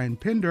Honorable Ryan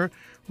Pinder,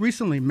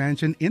 recently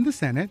mentioned in the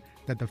Senate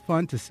that the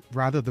funds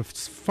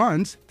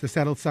to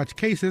settle such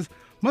cases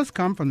must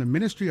come from the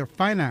Ministry of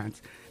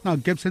Finance. Now,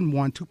 Gibson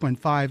won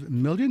 $2.5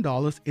 million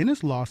in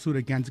his lawsuit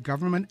against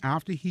government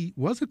after he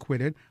was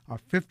acquitted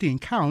of 15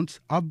 counts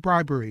of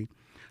bribery.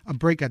 A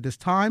break at this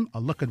time, a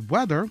look at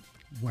weather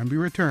when we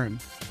return.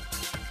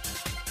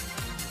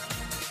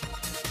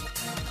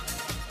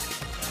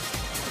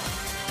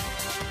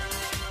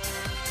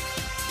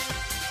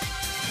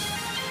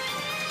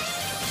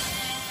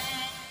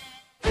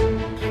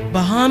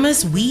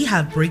 Bahamas, we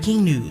have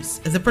breaking news.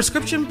 The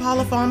Prescription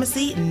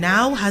Polypharmacy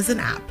now has an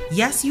app.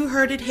 Yes, you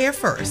heard it here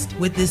first.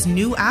 With this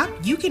new app,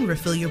 you can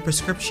refill your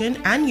prescription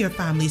and your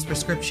family's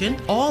prescription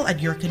all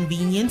at your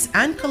convenience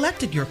and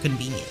collect at your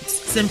convenience.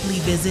 Simply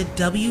visit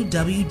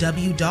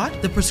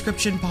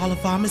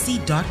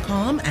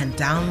www.theprescriptionpolypharmacy.com and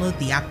download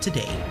the app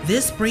today.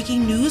 This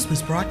breaking news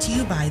was brought to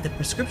you by the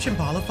Prescription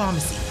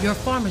Polypharmacy, your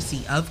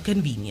pharmacy of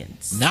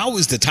convenience. Now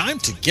is the time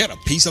to get a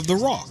piece of the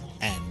rock.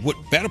 And what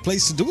better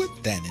place to do it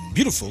than in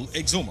beautiful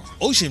Exuma?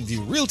 Ocean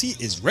View Realty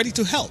is ready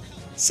to help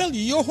sell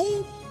you your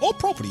home or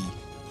property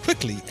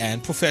quickly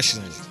and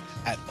professionally.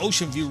 At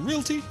Ocean View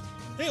Realty,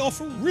 they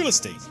offer real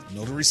estate,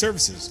 notary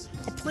services,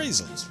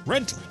 appraisals,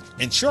 rental,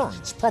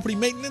 insurance, property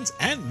maintenance,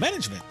 and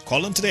management.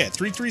 Call them today at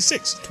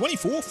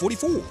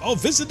 336-2444 or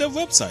visit their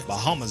website,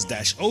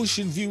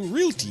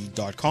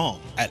 bahamas-oceanviewrealty.com.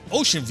 At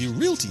Ocean View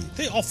Realty,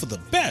 they offer the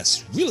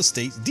best real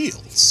estate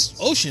deals.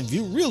 Ocean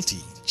View Realty,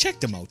 check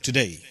them out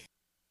today.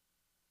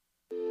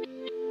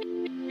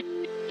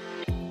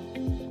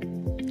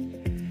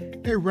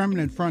 A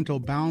remnant frontal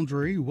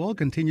boundary will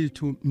continue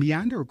to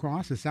meander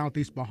across the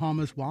southeast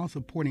Bahamas while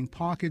supporting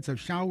pockets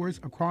of showers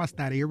across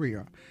that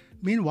area.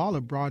 Meanwhile,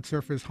 a broad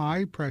surface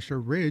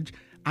high-pressure ridge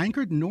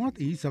anchored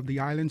northeast of the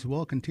islands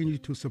will continue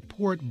to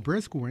support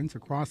brisk winds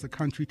across the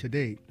country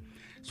today.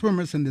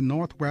 Swimmers in the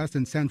northwest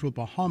and central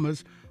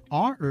Bahamas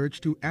are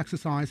urged to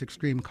exercise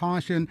extreme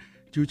caution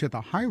due to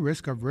the high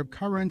risk of rip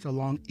currents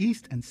along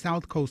east and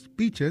south coast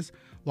beaches,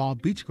 while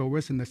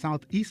beachgoers in the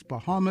southeast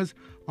Bahamas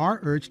are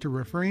urged to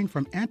refrain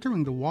from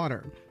entering the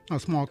water. Now,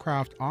 small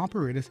craft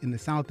operators in the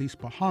southeast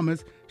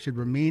Bahamas should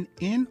remain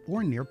in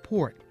or near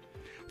port.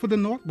 For the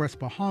northwest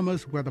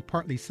Bahamas, weather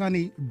partly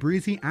sunny,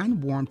 breezy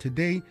and warm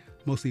today,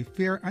 mostly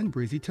fair and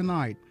breezy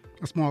tonight.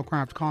 A small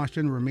craft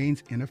caution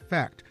remains in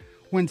effect.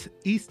 Winds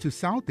east to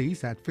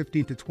southeast at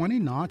 15 to 20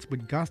 knots,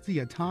 but gusty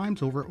at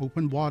times over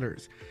open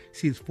waters.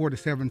 Seas 4 to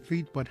 7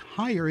 feet, but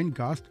higher in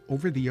gust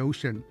over the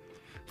ocean.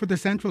 For the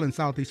central and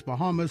southeast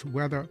Bahamas,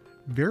 weather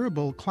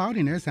variable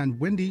cloudiness and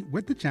windy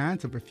with the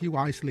chance of a few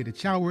isolated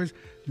showers,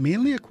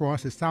 mainly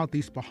across the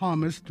southeast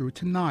Bahamas through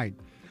tonight.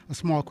 A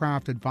small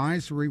craft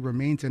advisory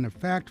remains in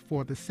effect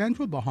for the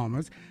central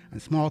Bahamas,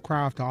 and small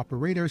craft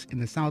operators in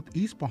the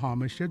southeast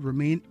Bahamas should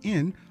remain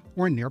in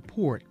or near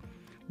port.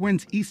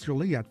 Winds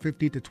easterly at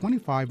 50 to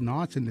 25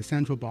 knots in the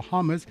central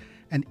Bahamas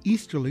and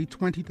easterly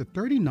 20 to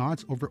 30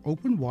 knots over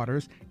open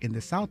waters in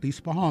the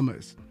southeast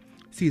Bahamas.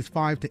 Seas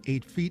 5 to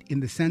 8 feet in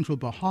the central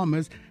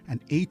Bahamas and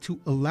 8 to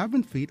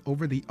 11 feet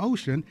over the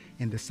ocean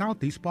in the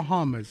southeast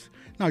Bahamas.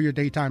 Now your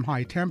daytime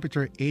high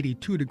temperature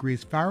 82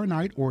 degrees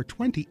Fahrenheit or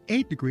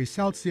 28 degrees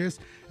Celsius,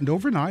 and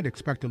overnight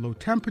expect a low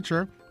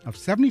temperature of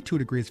 72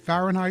 degrees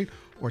Fahrenheit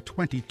or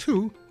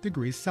 22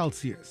 degrees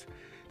Celsius.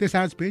 This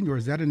has been your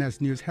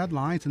ZNS News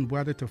headlines and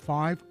weather to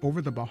 5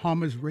 over the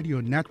Bahamas Radio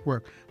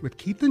Network with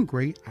Keith and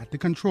Gray at the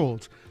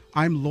controls.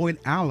 I'm Lloyd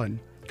Allen.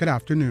 Good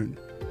afternoon.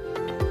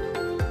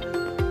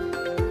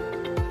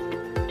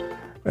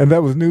 And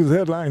that was news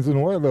headlines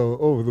and weather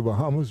over the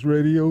Bahamas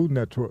Radio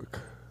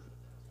Network.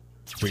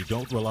 We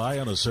don't rely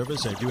on a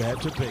service that you have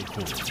to pay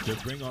for to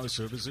bring our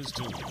services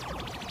to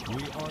you.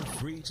 We are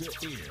free to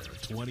air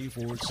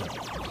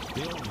 24/7.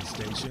 The only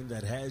station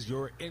that has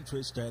your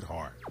interest at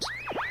heart.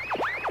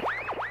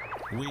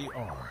 We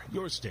are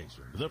your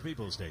station, the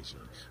People Station.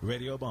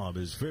 Radio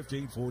Bahamas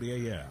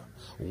 1540 AM,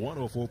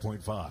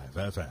 104.5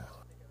 FM.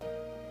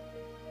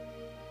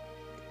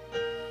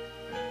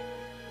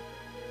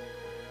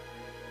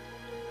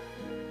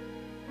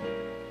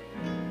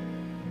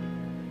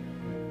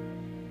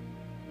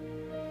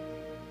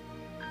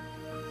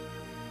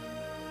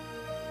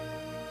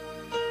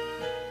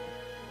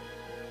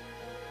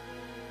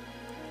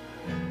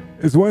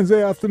 It's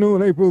Wednesday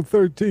afternoon, April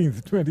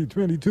 13th,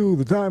 2022.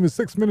 The time is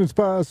 6 minutes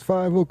past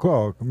 5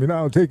 o'clock. We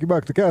now take you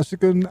back to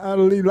Kashikan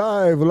Adderley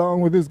Live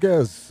along with his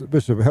guest,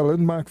 Bishop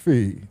Helen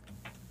McPhee.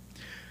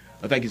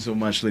 Well, thank you so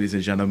much, ladies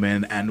and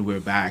gentlemen, and we're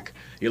back.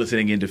 You're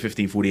listening into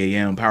 1540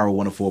 AM, Power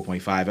 104.5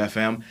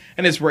 FM,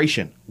 and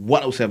Inspiration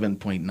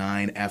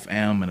 107.9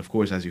 FM. And of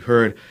course, as you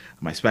heard,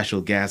 my special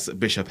guest,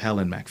 Bishop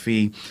Helen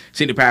McPhee,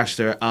 Senior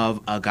Pastor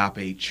of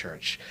Agape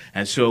Church.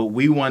 And so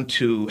we want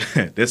to,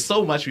 there's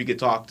so much we could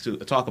talk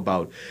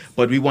about,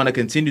 but we want to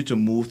continue to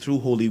move through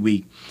Holy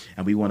Week,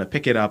 and we want to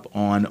pick it up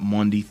on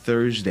Monday,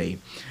 Thursday.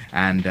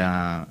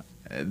 And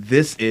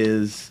this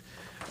is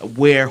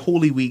where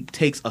Holy Week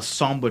takes a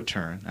somber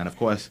turn. And of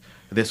course,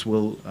 this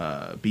will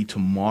be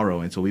tomorrow.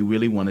 And so we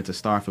really wanted to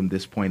start from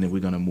this point, and we're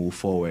going to move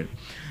forward.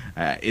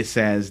 It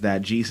says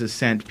that Jesus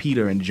sent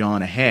Peter and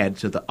John ahead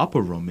to the upper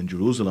room in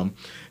Jerusalem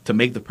to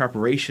make the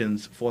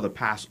preparations for the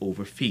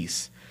Passover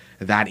feast.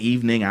 That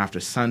evening after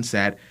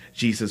sunset,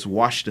 Jesus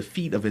washed the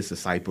feet of his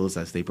disciples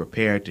as they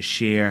prepared to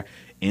share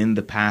in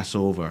the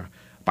Passover.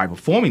 By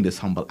performing this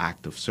humble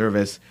act of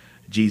service,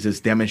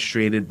 Jesus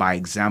demonstrated by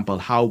example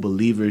how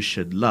believers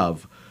should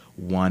love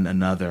one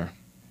another.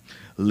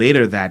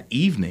 Later that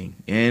evening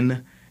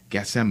in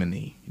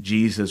Gethsemane,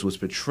 Jesus was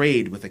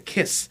betrayed with a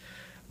kiss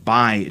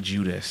by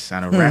Judas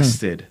and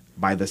arrested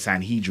by the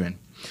Sanhedrin.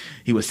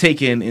 He was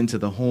taken into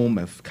the home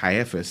of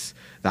Caiaphas,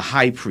 the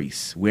high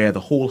priest, where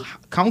the whole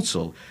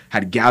council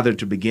had gathered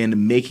to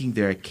begin making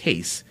their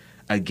case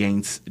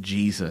against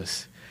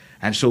Jesus.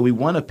 And so we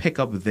want to pick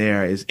up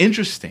there. It's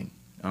interesting,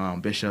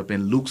 Bishop,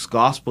 in Luke's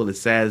gospel, it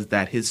says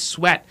that his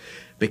sweat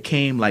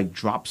became like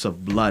drops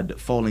of blood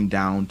falling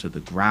down to the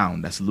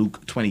ground. That's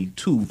Luke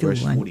 22,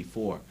 verse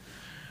 44.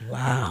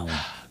 Wow.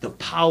 The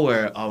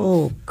power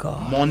of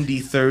Monday,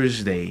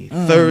 Thursday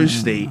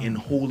in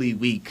Holy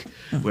Week,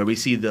 where we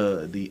see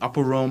the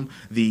upper room,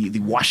 the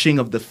washing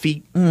of the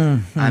feet,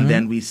 and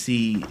then we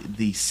see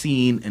the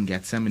scene in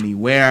Gethsemane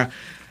where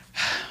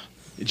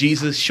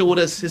Jesus showed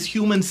us his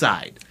human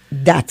side.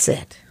 That's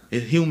it.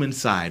 His human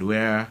side,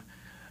 where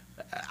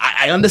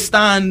I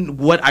understand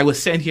what I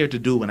was sent here to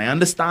do, and I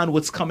understand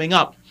what's coming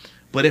up.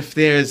 But if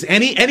there's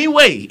any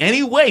way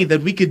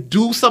that we could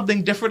do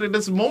something different in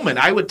this moment,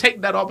 I would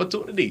take that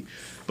opportunity.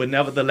 But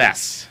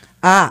nevertheless.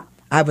 I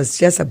was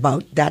just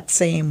about that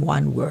same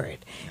one word,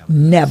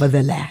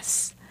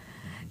 nevertheless.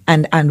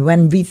 And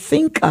when we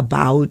think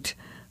about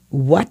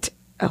what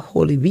a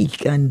Holy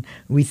Week, and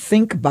we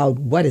think about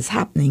what is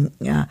happening,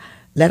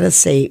 let us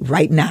say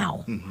right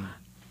now,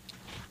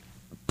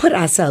 put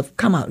ourselves,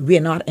 come out,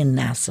 we're not in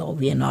Nassau,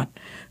 we're not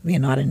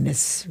in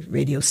this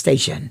radio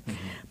station.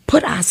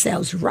 Put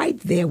ourselves right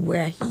there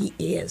where he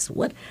is.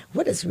 What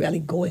is really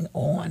going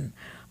on,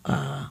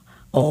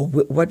 or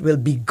what will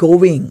be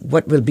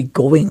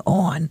going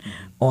on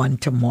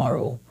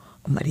tomorrow,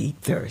 Monday,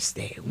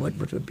 Thursday? What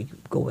will be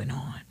going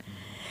on?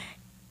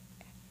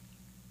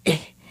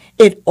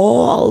 It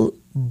all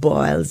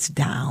boils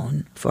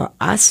down for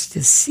us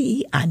to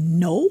see and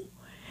know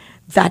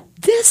that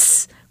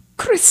this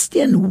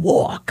Christian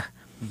walk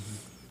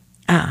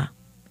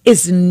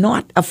is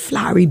not a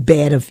flowery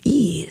bed of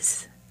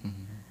ease.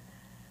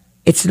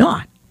 It's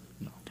not.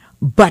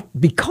 But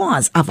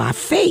because of our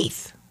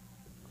faith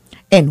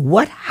and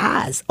what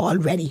has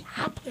already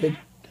happened,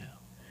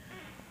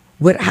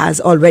 what has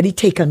already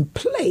taken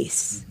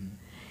place,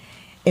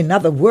 in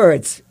other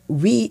words,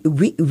 we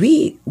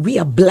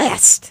are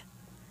blessed.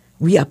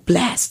 We are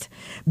blessed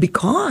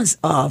because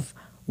of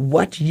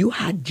what you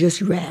had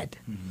just read.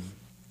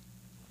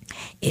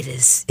 It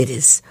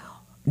is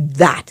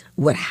that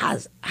what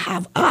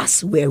have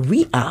us where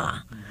we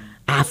are,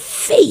 our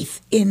faith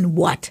in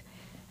what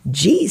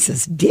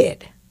Jesus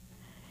did.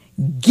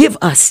 Give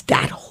us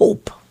that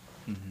hope.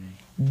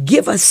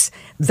 give us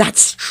that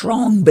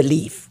strong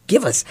belief.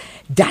 Give us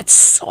that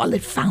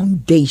solid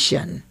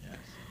foundation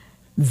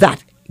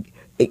that,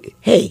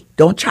 hey,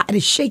 don't try to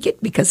shake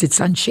it because it's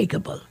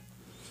unshakable.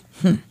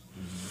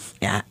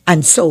 Yeah.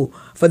 And so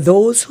for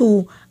those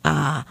who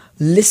are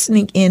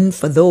listening in,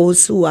 for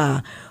those who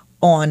are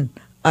on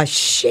a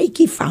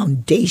shaky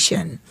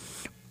foundation,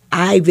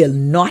 I will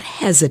not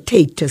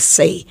hesitate to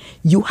say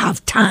you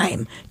have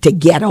time to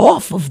get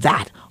off of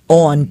that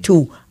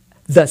onto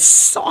the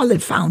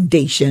solid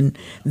foundation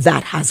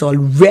that has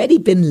already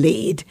been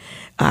laid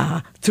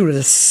through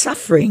the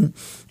suffering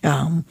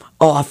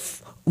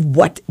of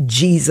what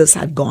Jesus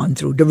had gone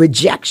through, the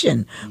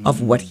rejection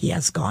of what he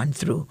has gone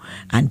through,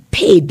 and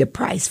paid the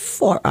price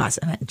for us.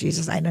 And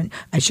Jesus, I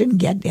shouldn't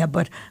get there,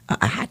 but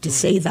I had to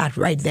say that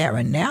right there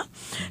and there.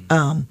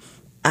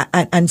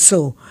 And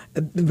so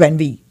when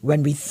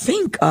we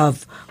think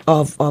of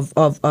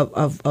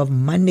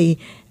Monday,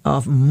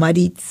 of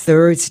Muddy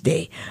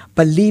Thursday,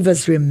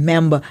 believers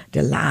remember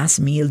the last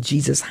meal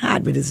Jesus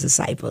had with his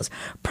disciples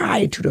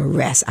prior to the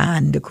arrest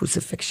and the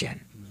crucifixion.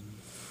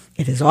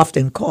 It is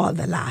often called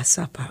the Last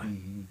Supper.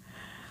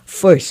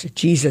 First,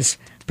 Jesus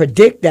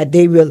predict that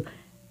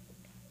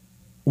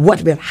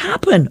what will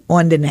happen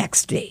on the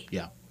next day.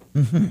 Yeah.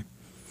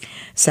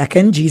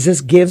 Second,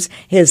 Jesus gives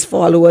his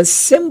followers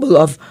symbol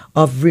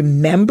of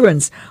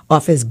remembrance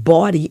of his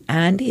body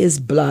and his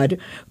blood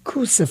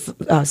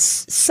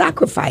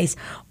sacrifice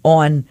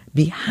on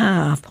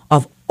behalf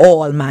of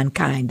all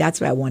mankind.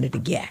 That's where I wanted to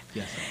get.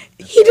 Yes.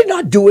 He did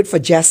not do it for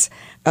just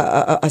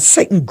a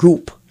certain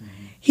group.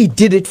 He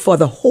did it for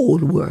the whole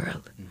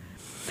world.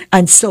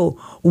 And so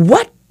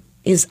what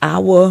is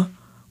our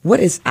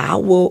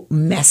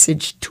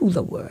message to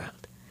the world?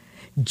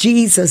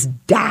 Jesus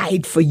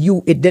died for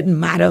you. It didn't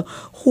matter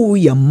who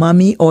your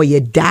mommy or your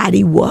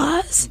daddy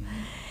was.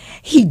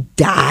 He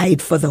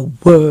died for the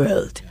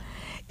world.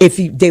 If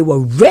they were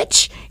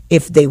rich,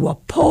 if they were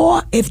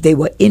poor, if they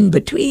were in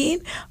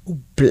between,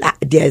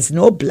 there's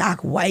no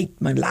black, white,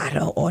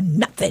 mulatto, or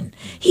nothing.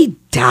 He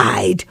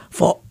died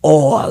for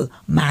all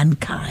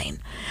mankind.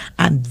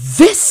 And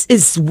this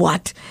is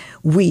what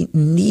we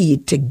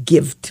need to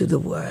give to the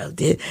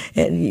world.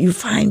 And you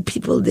find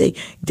people, they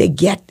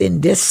get in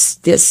this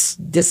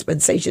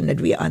dispensation that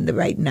we are under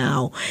right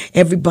now.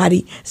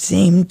 Everybody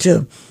seem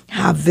to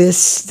have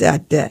this,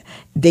 that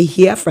they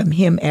hear from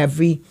him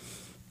every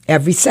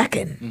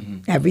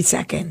second, every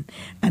second.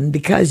 And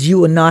because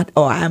you are not,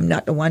 or I'm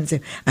not the one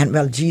saying, and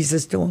well,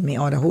 Jesus told me,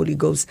 or the Holy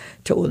Ghost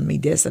told me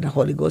this, or the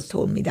Holy Ghost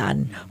told me that,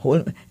 and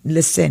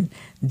listen,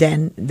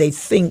 then they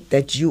think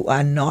that you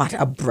are not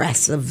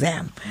abreast of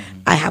them.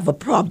 I have a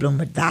problem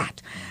with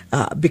that.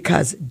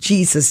 Because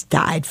Jesus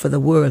died for the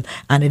world,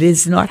 and it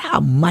is not how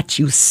much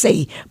you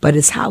say, but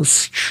it's how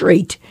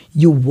straight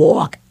you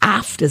walk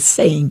after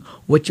saying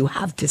what you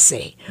have to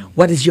say.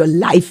 What is your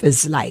life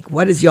is like?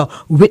 What is your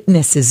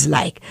witness is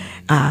like?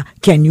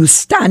 Can you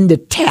stand the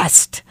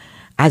test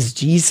as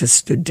Jesus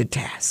stood the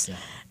test? Yeah.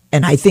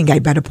 And I think I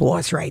better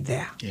pause right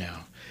there.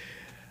 Yeah.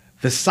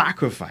 The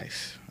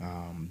sacrifice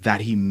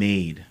that he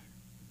made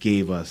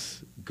gave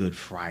us Good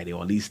Friday,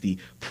 or at least the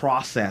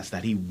process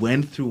that he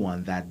went through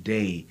on that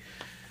day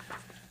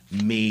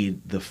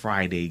made the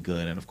Friday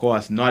good. And of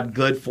course, not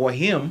good for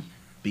him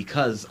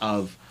because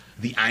of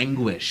the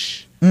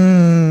anguish,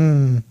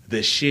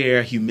 the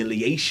sheer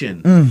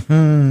humiliation,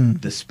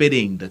 the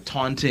spitting, the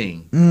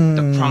taunting,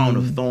 the crown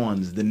of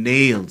thorns, the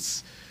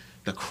nails,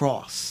 the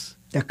cross,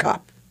 the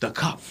cup.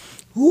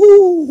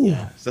 Ooh.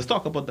 Yes. Let's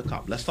talk about the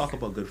cup. Let's talk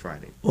about Good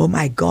Friday. Oh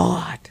my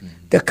God,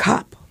 the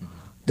cup.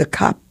 The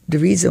cup. The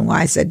reason why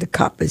I said the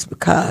cup is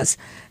because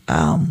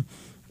the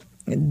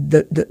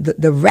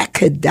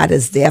record that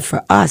is there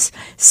for us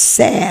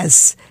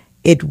says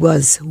it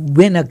was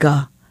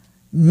vinegar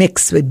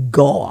mixed with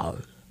gall.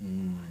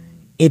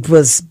 It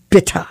was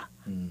bitter.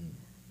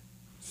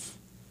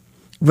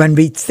 When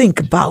we think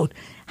about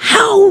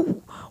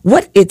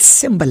what it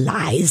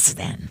symbolized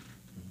then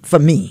for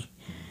me,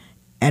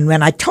 and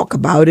when I talk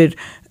about it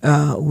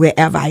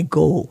wherever I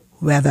go,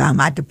 whether I'm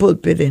at the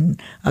pulpit in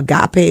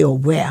Agape or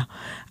where,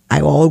 I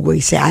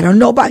always say, I don't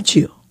know about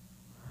you,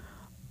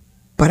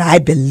 but I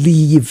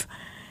believe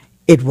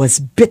it was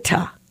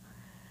bitter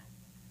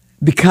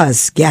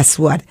because guess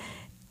what?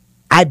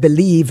 I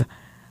believe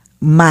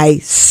my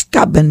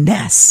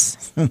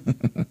stubbornness,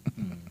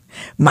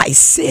 my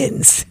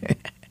sins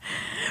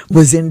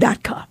was in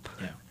that cup.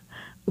 Yeah.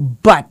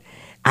 But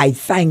I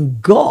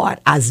thank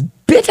God, as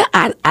bitter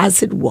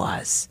as it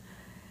was,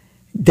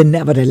 the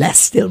nevertheless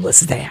still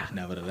was there.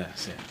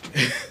 Nevertheless,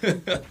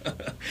 yeah.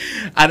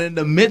 And in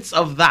the midst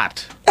of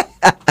that,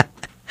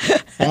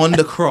 on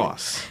the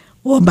cross,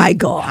 oh my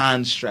God,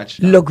 hands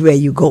stretched out, look where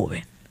you're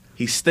going.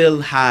 He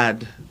still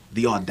had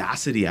the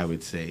audacity, I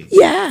would say,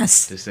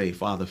 yes, to say,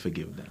 Father,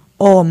 forgive them.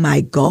 Oh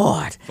my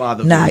God.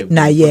 Father,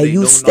 now yeah,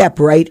 you step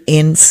right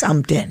in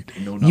something.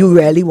 You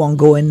really won't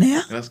go in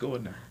there? Let's go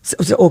in there.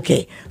 So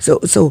okay. So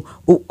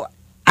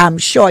I'm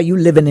sure you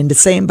living in the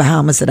same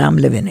Bahamas that I'm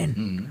living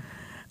in.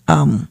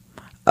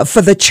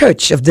 For the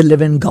Church of the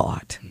Living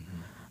God,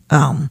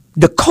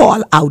 the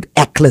call out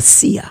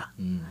ecclesia,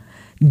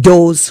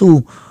 those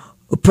who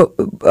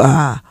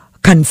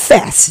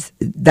confess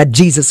that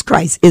Jesus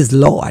Christ is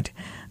Lord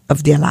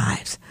of their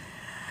lives.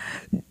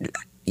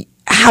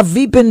 Have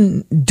we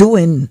been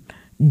doing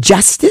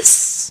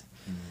justice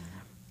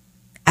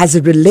as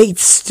it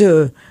relates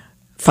to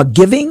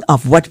forgiving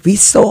of what we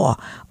saw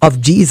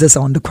of Jesus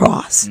on the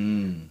cross?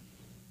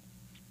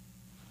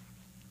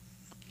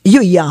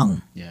 You're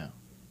young. Yeah.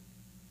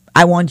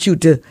 I want you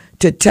to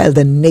tell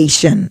the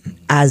nation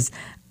as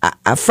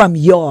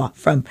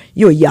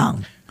you're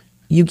young.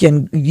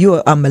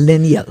 You're a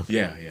millennial.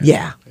 Yeah.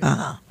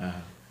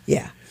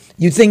 Yeah.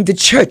 You think the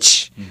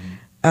church,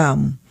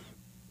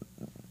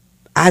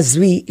 as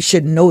we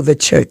should know the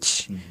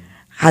church,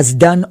 has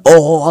done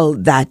all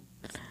that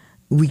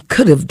we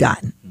could have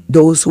done.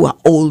 Those who are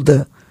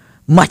older,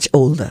 much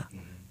older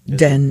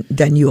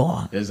than you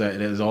are.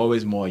 There's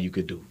always more you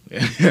could do.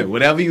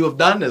 Whatever you have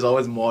done, there's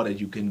always more that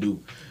you can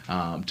do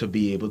to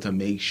be able to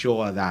make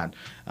sure that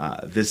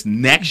this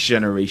next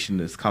generation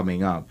that's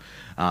coming up,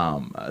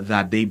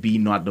 that they be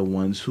not the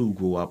ones who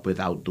grew up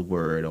without the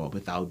word or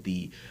without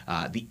the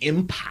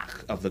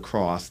impact of the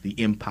cross, the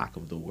impact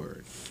of the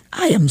word.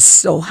 I am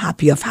so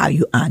happy of how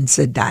you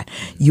answered that.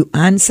 You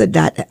answered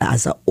that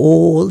as an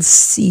old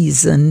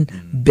seasoned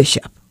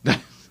bishop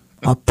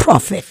or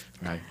prophet.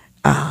 Right.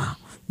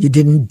 You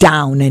didn't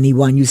down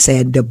anyone. You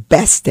said the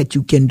best that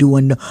you can do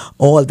and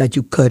all that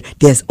you could.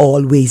 There's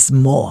always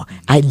more.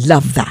 I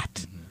love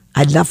that.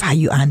 I love how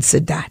you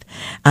answered that.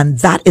 And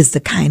that is the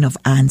kind of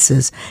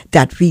answers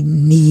that we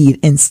need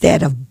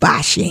instead of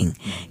bashing,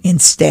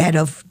 instead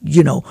of,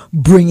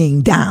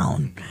 bringing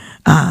down.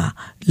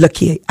 Look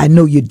here, I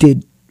know you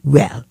did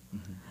well.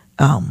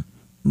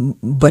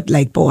 But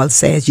like Paul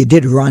says, you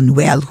did run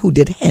well. Who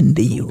did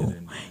hinder you?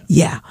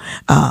 Yeah.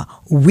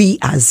 We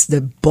as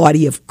the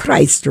body of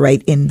Christ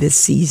right in this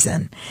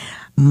season,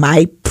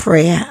 my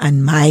prayer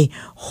and my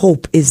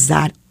hope is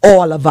that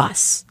all of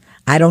us,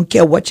 I don't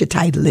care what your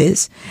title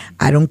is,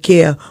 I don't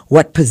care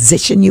what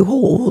position you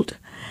hold,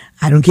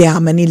 I don't care how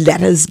many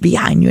letters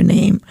behind your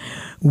name,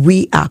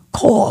 we are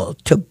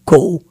called to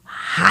go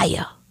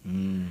higher,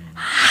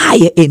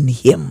 higher in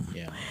Him.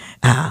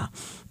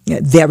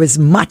 There is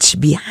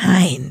much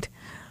behind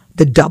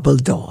the double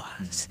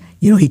doors.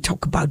 He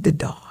talked about the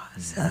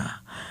doors.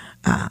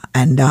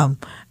 And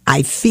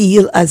I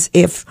feel as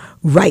if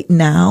right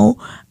now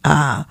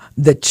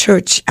the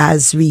church,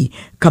 as we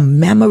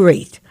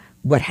commemorate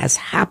what has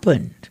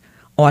happened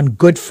on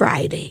Good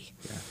Friday,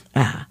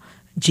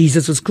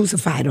 Jesus was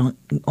crucified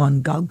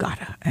on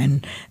Golgotha.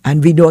 And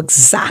we know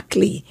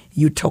exactly,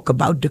 you talk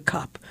about the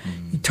cup,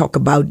 you talk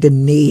about the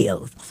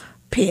nails,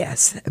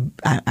 pierce.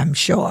 I'm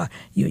sure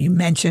you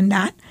mentioned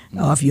that.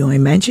 Or if you only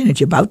mention it,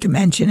 you're about to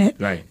mention it.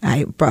 Right.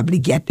 I probably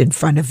get in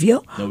front of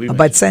you. No,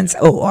 but since,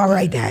 all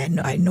right,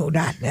 I know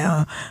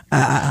that.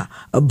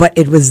 But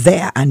it was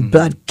there and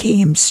blood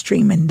came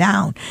streaming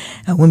down.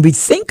 And when we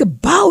think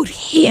about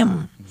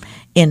Him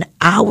in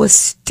our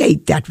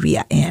state that we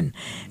are in,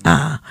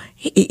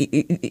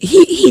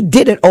 he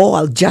did it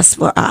all just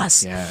for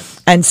us.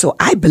 Yes. And so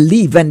I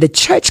believe when the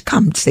church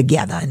comes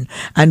together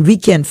and we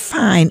can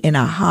find in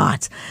our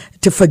hearts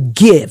to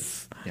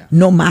forgive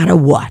no matter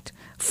what,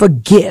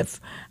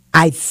 forgive,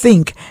 I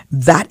think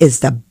that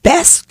is the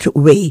best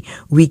way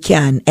we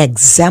can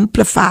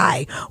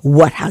exemplify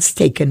what has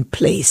taken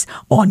place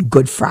on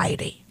Good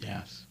Friday.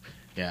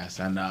 Yes,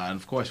 and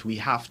of course we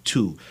have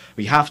to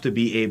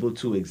be able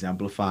to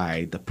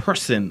exemplify the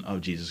person of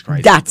Jesus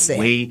Christ. That's the it.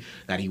 way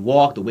that He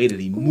walked, the way that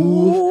He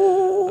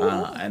moved,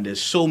 and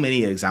there's so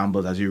many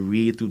examples as you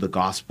read through the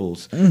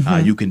Gospels.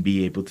 You can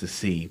be able to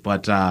see.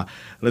 But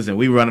listen,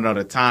 we're running out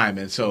of time,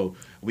 and so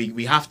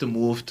we have to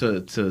move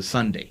to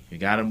Sunday. You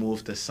got to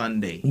move to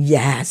Sunday.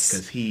 Yes,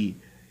 because he.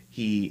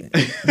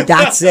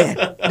 That's it.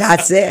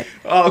 That's it.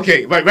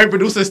 Okay, my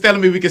producer's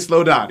telling me we can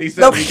slow down. He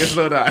said we can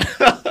slow down.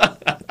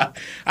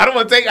 I don't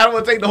want to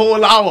take the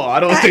whole hour. I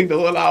don't want to take the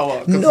whole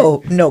hour.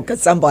 No,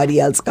 because somebody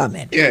else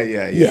coming.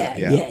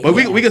 Yeah. But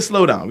we can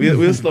slow down.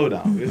 We'll slow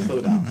down.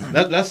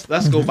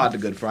 Let's go back to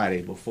Good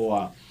Friday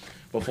before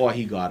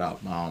he got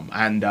up.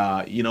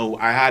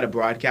 I had a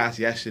broadcast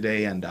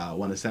yesterday, and I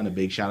want to send a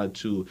big shout out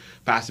to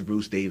Pastor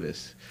Bruce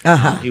Davis.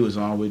 He was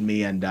on with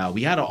me, and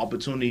we had an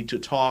opportunity to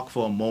talk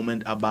for a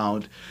moment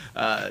about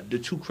the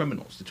two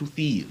criminals, the two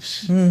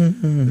thieves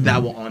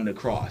that were on the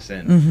cross.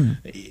 And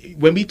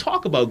when we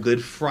talk about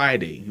Good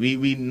Friday,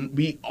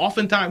 we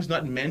oftentimes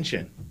not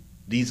mention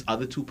these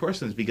other two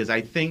persons because I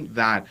think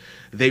that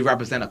they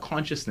represent a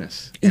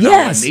consciousness in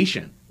our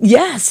nation.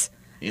 Yes.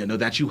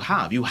 That you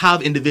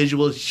have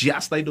individuals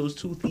just like those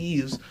two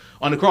thieves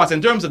on the cross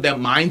in terms of their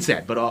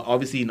mindset, but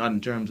obviously not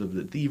in terms of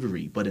the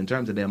thievery, but in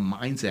terms of their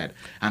mindset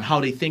and how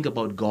they think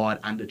about God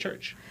and the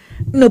church.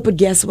 No, but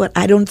guess what?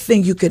 I don't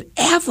think you could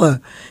ever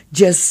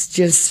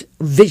just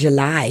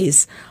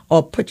visualize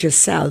or put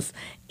yourself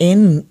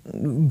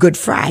in Good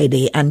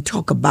Friday and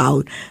talk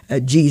about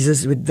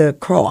Jesus with the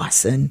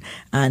cross and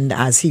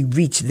as he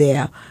reached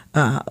there,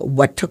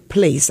 what took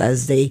place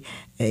as they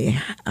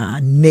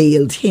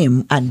nailed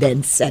him and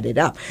then set it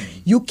up.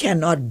 You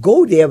cannot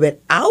go there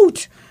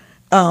without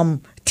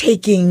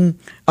taking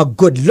a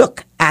good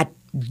look at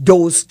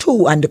those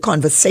two and the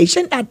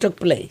conversation that took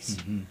place.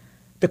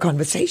 The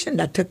conversation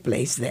that took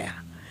place there.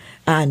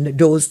 And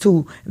those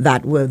two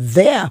that were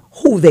there,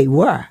 who they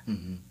were.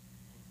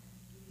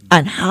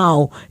 And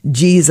how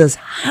Jesus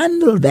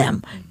handled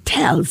them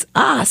tells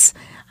us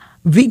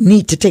we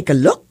need to take a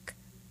look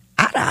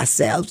at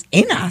ourselves,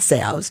 in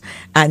ourselves,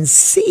 and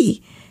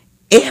see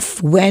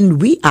if when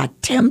we are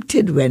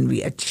tempted, when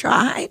we are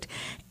tried,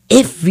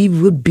 if we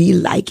would be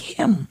like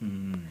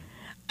him.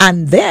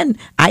 And then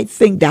I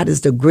think that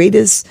is the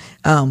greatest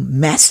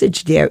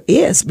message there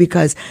is,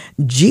 because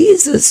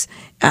Jesus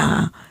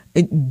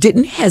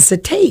didn't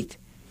hesitate.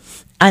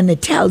 And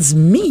it tells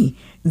me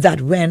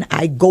that when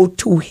I go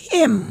to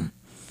him,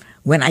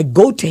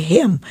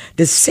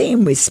 the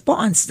same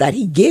response that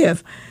he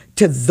gave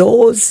to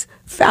those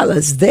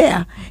fellas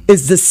there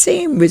is the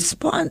same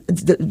response,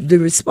 the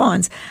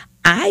response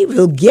I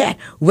will get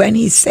when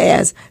he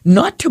says,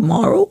 not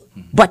tomorrow,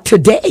 but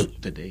today.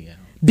 Today, yeah.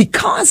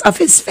 Because of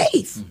his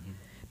faith.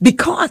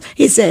 Because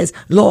he says,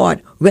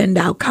 Lord, when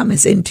thou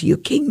comest into your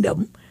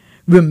kingdom,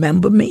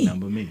 remember me.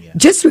 Yeah.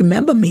 Just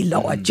remember me,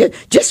 Lord.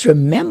 Just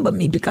remember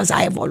me, because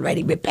I have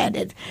already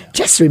repented. Yeah.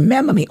 Just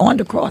remember me on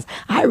the cross.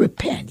 I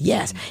repent.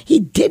 Yes, he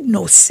did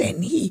no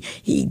sin.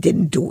 He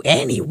didn't do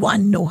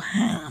anyone no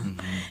harm.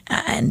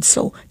 And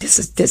so this.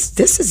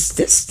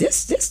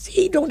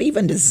 He don't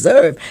even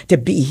deserve to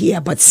be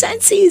here. But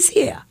since he is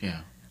here,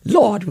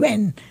 Lord,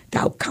 when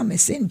thou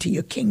comest into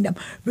your kingdom,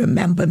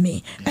 remember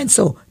me. And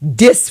so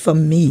this for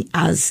me,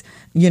 as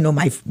you know,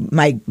 my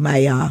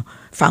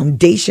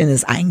foundation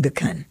is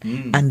Anglican.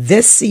 And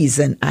this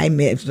season, I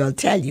may as well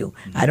tell you,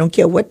 I don't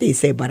care what they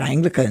say about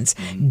Anglicans,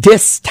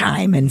 this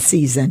time and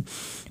season,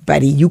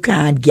 buddy, you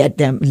can't get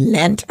them.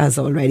 Lent has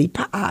already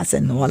passed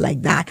and all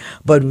like that.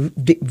 But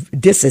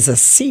this is a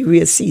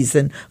serious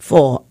season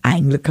for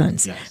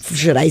Anglicans. Yes.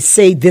 Should I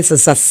say this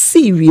is a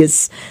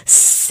serious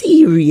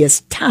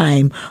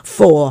time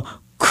for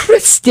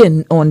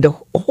Christian on the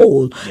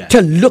whole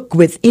to look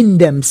within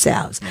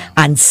themselves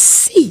and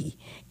see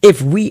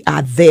if we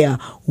are there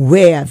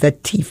where the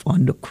thief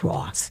on the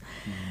cross.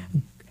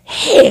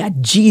 Hear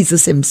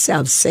Jesus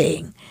himself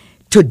saying,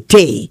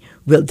 today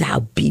will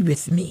thou be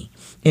with me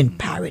in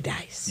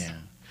paradise. Yeah.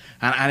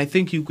 And I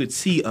think you could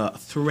see a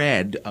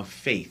thread of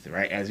faith,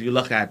 right? As you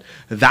look at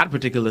that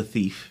particular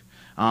thief,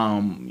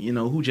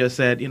 who just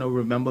said,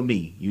 remember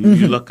me.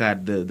 You look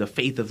at the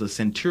faith of the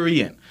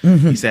centurion.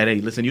 He said, hey,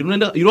 listen, you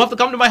don't have to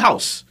come to my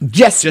house.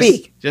 Just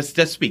speak. Just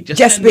speak. Just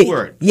send the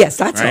word. Yes,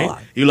 that's right? all.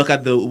 You look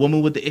at the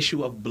woman with the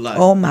issue of blood.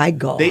 Oh, my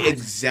God. They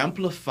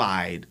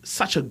exemplified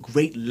such a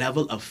great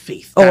level of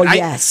faith. Oh,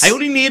 yes. I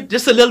only need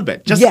just a little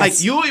bit. Just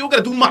like you got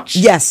to do much.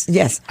 Yes,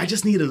 yes. I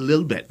just need a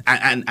little bit.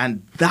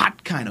 And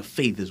that kind of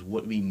faith is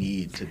what we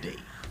need today.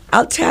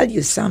 I'll tell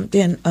you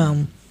something,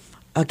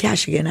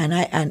 Kashigan,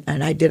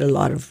 and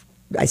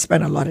I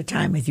spent a lot of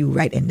time with you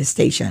right in the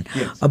station.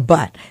 Yes.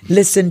 But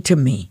listen to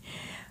me.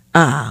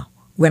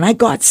 When I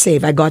got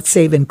saved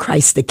in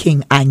Christ the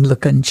King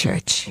Anglican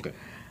Church. Okay.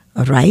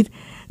 All right?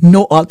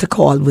 No altar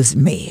call was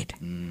made.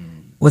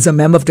 Was a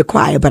member of the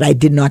choir, but I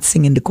did not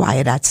sing in the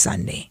choir that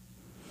Sunday.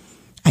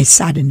 I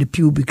sat in the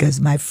pew because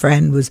my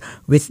friend was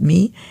with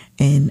me,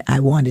 and I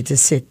wanted to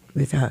sit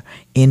with her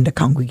in the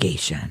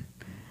congregation.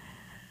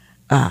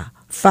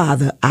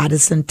 Father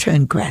Addison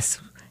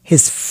Turnquest,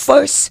 his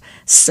first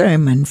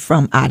sermon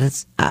from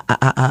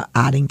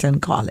Addington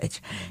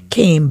College,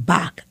 came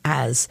back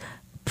as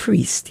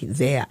priest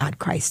there at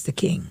Christ the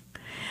King.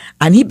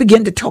 And he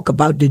began to talk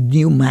about the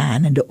new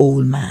man and the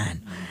old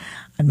man.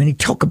 And when he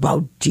talked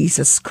about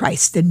Jesus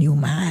Christ, the new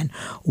man,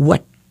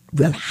 what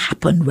will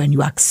happen when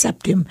you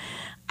accept him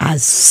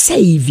as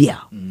Savior,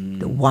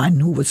 the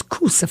one who was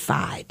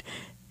crucified,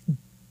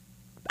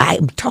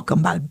 I'm talking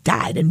about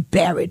died and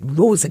buried,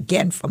 rose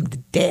again from the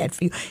dead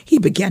for you. He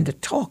began to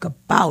talk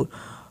about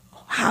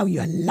how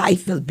your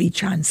life will be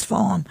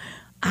transformed.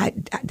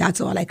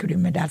 That's all I could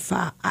remember that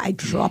far. I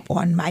drop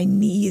on my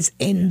knees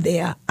in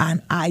there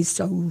and I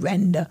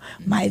surrender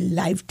my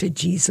life to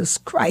Jesus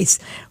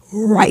Christ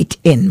right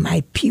in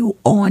my pew,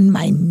 on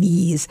my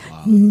knees,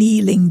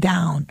 kneeling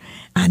down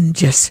and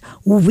just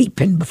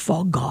weeping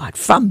before God.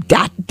 From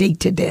that day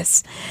to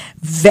this,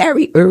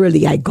 very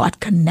early I got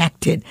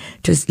connected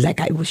to,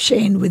 like I was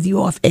sharing with you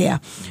off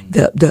air,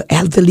 the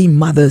elderly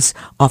mothers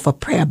of a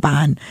prayer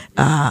band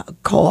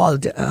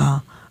called,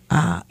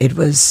 it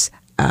was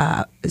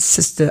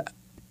Sister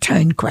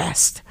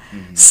Turnquest,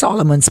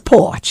 Solomon's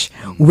Porch,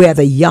 where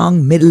the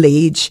young,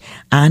 middle-aged,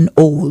 and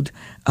old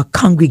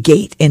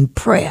congregate in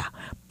prayer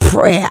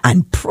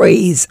and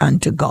praise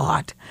unto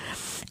God.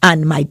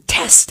 And my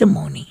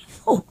testimony,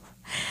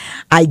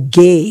 I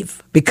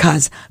gave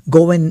because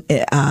going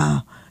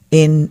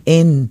in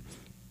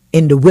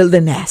the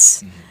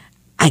wilderness,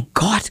 I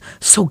got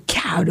so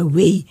carried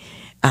away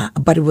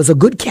But it was a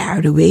good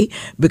carried away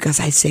because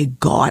I say,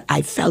 God,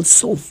 I felt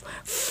so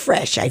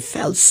fresh. I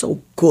felt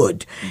so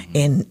good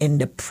in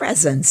the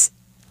presence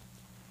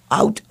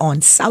out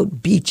on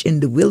South Beach in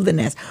the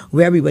wilderness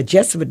where we were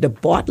just with the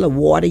bottle of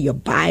water, your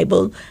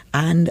Bible,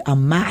 and a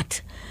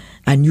mat.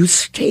 And you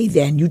stay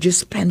there and you just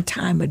spend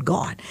time with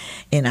God.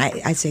 And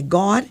I say,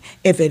 God,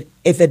 if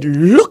it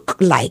look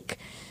like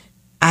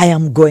I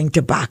am going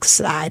to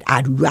backslide,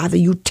 I'd rather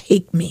you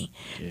take me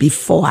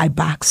before I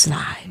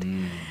backslide.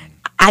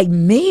 I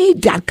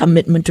made that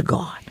commitment to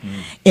God.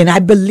 And I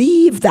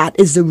believe that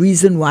is the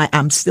reason why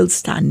I'm still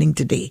standing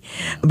today,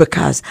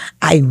 because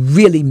I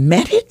really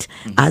meant it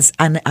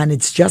and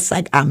it's just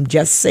like I'm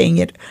just saying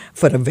it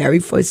for the very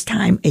first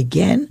time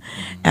again,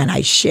 and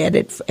I shared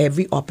it for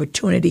every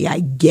opportunity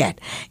I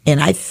get.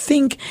 And I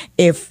think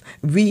if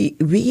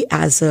we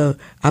as a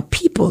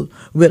people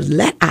will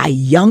let our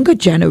younger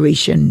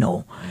generation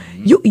know,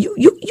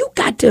 you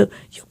got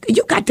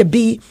to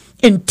be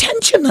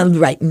intentional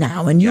right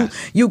now, and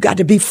you got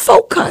to be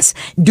focused.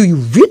 Do you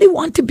really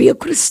want to be a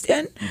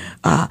Christian?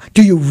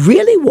 Do you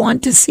really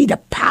want to see the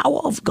power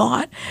of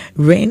God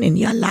reign in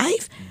your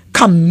life?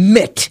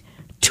 Commit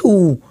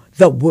to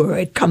the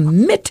word,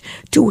 commit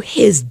to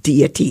his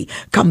deity,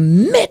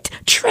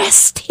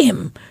 trust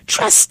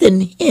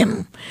in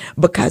him,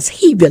 because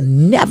he will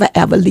never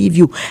ever leave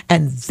you.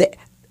 And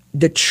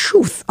the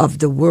truth of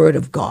the word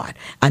of God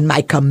and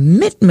my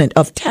commitment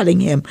of telling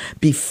him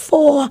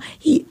before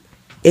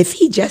if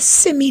he just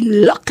see me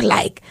look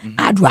like,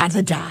 I'd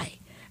rather die.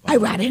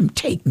 I'd rather him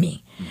take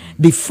me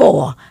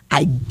before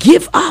I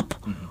give up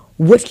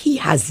what he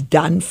has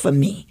done for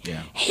me.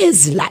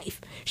 His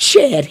life,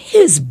 shed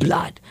his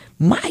blood.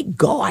 My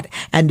God.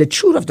 And the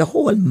truth of the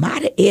whole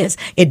matter is,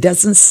 it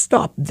doesn't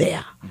stop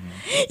there.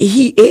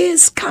 He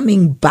is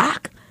coming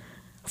back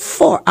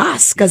for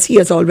us because he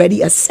has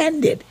already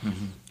ascended.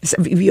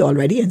 We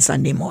already in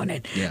Sunday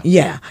morning.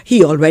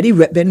 He already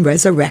been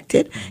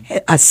resurrected.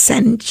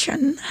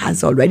 Ascension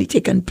has already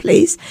taken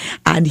place,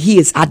 and he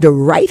is at the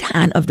right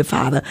hand of the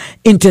Father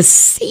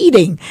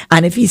interceding.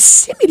 And if he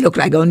see me look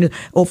like,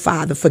 oh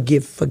Father,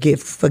 forgive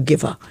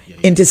her,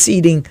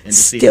 interceding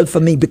still for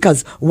me.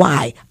 Because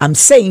why? I'm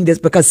saying this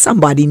because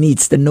somebody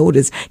needs to know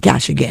this.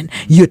 Cash again,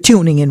 you're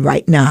tuning in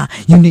right now.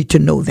 You need to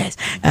know this.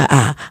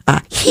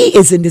 He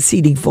is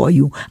interceding for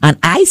you, and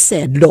I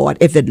said, Lord,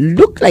 if it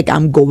look like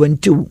I'm going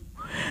to,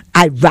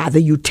 I'd rather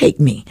you take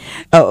me.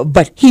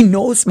 But he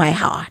knows my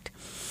heart.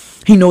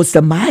 He knows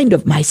the mind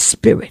of my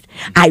spirit.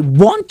 I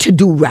want to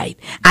do right.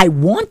 I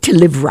want to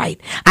live right.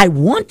 I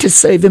want to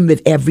serve him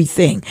with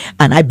everything.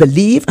 And I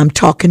believe I'm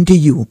talking to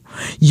you.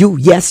 You,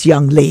 yes,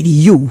 young lady.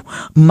 You,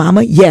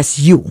 mama, yes,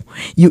 you.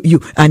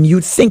 And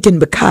you thinking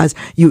because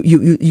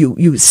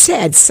you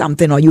said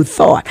something, or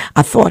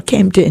a thought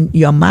came to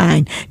your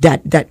mind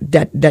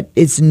that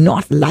is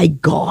not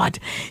like God.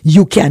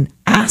 You can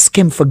ask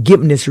him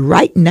forgiveness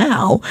right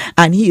now,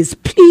 and he is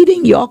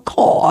pleading your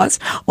cause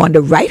on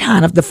the right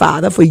hand of the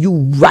Father for you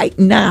right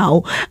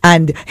now.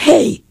 And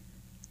hey,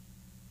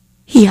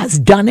 he has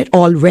done it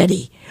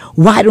already.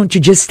 Why don't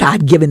you just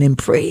start giving him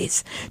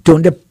praise?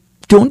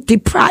 Don't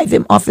deprive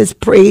him of his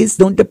praise.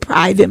 Don't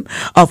deprive him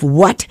of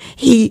what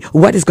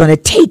is going to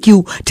take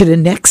you to the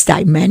next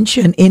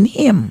dimension in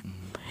him.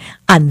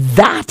 And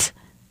that,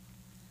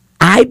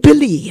 I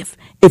believe,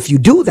 if you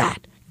do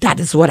that, that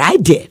is what I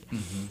did.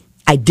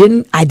 I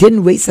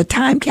didn't waste the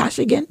time, Cash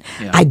again.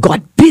 I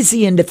got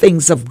busy in the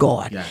things of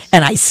God,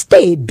 and I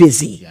stayed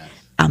busy.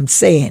 I'm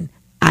saying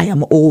I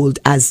am old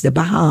as the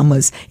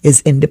Bahamas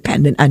is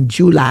independent, and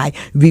July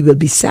we will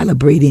be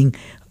celebrating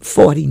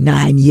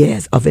 49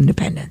 years of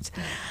independence.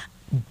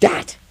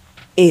 That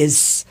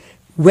is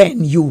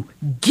when you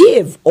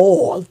give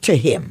all to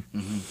him.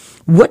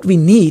 What we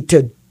need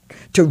to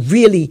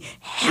really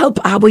help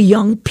our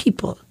young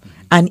people,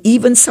 and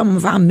even some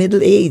of our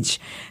middle age,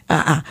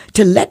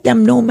 to let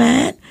them know,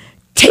 man,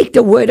 take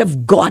the word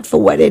of God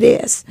for what it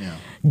is.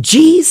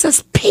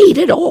 Jesus paid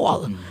it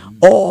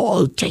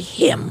all to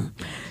him.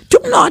 Do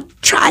not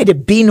try to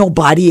be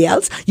nobody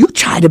else. You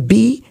try to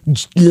be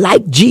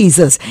like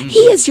Jesus. He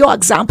is your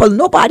example,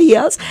 nobody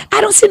else.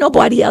 I don't see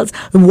nobody else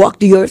walk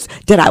the earth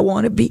that I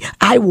want to be.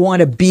 I want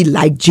to be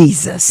like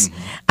Jesus.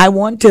 I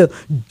want to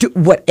do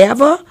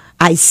whatever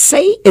I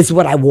say is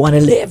what I want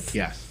to live.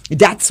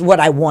 That's what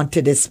I want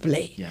to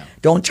display.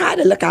 Don't try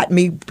to look at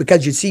me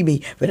because you see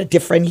me with a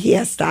different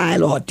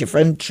hairstyle or a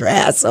different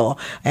dress or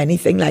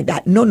anything like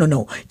that.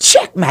 No.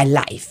 Check my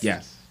life.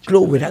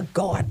 Glory to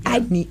God.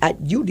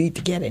 You need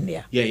to get in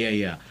there.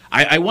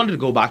 I wanted to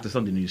go back to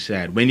something you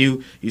said. When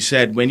you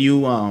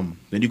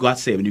got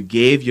saved, when you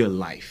gave your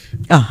life,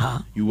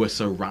 you were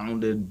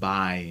surrounded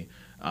by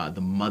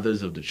the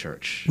mothers of the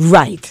church.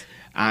 Right.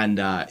 And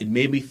it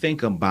made me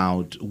think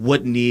about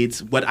what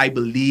I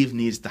believe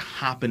needs to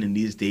happen in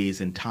these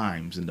days and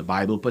times. And the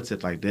Bible puts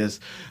it like this: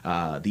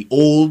 the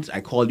old,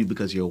 I call you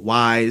because you're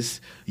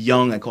wise;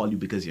 young, I call you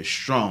because you're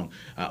strong.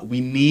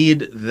 We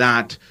need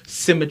that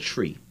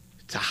symmetry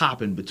to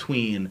happen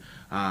between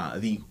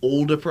the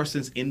older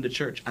persons in the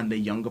church and the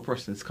younger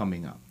persons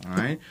coming up. All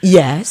right?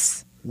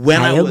 Yes.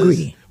 I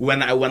agree.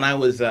 When I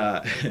was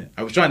I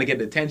was trying to get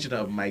the attention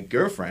of my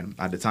girlfriend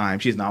at the time.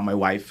 She's now my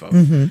wife of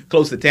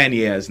close to 10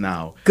 years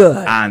now.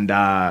 Good. And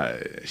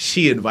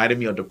she invited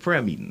me to the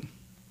prayer meeting.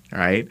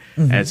 Right.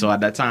 And so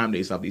at that time, they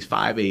used to have these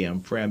 5 a.m.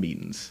 prayer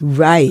meetings.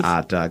 Right.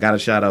 At got to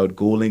shout out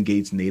Golden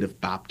Gates Native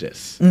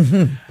Baptist.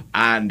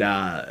 And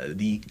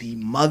the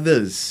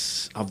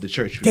mothers of the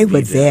church would They be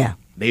were there.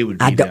 They would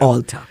be at the there.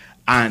 altar.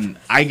 And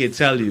I can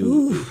tell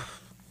you,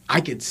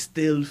 I could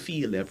still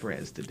feel their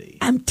prayers today.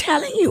 I'm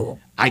telling you.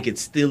 I could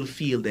still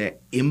feel their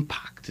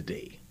impact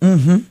today.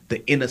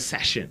 The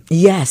intercession.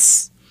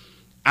 Yes.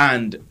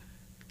 And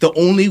the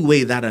only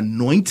way that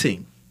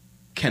anointing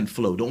can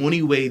flow, the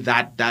only way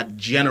that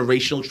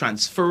generational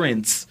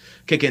transference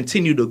can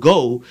continue to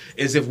go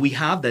is if we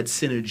have that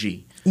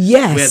synergy.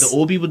 Yes. Where the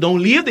old people don't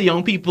leave the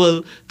young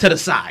people to the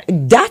side.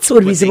 That's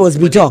what we're supposed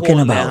to be talking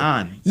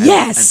about.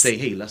 And say,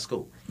 hey, let's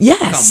go. Yes.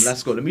 Come,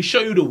 let's go. Let me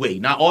show you the way.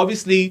 Now,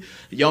 obviously,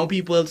 young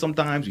people,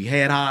 sometimes we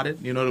head-hearted.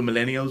 You know, the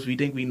millennials, we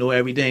think we know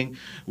everything.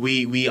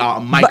 We are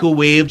a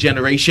microwave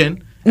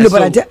generation. No,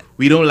 but so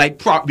we don't like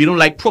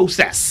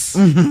process.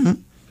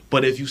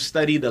 But if you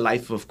study the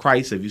life of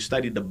Christ, if you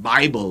study the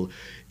Bible,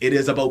 it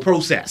is about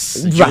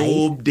process. Right.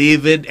 Job,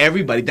 David,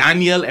 everybody,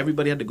 Daniel,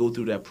 everybody had to go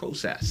through that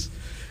process.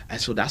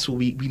 And so that's what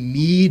we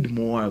need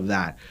more of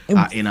that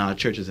in our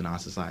churches and our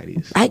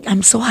societies.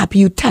 I'm so happy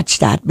you touched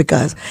that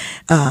because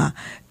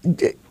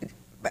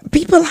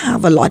people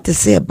have a lot to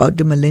say about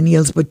the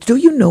millennials. But do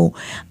you know,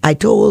 I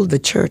told the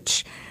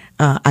church,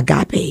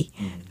 Agape,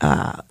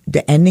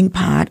 the ending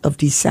part of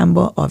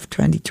December of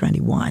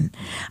 2021,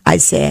 I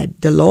said,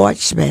 the Lord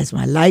spares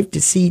my life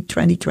to see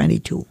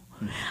 2022.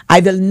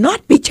 I will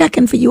not be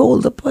checking for you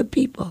older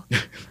people.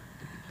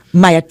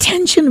 My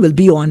attention will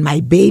be on my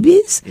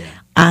babies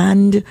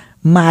and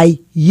my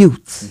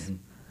youth,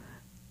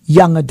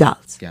 young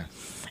adults.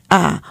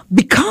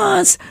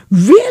 Because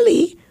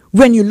really,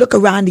 when you look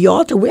around the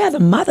altar, we are the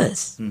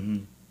mothers.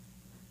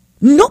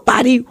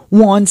 Nobody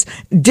wants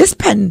this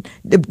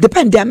the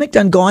pandemic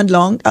done gone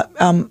long.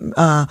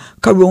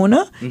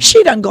 Corona,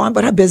 she done gone,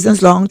 but her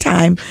business long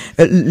time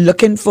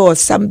looking for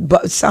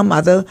some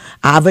other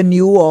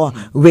avenue or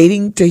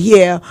waiting to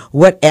hear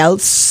what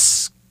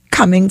else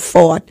coming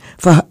forth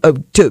for her,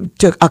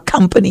 to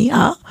accompany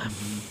her.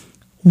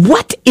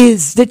 What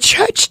is the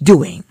church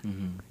doing?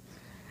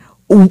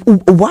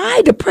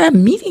 Why the prayer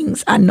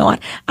meetings are not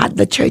at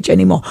the church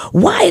anymore?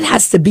 Why it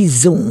has to be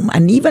Zoom?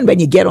 And even when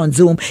you get on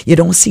Zoom, you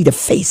don't see the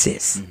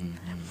faces.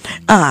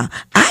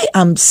 I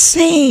am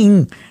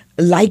saying,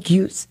 like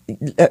you,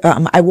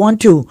 I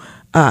want to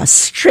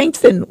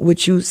strengthen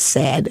what you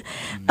said.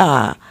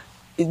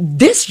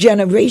 This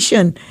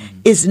generation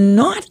is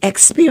not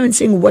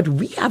experiencing what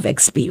we have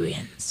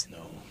experienced.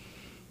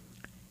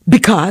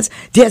 Because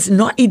there's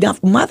not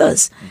enough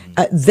mothers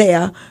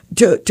there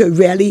to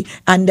really,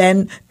 and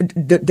then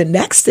the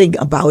next thing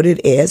about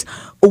it is,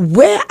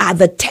 where are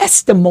the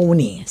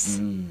testimonies?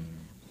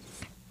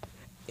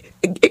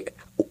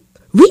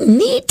 We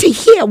need to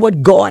hear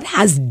what God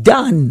has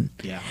done.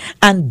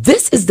 And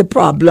this is the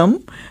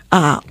problem,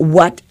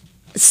 what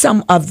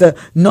some of the,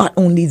 not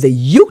only the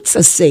youths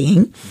are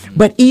saying,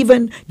 but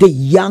even the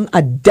young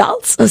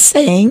adults are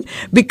saying,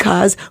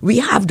 because we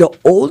have the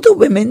older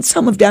women,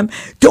 some of them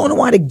don't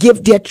want to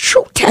give their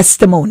true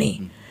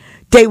testimony.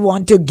 They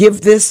want to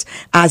give this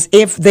as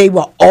if they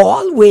were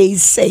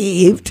always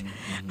saved.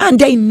 And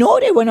they know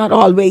they were not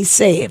always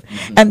saved.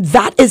 And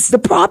that is the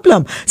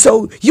problem.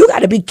 So you got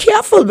to be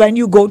careful when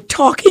you go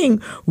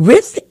talking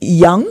with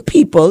young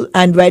people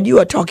and when you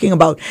are talking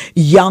about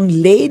young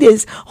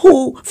ladies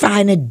who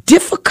find it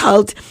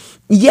difficult.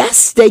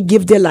 Yes, they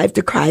give their life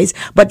to Christ,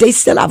 but they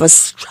still have a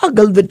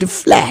struggle with the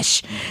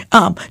flesh.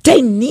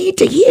 They need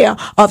to hear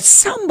of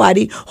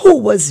somebody who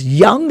was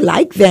young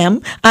like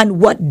them and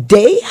what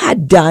they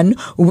had done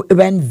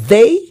when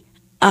they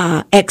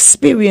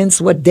experience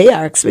what they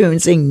are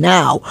experiencing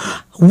now.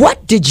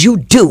 What did you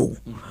do?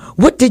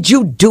 What did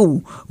you do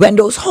when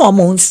those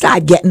hormones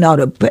start getting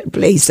out of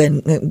place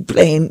and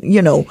playing,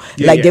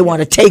 they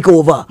want to take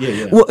over?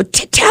 Well,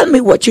 tell me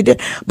what you did.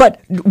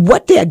 But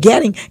what they're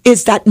getting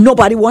is that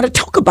nobody want to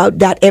talk about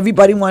that.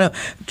 Everybody want to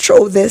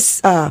throw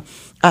this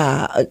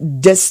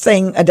this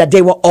thing that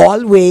they were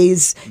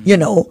always, they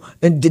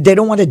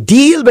don't want to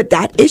deal with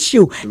that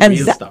issue.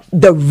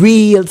 The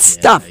real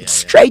stuff,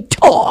 straight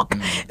talk.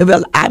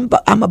 Well, I'm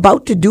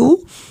about to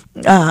do,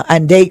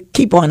 and they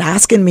keep on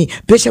asking me,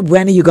 Bishop,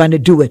 when are you going to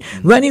do it?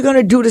 When are you going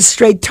to do the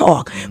straight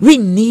talk? We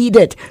need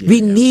it.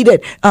 We need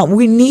it.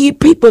 We need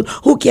people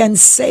who can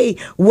say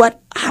what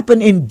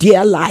happened in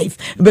their life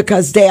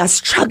because they are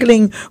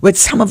struggling with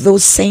some of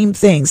those same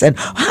things. And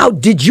how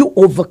did you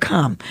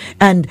overcome?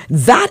 And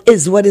that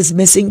is what is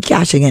missing,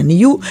 Cashing. And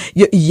you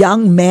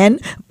young men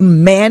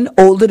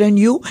older than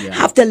you,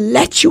 have to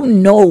let you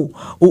know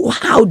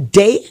how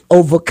they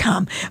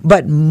overcome.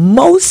 But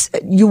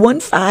you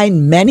won't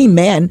find many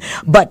men,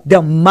 but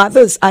the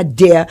mothers are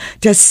there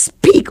to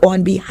speak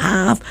on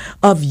behalf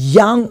of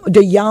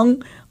the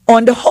young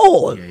on the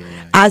whole.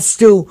 as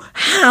to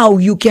how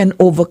you can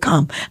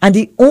overcome. And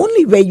the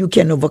only way you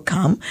can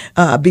overcome,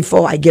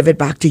 before I give it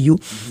back to you,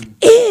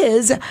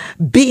 is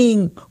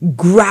being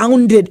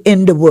grounded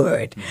in the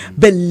Word.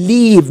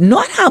 Believe,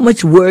 not how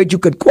much word you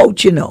could quote,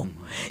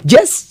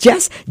 Just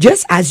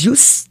as you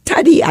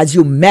study, as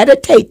you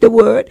meditate the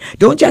Word,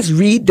 don't just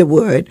read the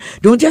Word.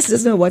 Don't just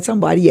listen to what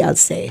somebody else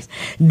says.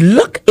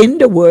 Look in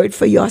the Word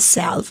for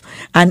yourself,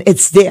 and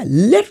it's there.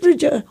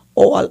 Literature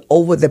all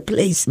over the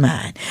place,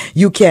 man.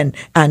 You can,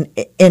 and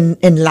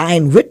in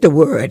line with the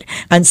Word.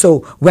 And so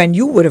when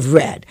you would have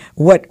read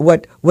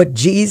what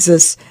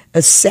Jesus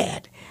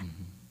said,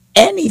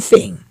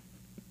 anything,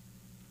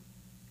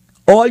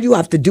 all you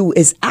have to do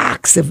is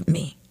ask of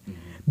me.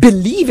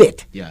 Believe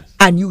it, yes,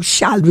 and you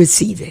shall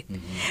receive it.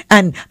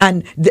 And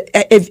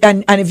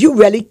if you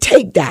really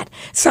take that,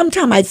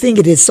 sometimes I think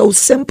it is so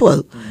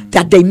simple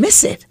that they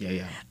miss it.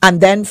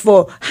 And then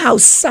for how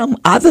some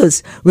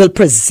others will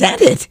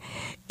present it,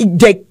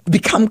 they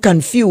become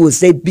confused.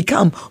 They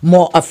become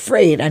more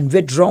afraid and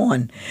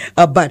withdrawn.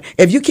 But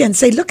if you can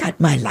say, look at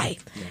my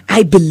life.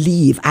 I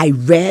believe, I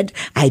read,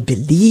 I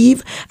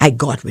believe, I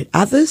got with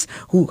others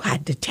who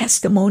had the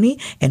testimony.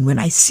 And when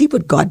I see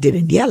what God did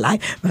in their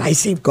life, when I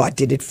see God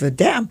did it for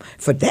them,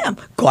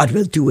 God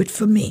will do it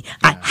for me.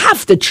 I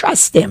have to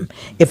trust Him.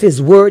 If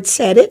His Word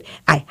said it,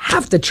 I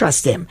have to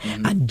trust Him.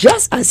 And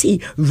just as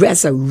He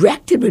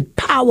resurrected with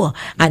power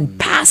and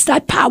passed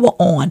that power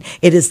on,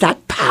 it is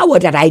that power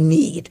that I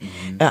need.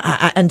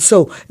 And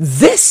so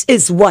this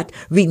is what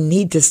we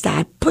need to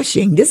start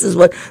pushing. This is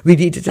what we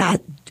need to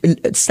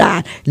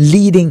start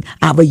leading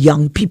our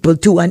young people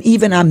to, and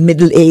even our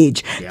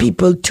middle-aged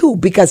people too,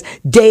 because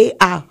they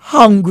are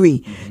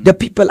hungry. The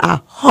people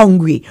are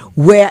hungry.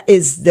 Where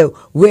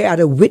are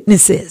the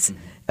witnesses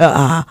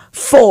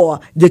for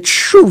the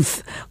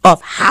truth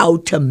of how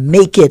to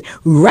make it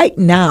right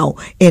now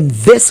in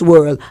this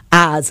world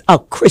as a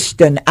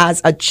Christian, as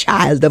a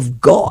child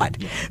of God?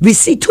 We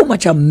see too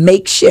much of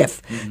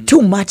makeshift,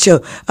 too much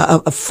of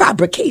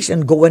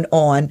fabrication going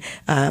on,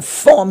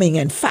 forming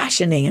and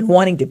fashioning and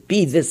wanting to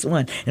be this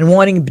one and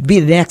wanting to be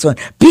the next one.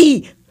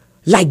 Be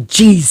like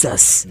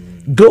Jesus.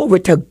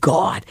 Glory to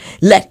God.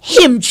 Let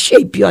Him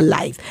shape your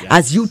life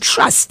as you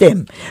trust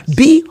Him.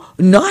 Be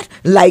not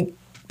like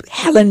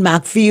Helen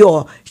McPhee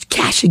or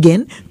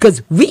Cashigan,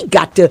 because we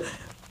got to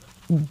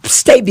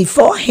stay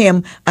before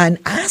Him and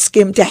ask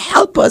Him to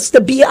help us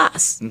to be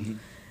us.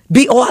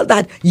 Be all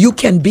that you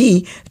can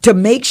be, to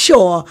make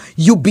sure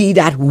you be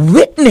that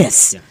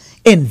witness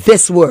in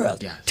this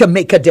world to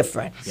make a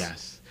difference.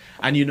 Yes.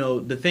 And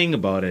the thing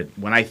about it,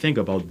 when I think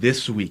about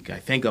this week, I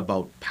think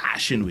about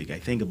Passion Week, I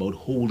think about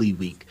Holy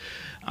Week.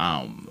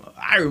 I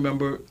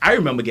remember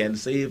getting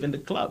saved in the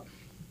club.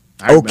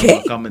 I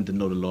remember coming to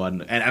know the Lord,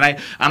 and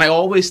I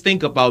always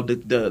think about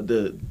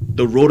the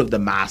road of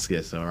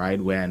Damascus. All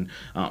right, when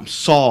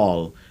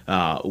Saul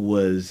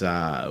was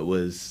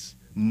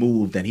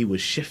moved and he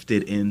was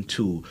shifted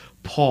into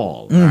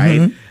Paul,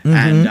 right,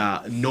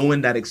 and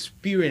knowing that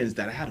experience,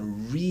 that I had a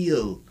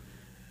real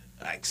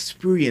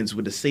experience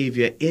with the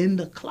Savior in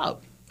the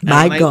club.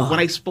 My God.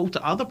 When I spoke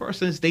to other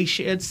persons, they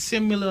shared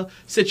similar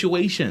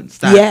situations.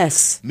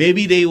 That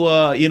maybe they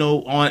were,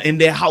 in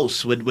their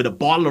house with a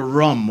bottle of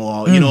rum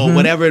or,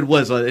 whatever it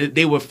was. Or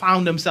they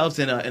found themselves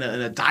in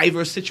a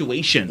diverse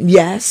situation.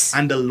 Yes.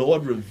 And the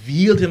Lord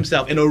revealed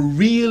Himself in a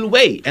real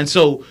way. And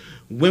so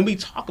when we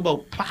talk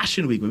about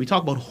Passion Week, when we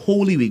talk about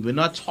Holy Week, we're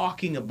not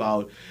talking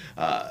about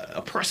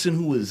a person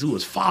who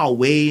is far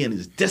away and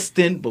is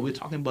distant, but we're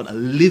talking about a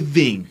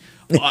living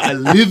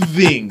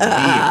being, all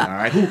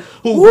right,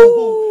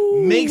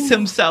 who makes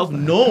himself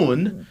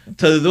known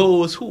to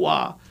those who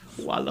are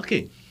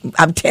looking.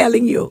 I'm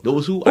telling you,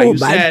 those who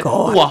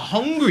who are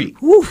hungry.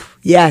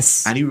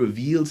 Yes, and He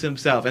reveals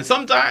Himself. And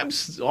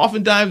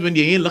oftentimes, when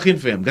you ain't looking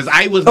for Him, because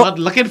I was not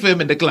looking for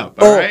Him in the club.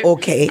 All right?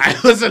 Okay, I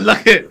wasn't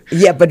looking.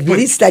 Yeah, but at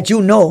least that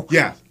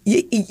Yeah.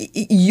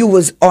 You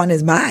was on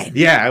His mind.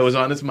 Yeah, I was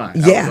on His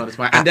mind. I was on His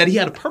mind. And that He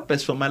had a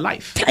purpose for my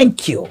life.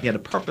 Thank you. He had a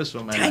purpose for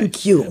my life.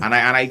 Thank you. And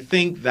I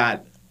think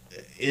that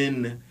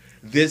in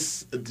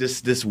this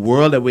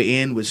world that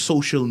we're in with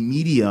social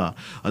media,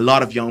 a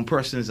lot of young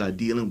persons are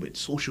dealing with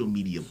social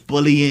media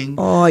bullying.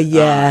 Oh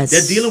yes,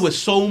 they're dealing with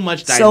so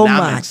much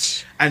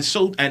dynamics, and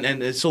so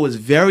it's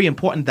very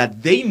important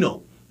that they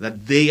know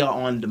that they are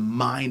on the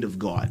mind of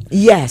God.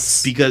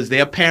 Yes. Because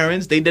their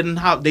parents, they didn't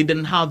have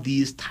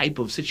these type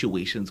of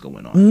situations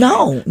going on.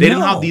 No. They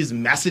didn't have these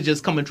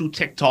messages coming through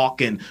TikTok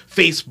and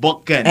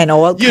Facebook and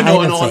all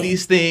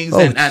these things,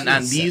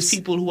 and these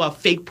people who have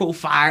fake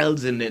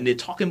profiles and they're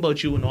talking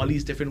about you in all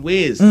these different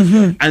ways.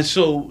 And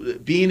so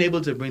being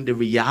able to bring the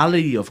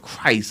reality of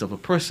Christ, of a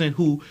person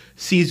who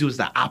sees you as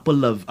the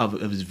apple of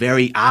His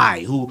very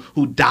eye,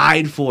 who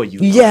died for you,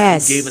 who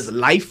gave His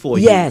life for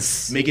you,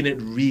 making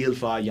it real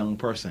for a young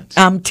person.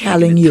 I'm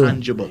telling you.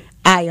 Tangible.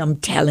 I am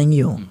telling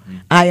you.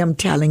 I am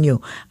telling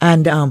you.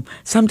 And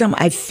sometimes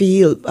I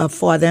feel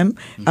for them.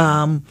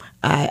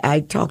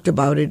 I talked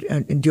about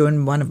it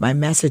during one of my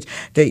messages.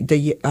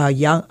 The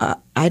young,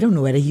 I don't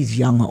know whether he's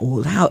young or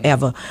old,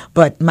 however,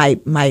 but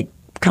my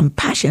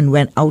compassion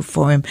went out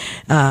for him.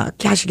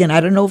 Kashigan,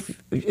 I don't know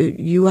if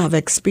you have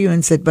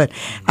experienced it, but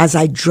as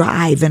I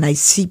drive and I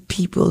see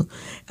people,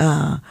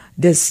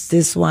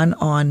 this one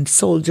on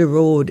Soldier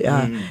Road,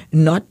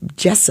 not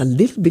just a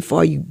little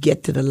before you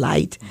get to the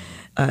light,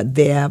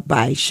 there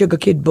by Sugar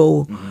Kid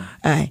Bow,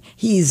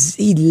 he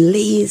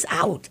lays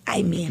out,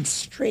 I mean,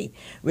 straight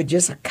with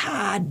just a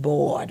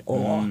cardboard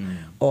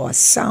or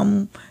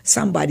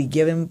somebody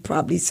give him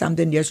probably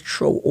something just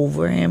throw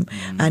over him,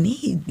 and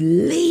he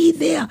lay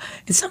there.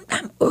 And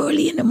sometime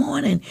early in the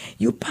morning,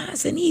 you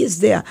pass and he is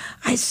there.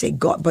 I say,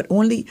 God, but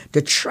only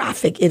the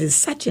traffic, it is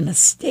such in a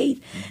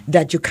state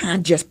that you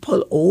can't just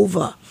pull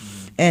over.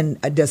 And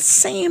at the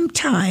same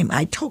time,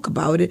 I talk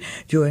about it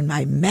during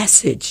my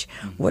message.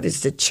 What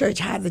is the church?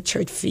 How the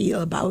church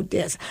feel about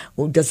this?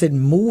 Well, does it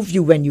move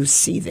you when you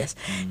see this?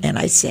 And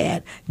I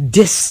said,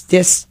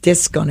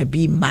 this gonna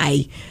be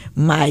my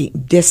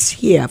this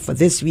here for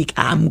this week.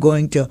 I'm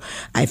going to,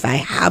 if I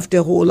have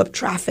to hold up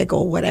traffic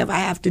or whatever I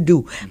have to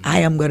do,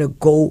 I am gonna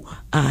go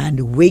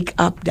and wake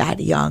up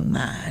that young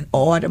man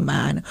or the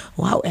man,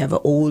 however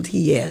old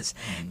he is,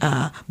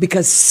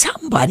 because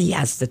somebody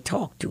has to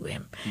talk to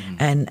him.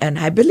 And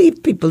I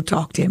believe people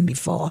talked to him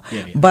before,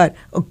 but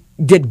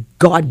did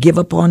God give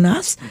up on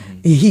us?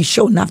 He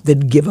sure enough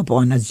didn't give up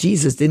on us.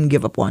 Jesus didn't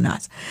give up on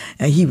us.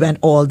 He went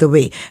all the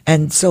way.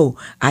 And so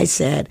I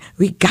said,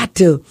 it got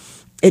to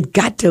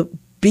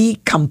be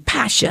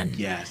compassion.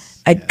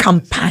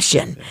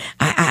 Compassion.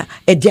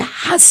 There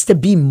has to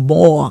be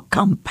more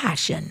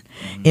compassion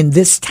in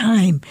this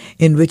time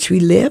in which we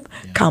live.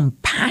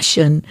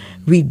 Compassion.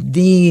 We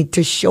need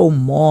to show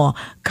more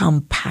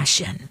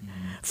compassion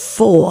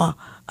for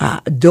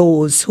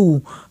those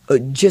who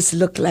just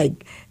look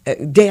like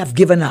they have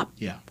given up.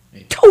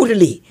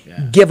 Totally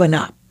given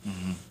up.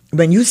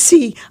 When you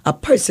see a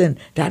person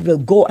that will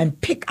go and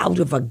pick out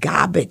of a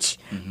garbage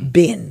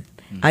bin,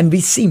 and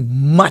we see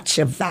much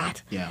of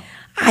that,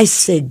 I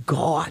say,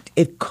 God,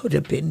 it could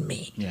have been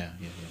me.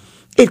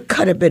 It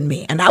could have been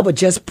me. And I would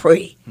just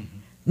pray.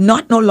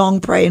 Not no long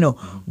prayer, no.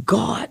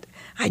 God,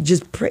 I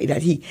just pray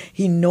that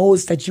he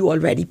knows that you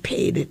already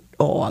paid it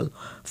all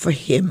for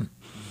him.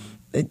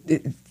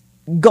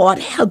 God,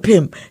 help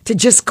him to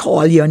just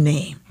call your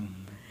name.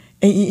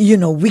 You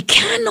know, we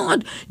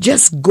cannot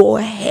just go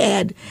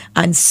ahead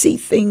and see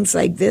things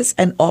like this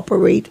and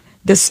operate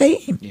the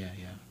same.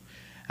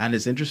 And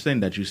it's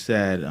interesting that you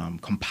said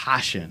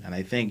compassion. And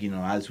I think, you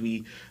know, as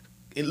we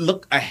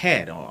look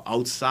ahead or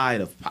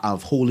outside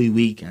of Holy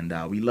Week and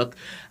we look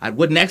at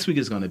what next week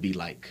is going to be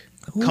like,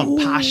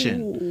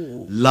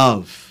 compassion,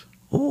 love,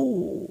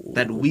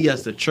 that we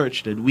as the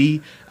church, that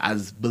we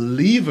as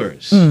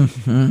believers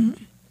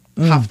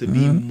have to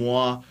be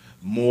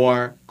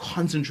more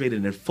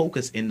concentrated and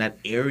focused in that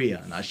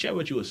area. And I'll share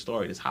with you a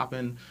story. This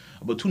happened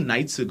about 2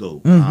 nights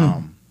ago.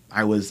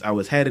 I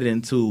was headed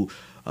into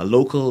a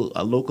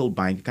local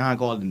bank. Can't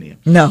call the name.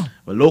 No.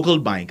 A local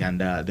bank, and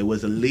there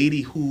was a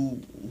lady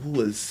who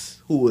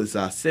was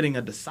sitting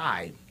at the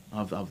side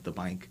of the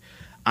bank,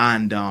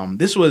 and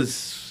this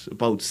was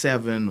about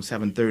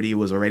 7:30. It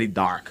was already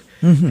dark,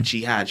 and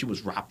she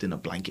was wrapped in a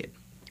blanket.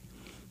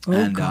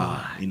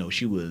 God. You know,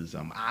 she was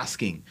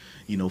asking,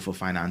 you know, for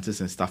finances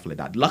and stuff like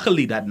that.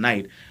 Luckily that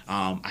night,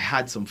 I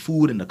had some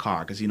food in the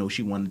car because, you know,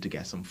 she wanted to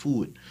get some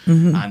food,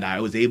 and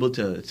I was able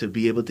to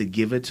be able to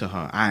give it to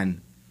her.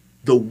 And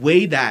the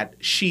way that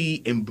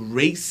she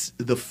embraced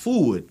the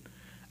food,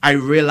 I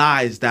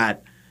realized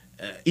that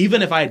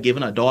even if I had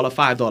given her $1,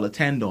 $5,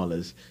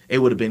 $10, it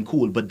would have been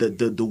cool. But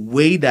the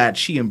way that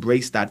she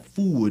embraced that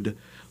food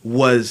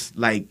was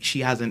like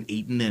she hasn't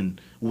eaten in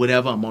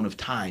whatever amount of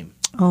time.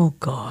 Oh,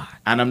 God.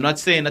 And I'm not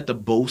saying that to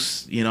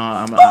boast, you know,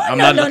 I'm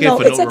not looking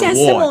for it's no a reward.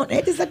 testimony.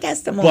 It is a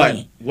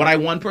testimony. But what I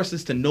want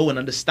persons to know and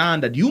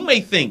understand that you may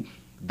think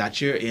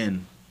that you're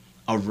in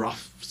a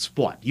rough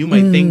spot. You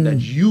may think that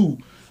you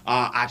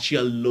are at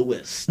your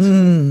lowest.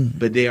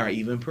 But there are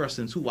even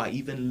persons who are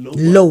even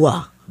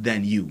lower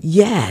than you.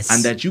 Yes.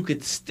 And that you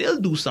could still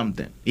do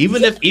something.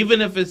 Even if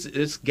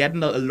it's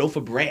getting a loaf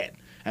of bread.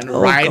 And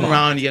riding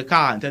around your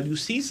car until you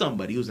see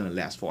somebody who's in a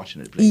less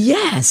fortunate place.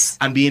 Yes.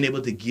 And being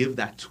able to give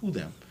that to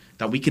them.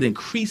 That we can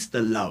increase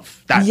the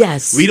love. That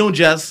yes. We don't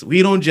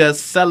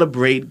just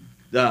celebrate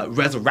the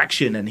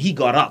resurrection and he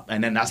got up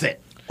and then that's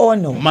it. Oh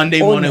no.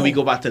 Monday morning we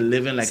go back to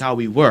living like how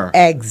we were.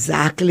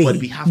 Exactly. But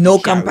we have no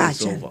to carry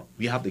compassion. this over.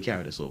 We have to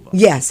carry this over.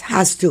 Yes,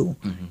 has to.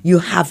 You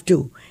have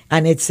to.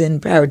 And it's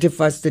imperative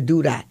for us to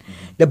do that.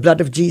 The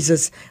blood of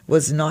Jesus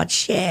was not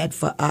shed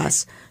for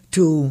us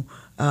to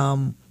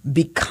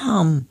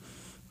become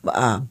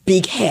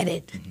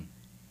big-headed.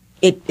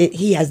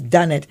 He has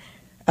done it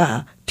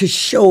to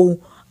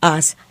show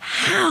us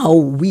how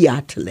we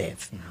are to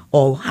live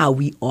or how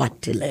we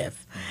ought to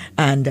live.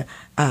 And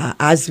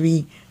as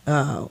we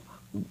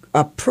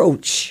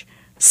approach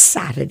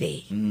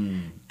Saturday,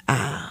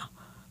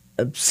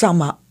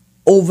 some are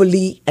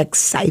overly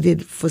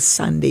excited for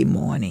Sunday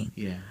morning.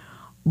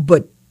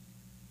 But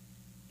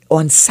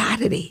on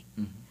Saturday,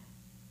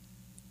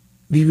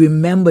 we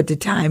remember the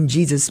time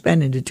Jesus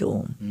spent in the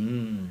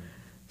tomb.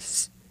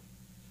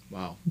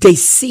 Wow. They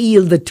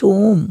sealed the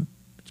tomb,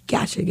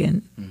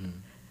 Gashigan,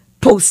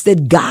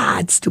 posted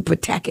guards to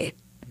protect it.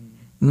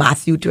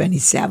 Matthew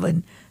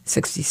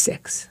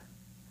 27:66.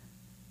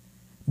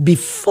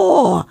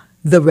 Before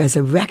the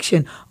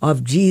resurrection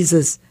of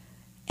Jesus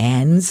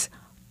ends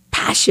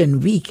Passion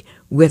Week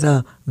with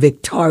a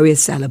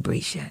victorious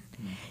celebration.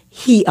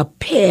 He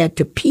appeared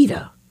to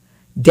Peter,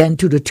 then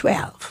to the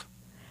 12.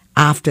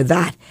 After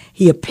that,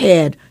 he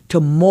appeared to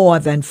more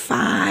than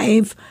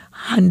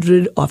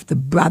 500 of the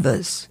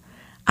brothers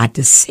at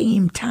the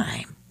same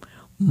time,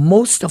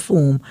 most of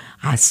whom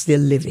are still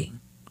living.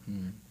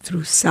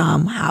 Through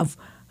some have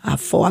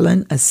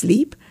fallen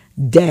asleep.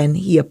 Then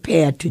he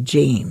appeared to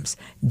James,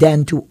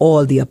 then to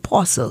all the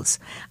apostles,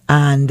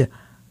 and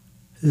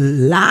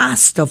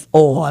last of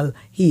all,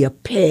 he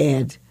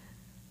appeared,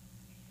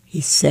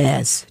 he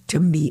says, to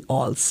me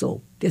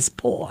also. This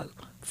Paul,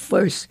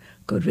 1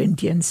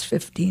 Corinthians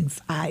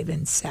 15:5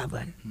 and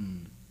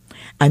 7.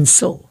 And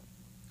so,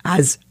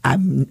 as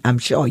I'm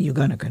sure you're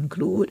going to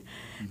conclude,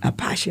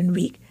 Passion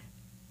Week,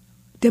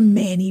 the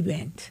main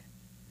event.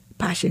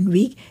 Passion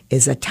Week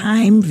is a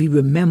time we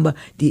remember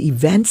the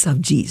events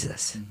of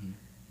Jesus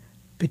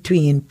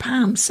between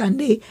Palm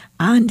Sunday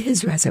and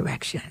his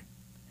resurrection.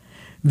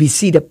 We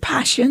see the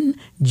passion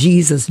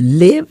Jesus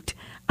lived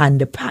and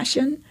the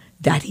passion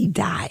that he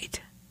died.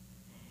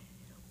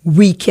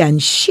 We can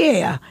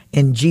share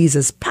in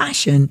Jesus'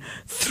 passion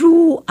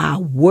through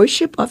our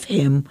worship of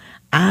him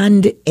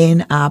and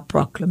in our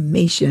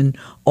proclamation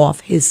of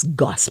his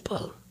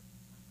gospel.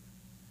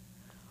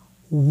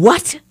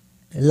 What,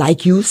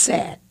 like you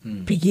said,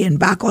 begin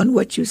back on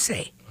what you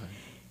say,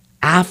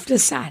 after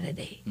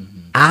Saturday,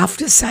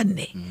 after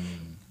Sunday,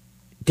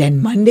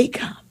 then Monday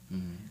come.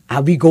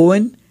 Are we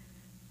going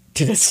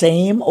to the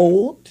same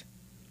old,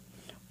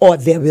 or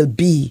there will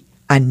be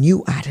a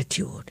new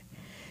attitude?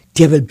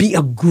 There will be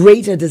a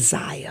greater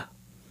desire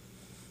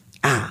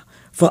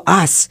for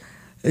us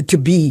to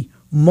be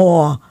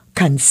more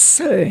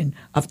concerned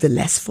of the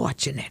less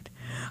fortunate.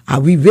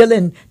 Are we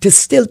willing to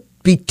still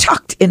be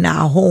tucked in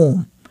our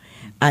home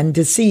and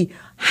to see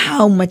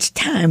how much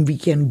time we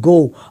can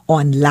go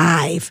on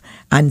live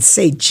and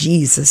say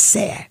Jesus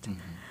said?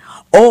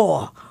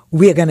 Or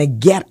we're going to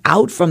get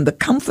out from the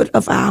comfort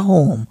of our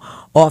home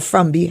or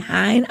from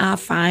behind our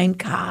fine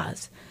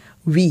cars,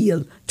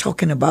 real,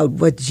 talking about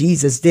what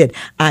Jesus did,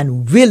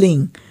 and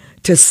willing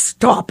to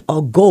stop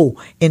or go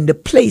in the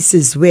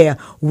places where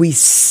we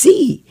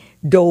see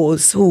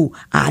those who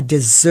are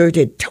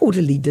deserted,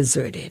 totally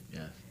deserted,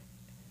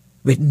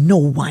 with no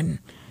one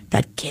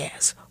that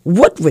cares.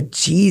 What would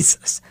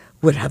Jesus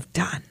would have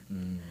done?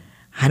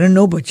 I don't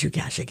know about you,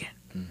 Gashigan,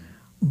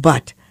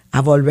 but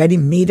I've already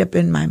made up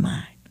in my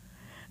mind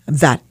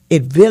that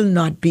it will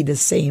not be the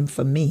same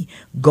for me.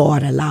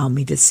 God allow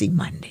me to see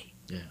Monday.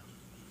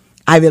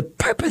 I will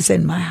purpose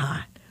in my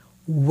heart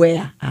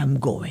where I'm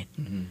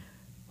going.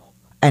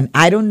 And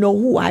I don't know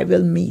who I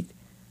will meet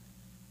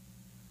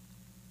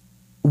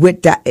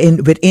with that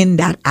within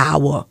that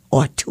hour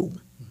or two.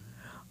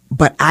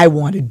 But I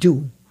want to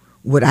do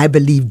what I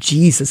believe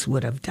Jesus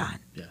would have done.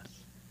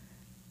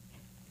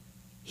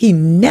 He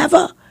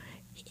never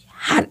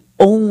had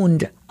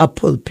owned a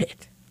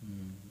pulpit.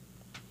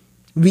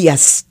 We are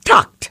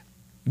stuck,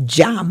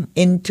 jammed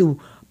into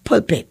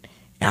pulpit.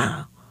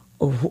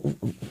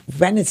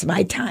 When it's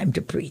my time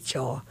to preach,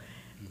 or,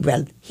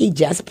 well, he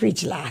just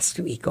preached last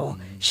week, or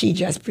she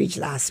just preached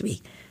last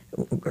week.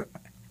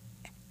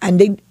 And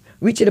they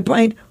reach to the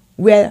point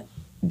where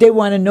they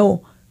want to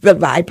know, well,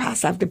 why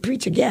pastor have to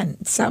preach again?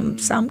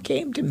 Some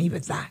came to me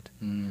with that.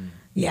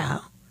 Yeah.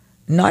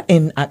 Not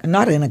in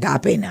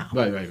Agape now.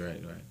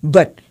 Right.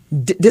 But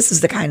this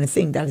is the kind of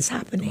thing that is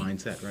happening.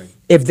 Mindset, right.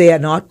 If they are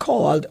not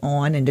called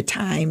on in the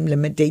time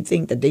limit they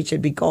think that they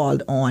should be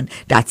called on,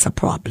 that's a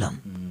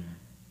problem.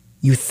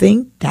 You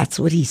think that's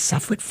what he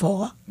suffered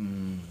for?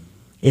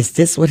 Is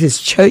this what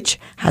his church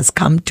has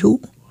come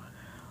to?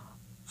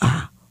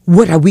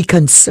 What are we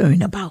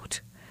concerned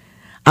about?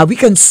 Are we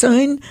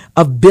concerned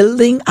of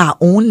building our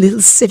own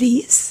little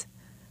cities?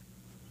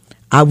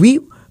 Are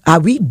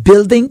we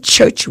building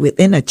church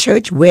within a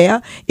church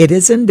where it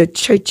isn't the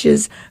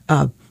church's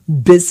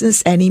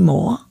business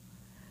anymore?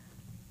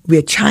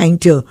 We're trying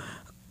to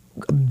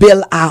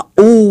build our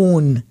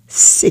own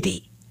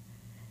city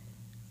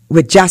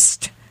with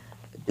just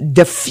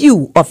the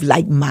few of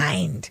like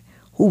mind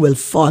who will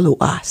follow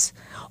us.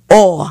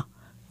 Or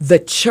the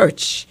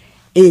church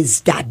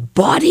is that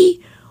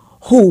body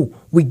who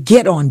we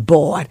get on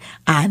board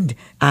and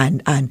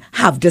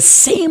have the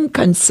same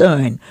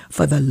concern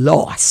for the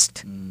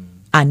lost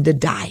and the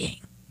dying.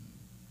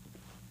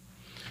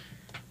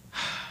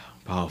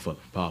 Powerful.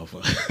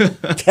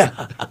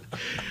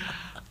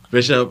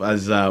 Bishop,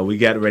 as we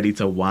get ready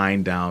to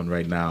wind down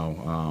right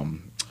now,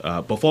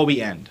 before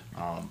we end,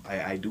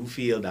 I do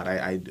feel that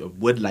I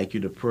would like you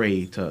to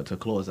pray to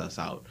close us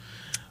out.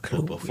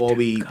 But before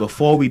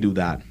we do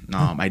that,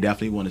 I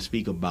definitely want to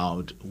speak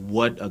about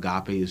what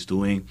Agape is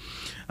doing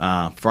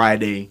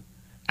Friday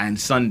and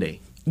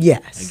Sunday.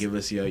 Yes. And give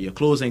us your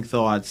closing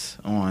thoughts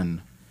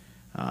on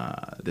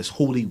this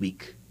Holy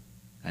Week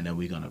and then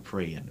we're going to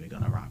pray and we're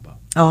going to wrap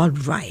up. All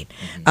right.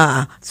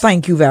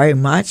 Thank you very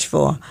much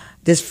for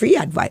this free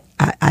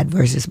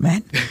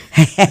advertisement.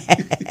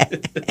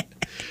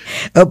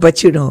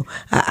 But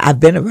I've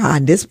been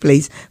around this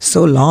place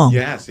so long.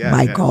 Yes,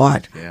 my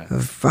God,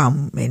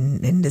 from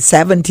in the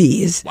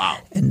 70s. Wow.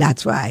 And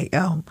that's why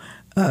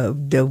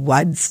the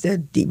ones,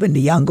 even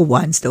the younger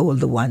ones, the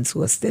older ones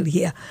who are still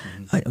here,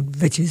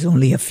 which is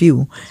only a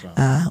few,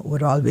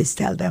 would always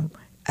tell them,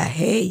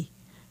 hey,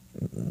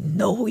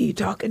 know who you're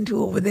talking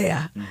to over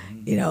there.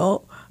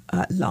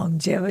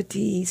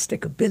 Longevity,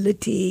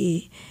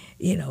 stickability,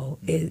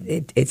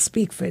 it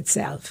speaks for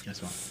itself.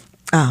 That's right.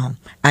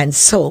 And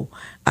so,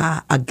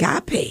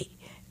 agape,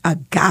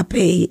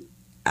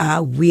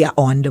 we are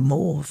on the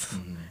move.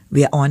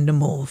 We are on the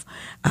move.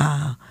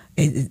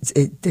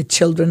 The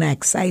children are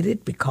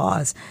excited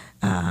because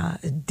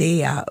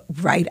they are,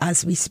 right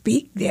as we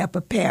speak, they are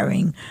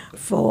preparing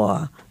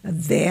for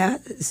their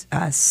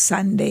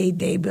Sunday.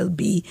 They will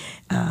be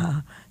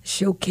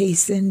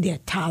showcasing their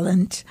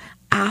talent.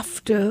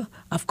 After,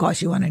 of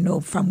course, you want to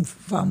know from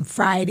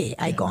Friday,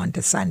 I go on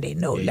to Sunday.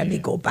 No, let me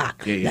go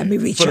back. Let me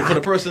reach out. For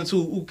the persons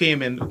who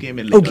came in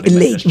late.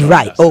 Late,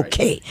 right.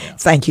 Okay. Yeah.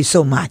 Thank you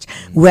so much.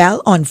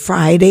 Well, on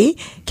Friday,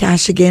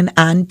 Kashigan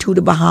and To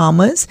the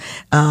Bahamas,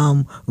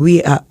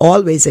 we are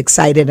always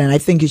excited, and I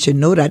think you should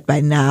know that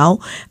by now.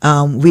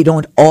 We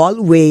don't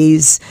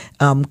always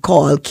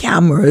call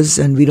cameras,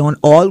 and we don't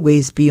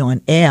always be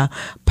on air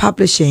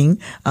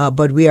publishing,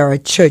 but we are a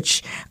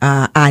church.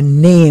 Our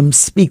name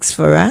speaks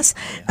for us.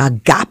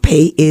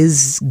 Agape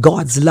is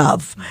God's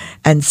love.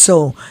 And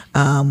so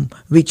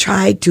we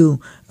try to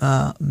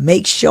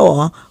make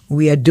sure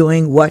we are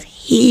doing what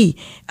He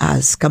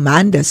has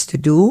commanded us to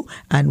do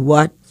and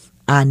what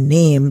our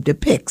name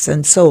depicts.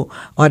 And so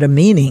are the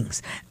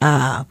meanings.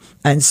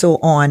 And so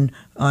on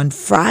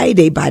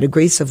Friday, by the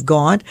grace of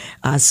God,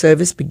 our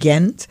service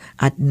begins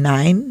at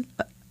 9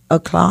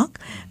 o'clock.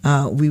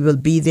 We will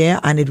be there,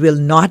 and it will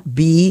not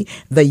be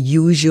the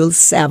usual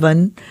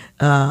 7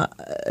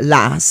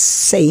 last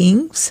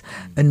sayings.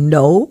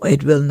 No,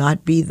 it will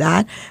not be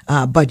that.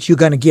 But you're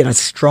going to get a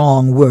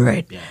strong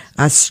word,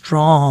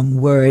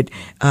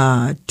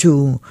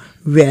 to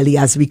really,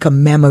 as we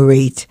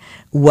commemorate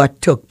what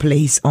took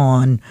place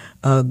on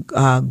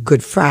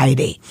Good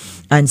Friday.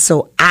 And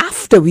so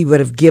after we would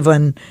have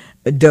given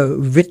the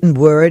written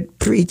word,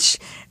 preached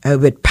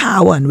with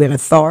power and with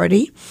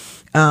authority,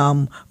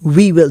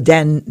 we will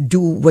then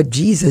do what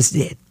Jesus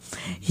did.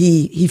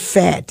 He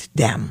fed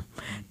them,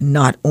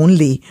 not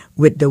only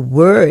with the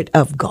word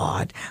of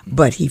God,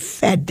 but He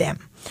fed them.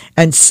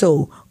 And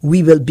so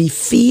we will be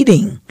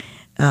feeding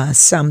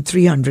some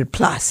 300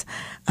 plus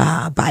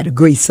by the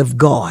grace of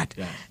God.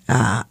 Yes.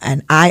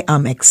 And I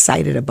am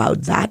excited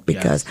about that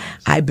because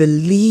I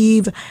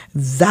believe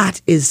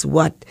that is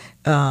what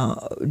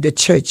the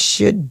church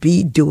should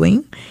be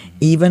doing,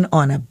 even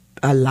on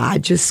a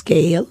larger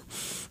scale.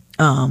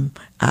 When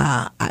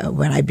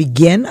I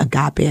begin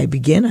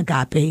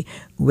Agape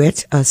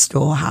with a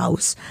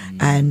storehouse,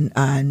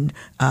 and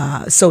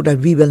so that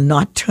we will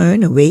not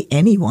turn away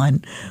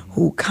anyone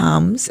who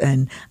comes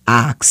and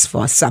asks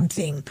for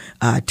something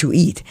to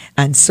eat.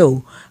 And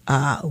so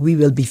we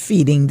will be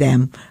feeding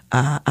them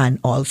and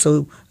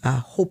also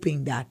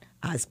hoping that,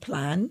 as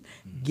planned,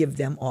 give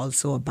them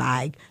also a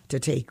bag to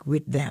take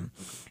with them.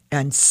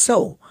 And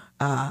so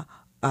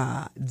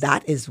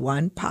that is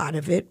one part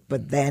of it.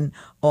 But then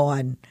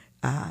on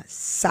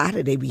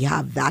Saturday, we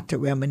have that to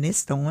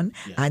reminisce on.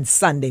 And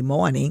Sunday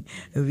morning,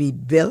 we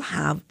will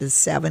have the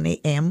 7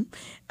 a.m.,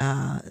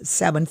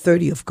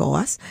 7:30, of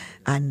course,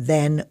 and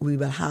then we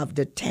will have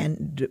the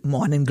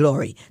morning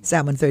glory.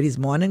 7:30 is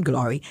morning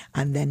glory,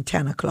 and then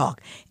 10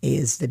 o'clock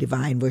is the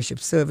divine worship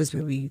service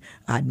where we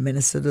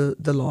administer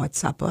the Lord's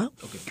Supper.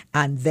 Okay.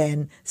 And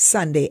then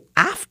Sunday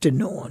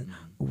afternoon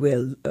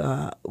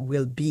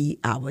will be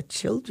our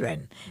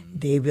children.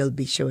 They will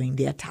be showing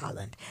their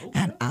talent. Okay.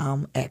 And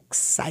I'm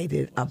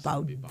excited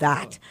about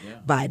that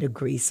by the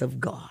grace of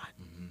God.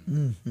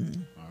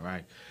 All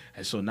right.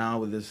 And so now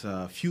with this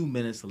few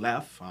minutes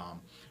left,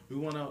 we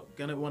want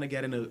to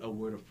get into a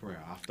word of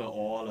prayer. After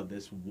all of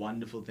this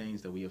wonderful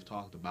things that we have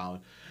talked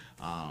about,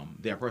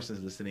 there are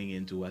persons listening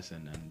in to us,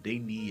 and they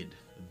need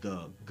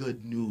the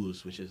good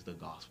news, which is the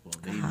gospel.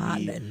 They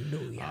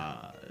need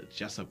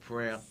just a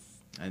prayer.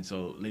 And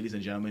so, ladies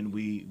and gentlemen,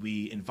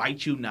 we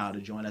invite you now to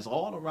join us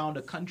all around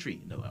the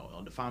country,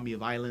 on the Family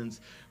of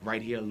Islands,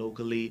 right here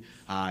locally,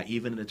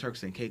 even in the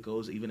Turks and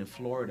Caicos, even in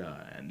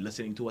Florida, and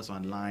listening to us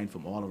online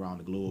from all around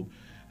the globe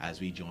as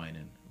we join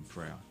in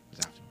prayer this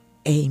afternoon.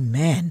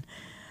 Amen.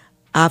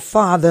 Our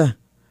Father,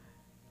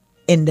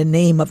 in the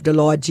name of the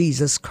Lord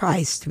Jesus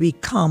Christ, we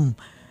come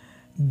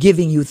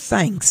giving you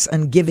thanks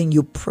and giving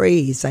you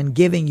praise and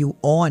giving you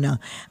honor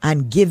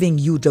and giving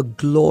you the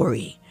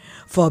glory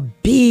for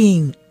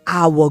being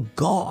our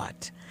God,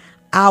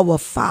 our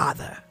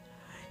Father.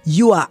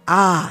 You are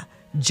our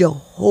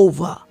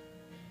Jehovah.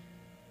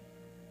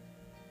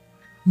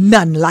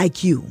 None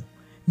like you,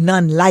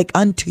 none like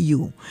unto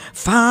you.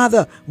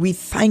 Father, we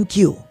thank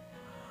you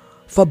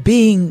for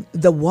being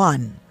the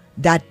one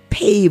that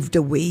paved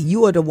the way.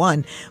 You are the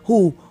one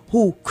who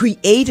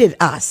created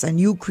us, and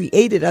you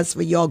created us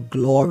for your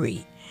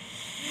glory.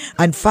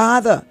 And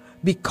Father,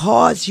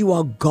 because you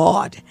are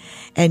God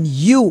and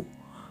you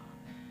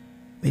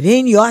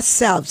within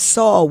yourself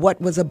saw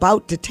what was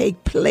about to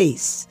take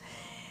place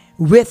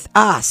with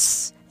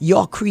us,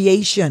 your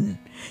creation,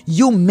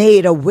 you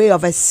made a way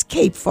of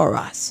escape for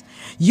us.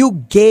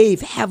 You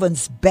gave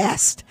heaven's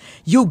best.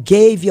 You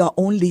gave your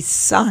only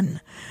Son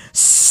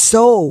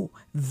so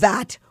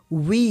that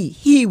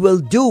he will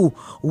do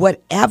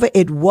whatever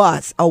it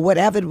was or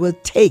whatever it will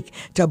take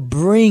to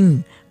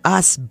bring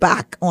us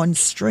back on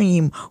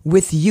stream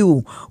with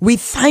you. We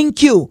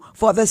thank you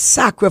for the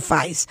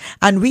sacrifice,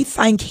 and we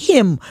thank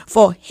him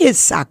for his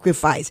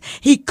sacrifice.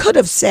 He could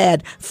have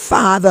said,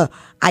 Father,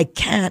 I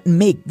can't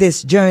make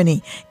this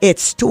journey.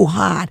 It's too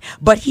hard.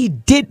 But he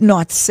did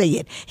not say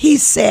it. He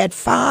said,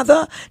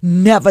 Father,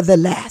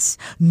 nevertheless,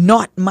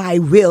 not my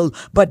will,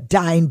 but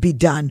thine be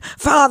done.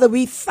 Father,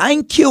 we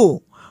thank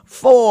you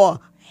for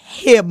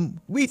him.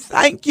 We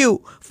thank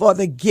you for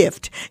the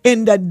gift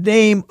in the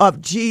name of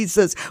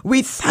Jesus.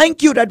 We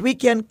thank you that we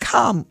can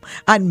come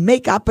and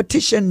make our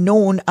petition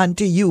known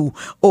unto you,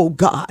 oh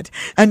God.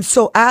 And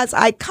so as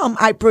I come,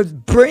 I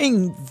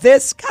bring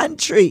this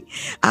country,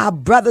 our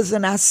brothers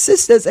and our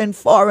sisters in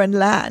foreign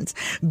lands.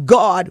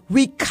 God,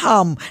 we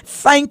come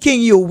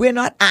thanking you. We're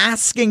not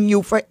asking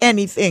you for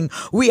anything.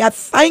 We are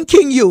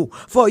thanking you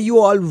for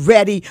you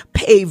already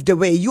paved the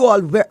way. You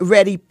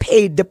already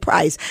paid the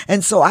price.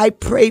 And so I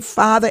pray,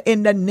 Father,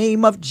 in the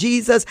name of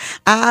Jesus,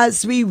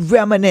 as we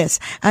reminisce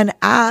and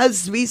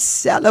as we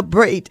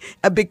celebrate,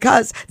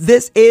 because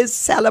this is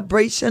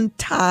celebration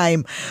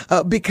time,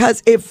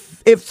 because if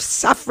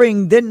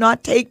suffering did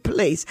not take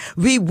place,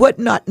 we would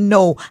not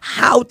know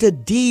how to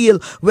deal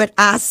with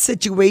our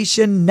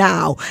situation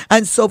now.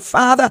 And so,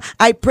 Father,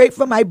 I pray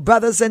for my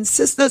brothers and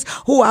sisters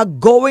who are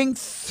going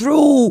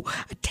through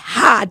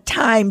hard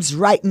times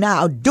right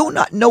now, do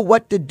not know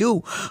what to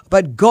do.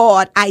 But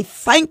God, I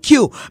thank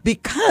you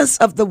because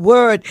of the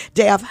word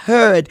they have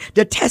heard,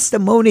 the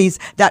testimonies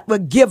that were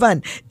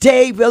given.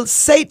 They will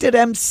say to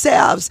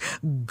themselves,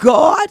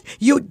 God,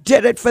 you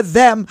did it for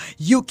them.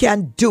 You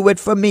can do it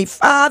for me.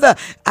 Father,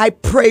 I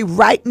pray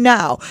right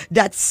now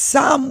that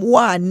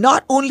someone,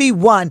 not only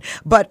one,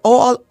 but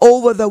all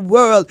over the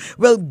world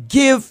will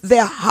give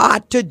their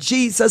heart to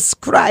Jesus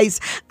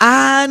Christ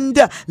and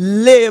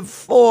live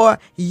for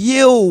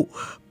you.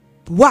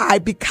 Why?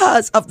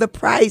 Because of the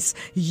price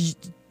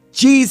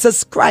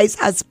Jesus Christ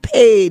has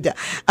paid.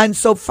 And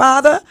so,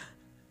 Father,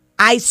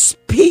 I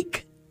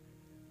speak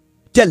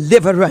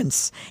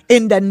deliverance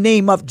in the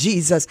name of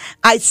Jesus.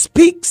 I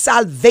speak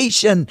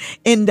salvation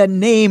in the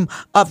name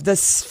of the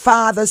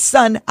Father,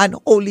 Son, and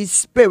Holy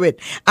Spirit.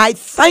 I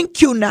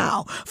thank you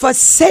now for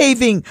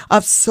saving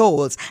of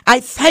souls.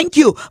 I thank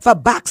you for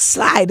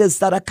backsliders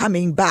that are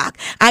coming back.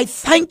 I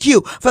thank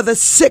you for the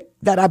sick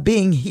that are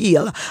being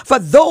healed, for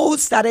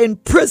those that are in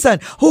prison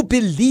who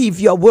believe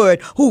your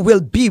word, who will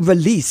be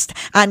released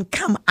and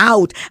come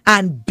out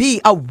and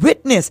be a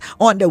witness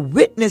on the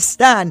witness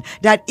stand,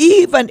 that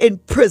even in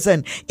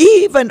prison,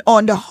 even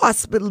on the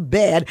hospital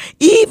bed,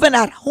 even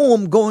at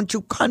home going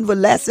through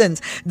convalescence,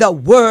 the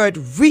word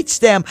reached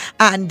them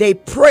and they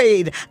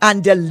prayed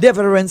and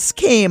deliverance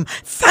came.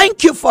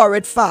 Thank you for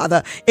it,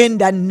 Father, in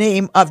the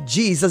name of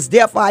Jesus.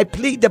 Therefore, I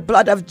plead the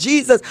blood of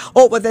Jesus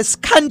over this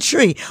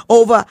country,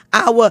 over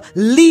our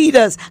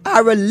leaders,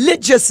 our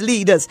religious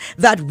leaders,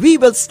 that we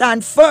will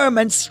stand firm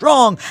and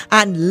strong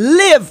and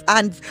live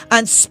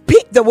and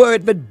speak the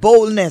word with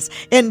boldness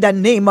in the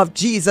name of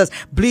Jesus.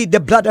 Bleed the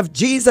blood of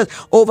Jesus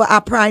over our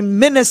Prime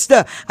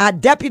Minister, our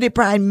Deputy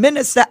Prime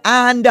Minister,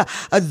 and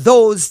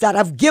those that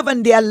have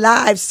given their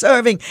lives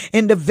serving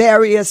in the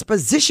various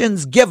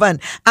positions given,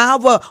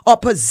 our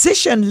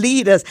opposition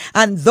leaders,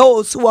 and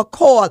those who are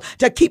called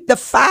to keep the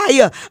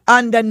fire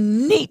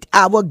underneath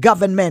our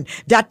government,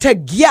 that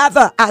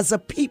together as a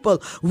people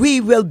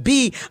we will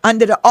be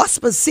under the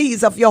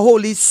auspices of your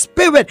Holy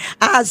Spirit.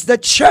 As the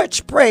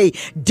church pray,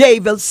 they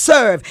will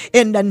serve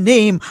in the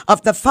name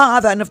of the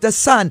Father and of the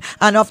Son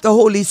and of the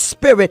Holy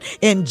Spirit.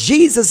 In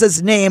Jesus'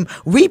 name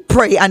we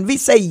pray and we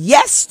say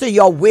yes to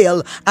your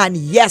will and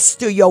yes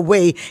to your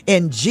way.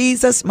 In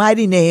Jesus'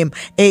 mighty name,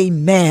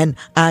 amen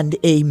and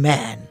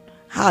amen.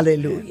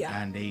 Hallelujah.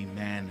 And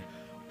amen.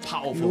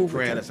 Powerful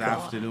prayer this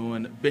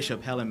afternoon.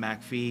 Bishop Helen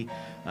McPhee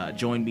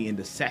joined me in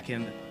the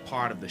second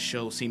part of the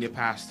show, senior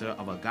pastor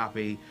of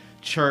Agape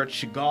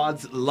Church,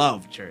 God's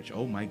Love Church.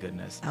 Oh my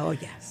goodness. Oh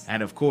yes.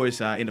 And of course,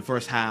 in the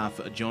first half,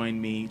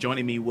 joining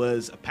me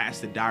was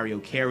Pastor Dario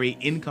Carey,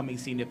 incoming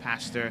senior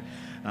pastor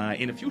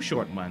in a few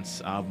short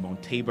months of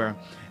Mount Tabor,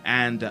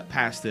 and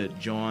Pastor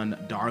John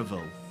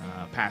Darville,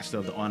 pastor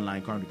of the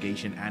online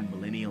congregation and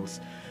millennials.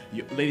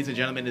 Ladies and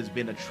gentlemen, it's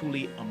been a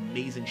truly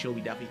amazing show.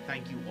 We definitely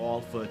thank you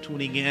all for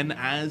tuning in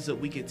as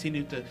we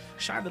continue to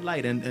shine the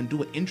light and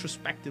do an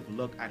introspective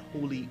look at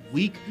Holy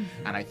Week.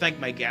 And I thank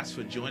my guests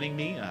for joining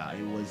me.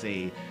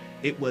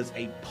 It was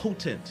a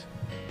potent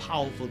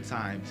powerful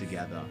time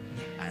together.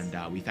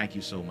 And we thank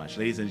you so much.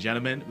 Ladies and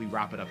gentlemen, we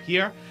wrap it up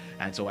here.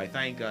 And so I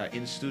thank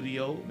in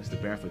studio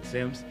Mr. Barefoot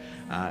Sims,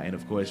 and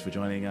of course for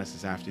joining us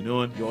this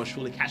afternoon. Yours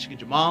truly, Kashika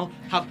Jamal.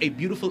 Have a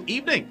beautiful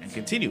evening and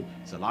continue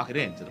to lock it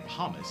in to the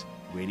Bahamas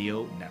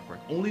Radio Network.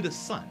 Only the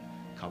sun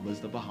covers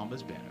the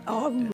Bahamas better.